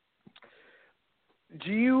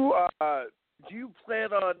 Do you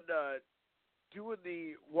plan on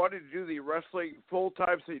wanting to do the wrestling full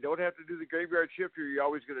time so you don't have to do the graveyard shift, or are you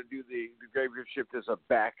always going to do the graveyard shift as a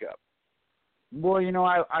backup? Well,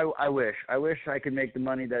 I wish I could make the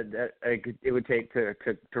money that it would take to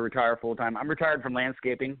retire full time. I'm retired from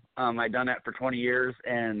landscaping. I've done that for 20 years,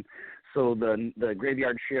 and so the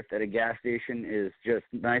graveyard shift at a gas station is just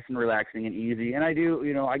nice and relaxing and easy. And I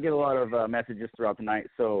get a lot of messages throughout the night,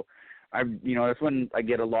 so that's when I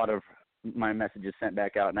get a lot of my messages sent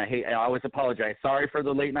back out. And I always apologize. Sorry for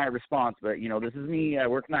the late night response, but this is me. I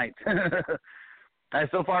work nights. And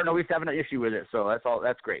so far, nobody's having an issue with it, so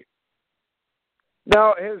that's great.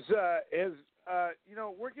 Now,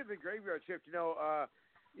 working the graveyard shift,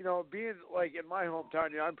 being like in my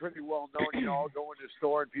hometown, I'm pretty well known. I'll go into the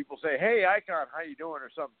store and people say, "Hey, Icon, how you doing?"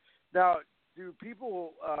 or something. Now, do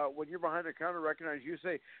people, when you're behind the counter, recognize you?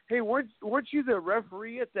 Say, "Hey, weren't you the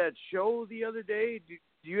referee at that show the other day?"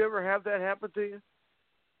 Do you ever have that happen to you?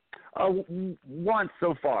 Once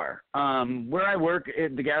so far. Where I work,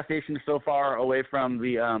 the gas station is so far away from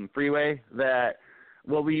the freeway that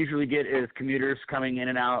what we usually get is commuters coming in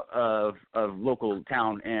and out of local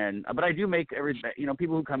town. But I do make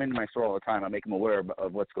people who come into my store all the time, I make them aware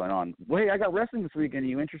of what's going on. Well, hey, I got wrestling this weekend. Are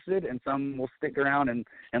you interested? And some will stick around and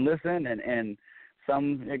listen, and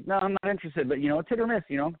some, like, no, I'm not interested. But, it's hit or miss,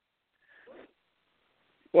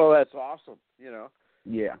 Well, that's awesome,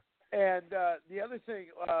 Yeah. And the other thing,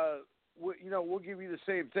 we'll give you the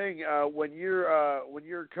same thing when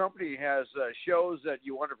your company has shows that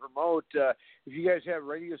you want to promote. If you guys have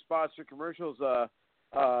radio spots or commercials,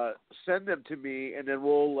 send them to me, and then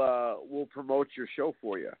we'll promote your show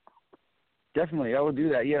for you. Definitely, I will do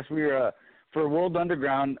that. Yes, we're for World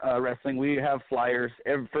Underground Wrestling. We have flyers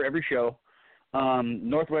for every show.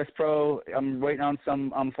 Northwest Pro, I'm waiting on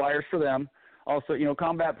some flyers for them. Also,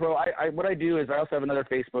 Combat Pro, what I do is I also have another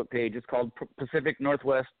Facebook page. It's called Pacific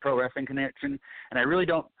Northwest Pro Wrestling Connection, and I really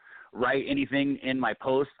don't write anything in my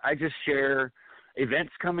posts. I just share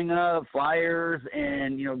events coming up, flyers,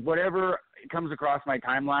 and, whatever comes across my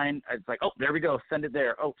timeline, it's like, oh, there we go, send it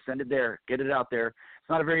there. Oh, send it there, get it out there. It's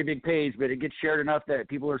not a very big page, but it gets shared enough that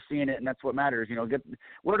people are seeing it, and that's what matters.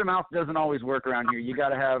 Word of mouth doesn't always work around here. You got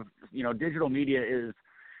to have, digital media is.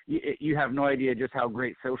 You have no idea just how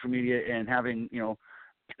great social media and having,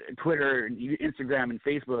 Twitter, Instagram, and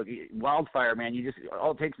Facebook, wildfire, man.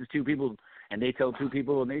 All it takes is two people, and they tell two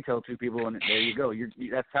people, and they tell two people, and there you go.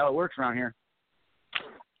 That's how it works around here.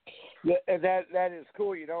 Yeah, and that is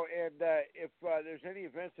cool, And if there's any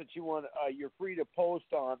events that you want, you're free to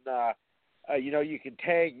post on. You can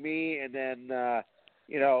tag me, and then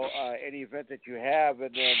any event that you have,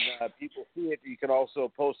 and then people see it. You can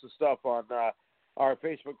also post the stuff on our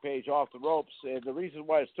Facebook page, Off the Ropes. And the reason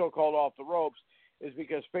why it's still called Off the Ropes is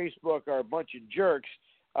because Facebook are a bunch of jerks.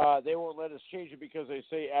 They won't let us change it because they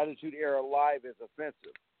say Attitude Era Live is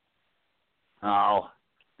offensive. Oh,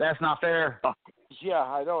 that's not fair. Yeah,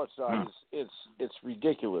 I know it's not. It's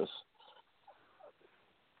ridiculous.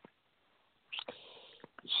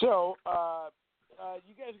 So,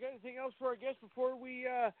 you guys got anything else for our guests before we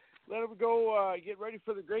let them go get ready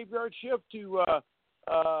for the graveyard shift to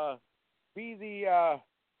be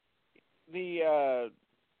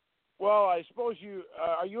well, I suppose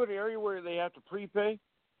are you in an area where they have to prepay?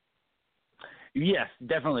 Yes,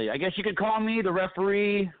 definitely. I guess you could call me the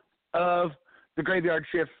referee of the graveyard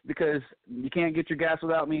shift because you can't get your gas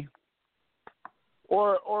without me.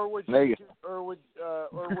 Or would is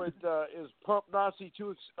Pump Nazi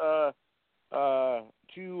too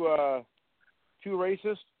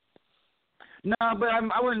racist? No, but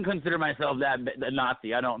I wouldn't consider myself that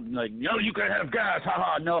Nazi. I don't you can have gas,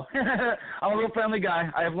 haha. No, I'm a real friendly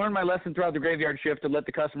guy. I have learned my lesson throughout the graveyard shift to let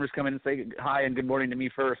the customers come in and say hi and good morning to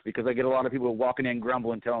me first because I get a lot of people walking in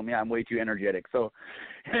grumbling, telling me I'm way too energetic. So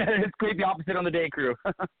it's quite the opposite on the day crew.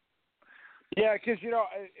 Yeah, because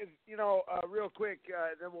real quick,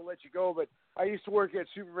 then we'll let you go. But I used to work at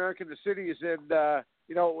Super American in the cities, and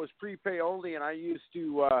it was prepay only, and I used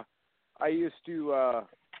to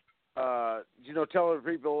tell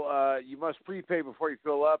people you must prepay before you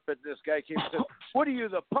fill up. And this guy came and said, "What are you,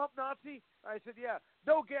 the pump Nazi?" I said, "Yeah,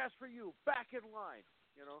 no gas for you. Back in line."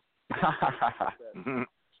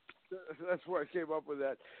 That's where I came up with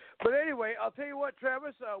that. But anyway, I'll tell you what,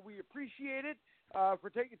 Travis, we appreciate it for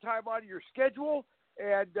taking time out of your schedule.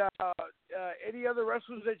 And any other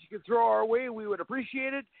wrestlers that you can throw our way, we would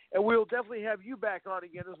appreciate it. And we'll definitely have you back on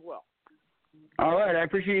again as well. All right. I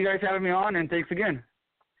appreciate you guys having me on, and thanks again.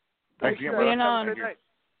 Thanks for being on. Good night.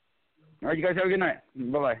 All right, you guys have a good night.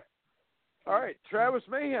 Bye-bye. All right, Travis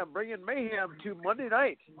Mayhem, bringing mayhem to Monday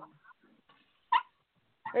night.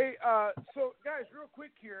 Hey, so guys, real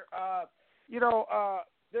quick here,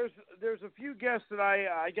 there's a few guests that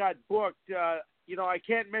I got booked. I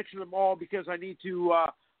can't mention them all because I need to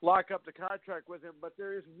lock up the contract with him. But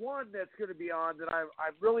there is one that's going to be on that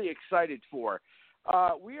I'm really excited for.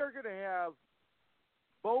 We are going to have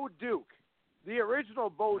Bo Duke, the original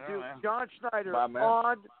Bo Duke, John Schneider,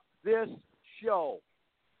 on this show.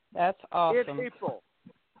 That's awesome. In April.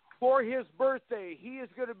 For his birthday, he is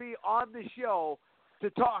going to be on the show to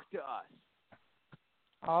talk to us.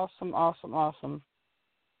 Awesome, awesome, awesome.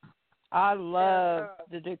 I love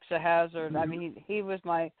the Dukes of Hazzard. I mean,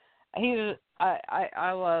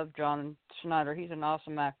 I love John Schneider. He's an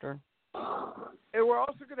awesome actor. And we're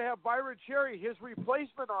also going to have Byron Cherry, his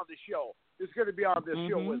replacement on the show, is going to be on this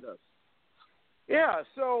show with us. Yeah,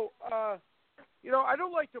 so, I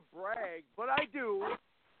don't like to brag, but I do.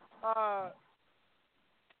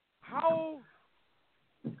 How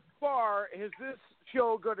far is this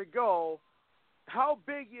show going to go? How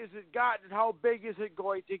big is it gotten? How big is it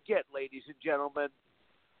going to get, ladies and gentlemen?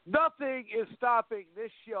 Nothing is stopping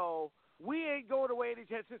this show. We ain't going away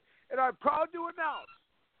anytime soon. And I'm proud to announce,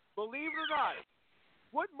 believe it or not,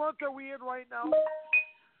 what month are we in right now?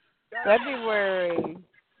 February.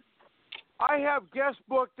 I have guests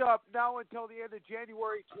booked up now until the end of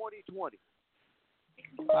January 2020.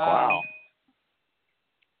 Wow.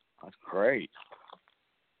 That's great.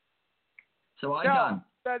 So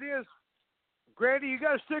that is, Grandy, you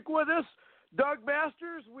got to stick with us. Doug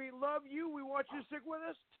Masters, we love you. We want you to stick with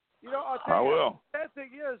us. I'll tell you, will. That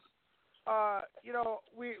thing is,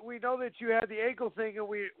 we know that you had the ankle thing, and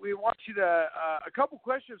we want you to, a couple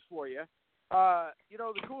questions for you. The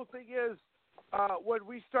cool thing is, when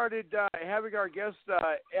we started having our guests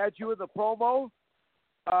add you in the promo,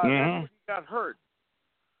 that's when you got hurt.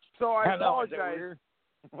 So I apologize.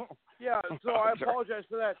 Yeah, so I apologize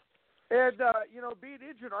for that. And, being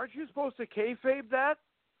injured, aren't you supposed to kayfabe that?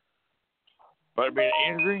 But being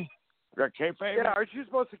injury? Got kayfabe? Yeah, aren't you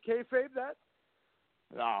supposed to kayfabe that?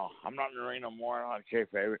 No, I'm not in the ring no more. I don't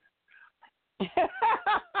kayfabe it.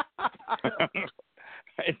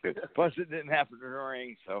 Plus, it didn't happen in the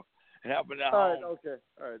ring, so it happened at All home. right, okay,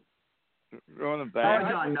 all right. On the back.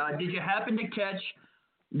 Hold on. Did you happen to catch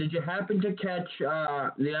the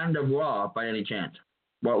end of Raw by any chance?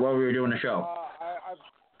 While we were doing the show.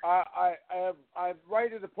 I'm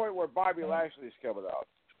right at the point where Bobby Lashley's coming out.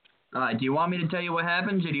 All right. Do you want me to tell you what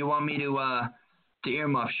happens, or do you want me to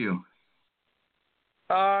earmuff you?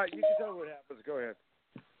 You can tell me what happens. Go ahead.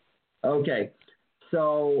 Okay.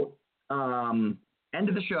 So, end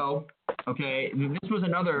of the show. Okay, this was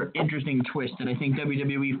another interesting twist that I think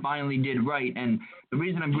WWE finally did right, and the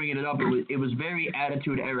reason I'm bringing it up, it was very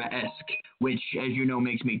Attitude Era-esque, which, as you know,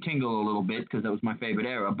 makes me tingle a little bit because that was my favorite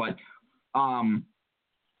era. But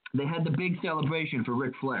they had the big celebration for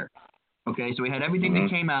Ric Flair. Okay, so we had everything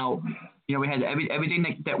that came out. You know, we had everything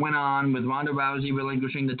that went on with Ronda Rousey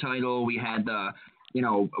relinquishing the title. We had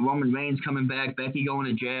Roman Reigns coming back, Becky going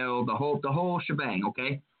to jail, the whole shebang.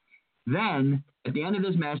 Okay. Then, at the end of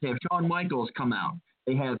this match, they have Shawn Michaels come out.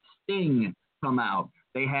 They have Sting come out.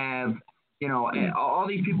 They have, all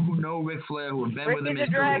these people who know Ric Flair, who have been with him. Ricky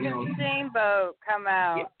the Dragon Steamboat come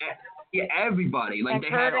out. Yeah, everybody. Like, and they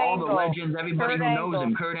Kurt had all Angle. the legends, everybody Kurt who knows Angle.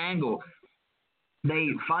 him, Kurt Angle. They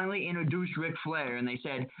finally introduced Ric Flair, and they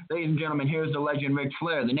said, ladies and gentlemen, here's the legend Ric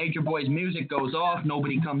Flair. The Nature Boy's music goes off,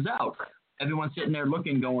 nobody comes out. Everyone's sitting there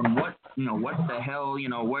looking, going, what the hell,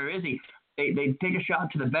 where is he? They take a shot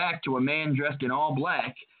to the back to a man dressed in all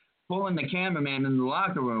black, pulling the cameraman in the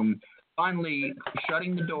locker room, finally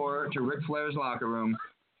shutting the door to Ric Flair's locker room.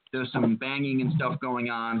 There's some banging and stuff going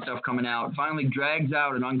on, stuff coming out. Finally drags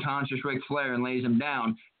out an unconscious Ric Flair and lays him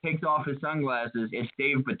down, takes off his sunglasses. It's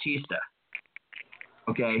Dave Bautista.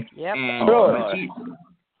 Okay? Yep.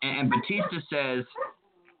 And Batista says,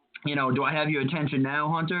 do I have your attention now,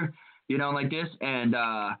 Hunter? Like this. And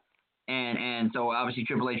so obviously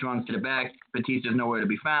Triple H runs to the back. Batista's nowhere to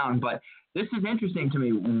be found. But this is interesting to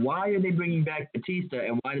me. Why are they bringing back Batista,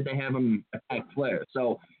 and why did they have him attack Flair?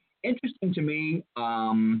 So interesting to me.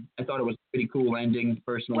 I thought it was a pretty cool ending,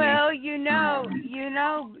 personally. Well,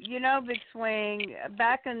 Big Swing.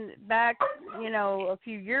 Back a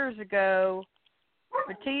few years ago,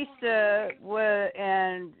 Batista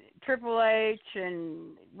and Triple H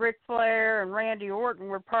and Ric Flair and Randy Orton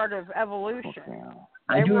were part of Evolution.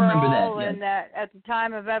 I do remember that. They were all in that at the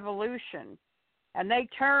time of Evolution. And they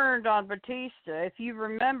turned on Batista. If you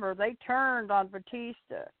remember, they turned on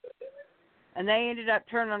Batista. And they ended up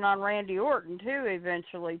turning on Randy Orton, too,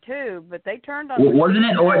 eventually, too. But they turned on Wasn't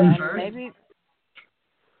Batista. it Orton first? Maybe.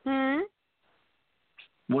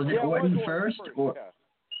 Was it Orton first? Or...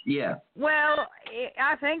 Yeah. Well,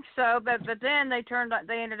 I think so, but then they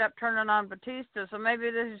ended up turning on Batista. So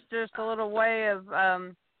maybe this is just a little way of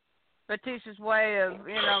Batista's way of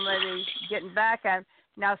maybe getting back at him.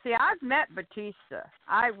 Now, see, I've met Batista.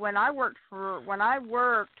 When I worked for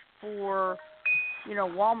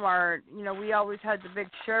Walmart, we always had the big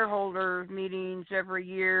shareholder meetings every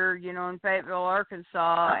year, in Fayetteville,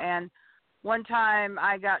 Arkansas, and one time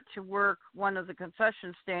I got to work one of the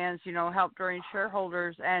concession stands, help during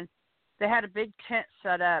shareholders, and they had a big tent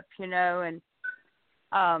set up, and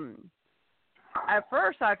at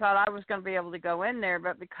first I thought I was going to be able to go in there,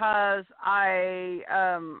 but because I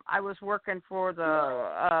was working for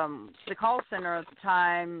the call center at the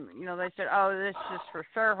time, they said, "Oh, this is just for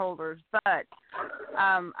shareholders." But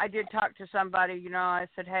I did talk to somebody, I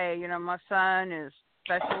said, "Hey, my son is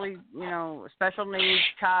special needs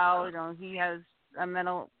child, he has a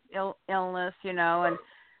mental illness, and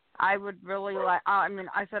I would really like,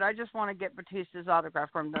 I said, I just want to get Batista's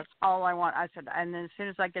autograph from him. That's all I want. I said, and then as soon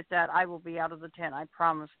as I get that, I will be out of the tent. I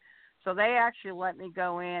promise. So they actually let me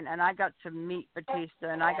go in, and I got to meet Batista,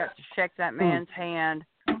 and I got to shake that man's hand,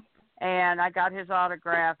 and I got his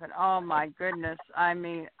autograph, and oh, my goodness. I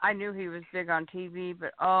knew he was big on TV,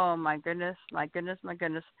 but oh, my goodness.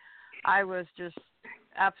 I was just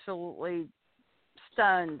absolutely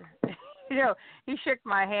stunned. He shook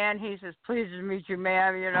my hand. He says, "Pleased to meet you,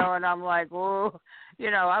 ma'am," and I'm like, whoa,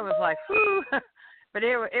 I was like, whew. But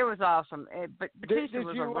it was awesome. But Batista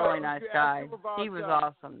was a really nice guy. He was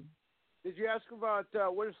awesome. Did you ask him about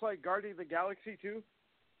what it's like guarding the galaxy, too?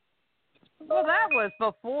 Well, that was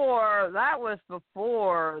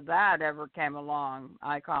before that ever came along,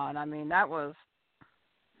 Icon.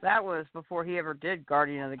 That was before he ever did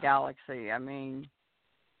Guardian of the Galaxy.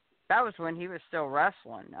 That was when he was still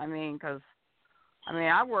wrestling. Because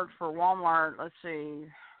I worked for Walmart. Let's see.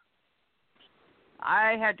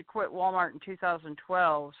 I had to quit Walmart in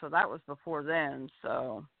 2012, so that was before then.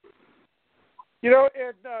 So.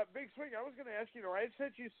 And Big Swing, I was going to ask you, I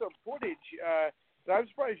sent you some footage. I'm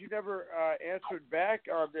surprised you never answered back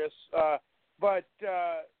on this. But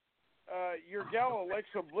your gal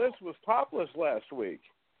Alexa Bliss was topless last week.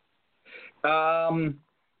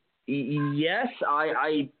 Yes,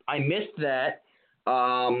 I missed that.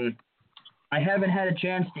 I haven't had a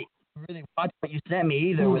chance to really watch what you sent me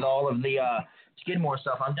either with all of the Skidmore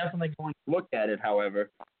stuff. I'm definitely going to look at it, however.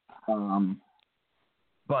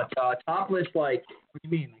 But topless, like, what do you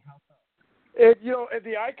mean? Like, how so? And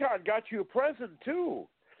the Icon got you a present too.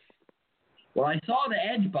 Well, I saw the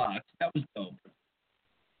Edge box. That was dope.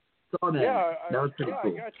 Saw that. Yeah, that was pretty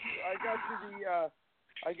cool.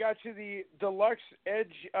 I got you the deluxe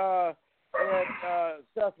Edge and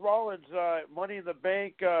Seth Rollins Money in the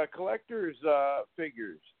Bank collector's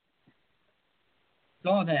figures.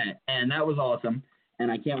 Saw that, and that was awesome.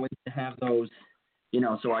 And I can't wait to have those,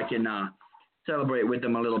 so I can celebrate with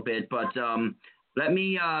them a little bit. But let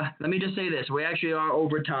me just say this: we actually are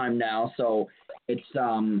over time now, so it's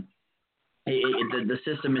the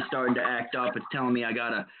system is starting to act up. It's telling me I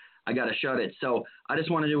gotta shut it. So I just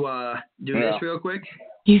wanted to do this real quick.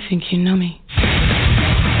 You think you know me?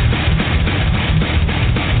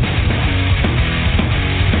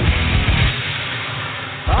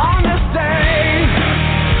 On this day,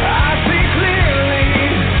 I see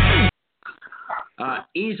clearly.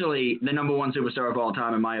 Easily the number one superstar of all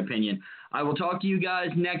time, in my opinion. I will talk to you guys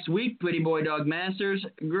next week. Pretty Boy Doug Masters,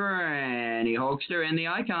 Granny Hulkster, and the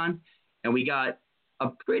Icon. And we got a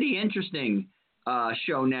pretty interesting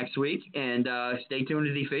show next week. And stay tuned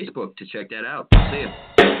to the Facebook to check that out. See ya.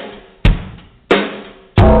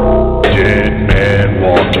 Dead man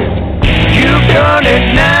walking. You've done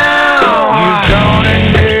it now.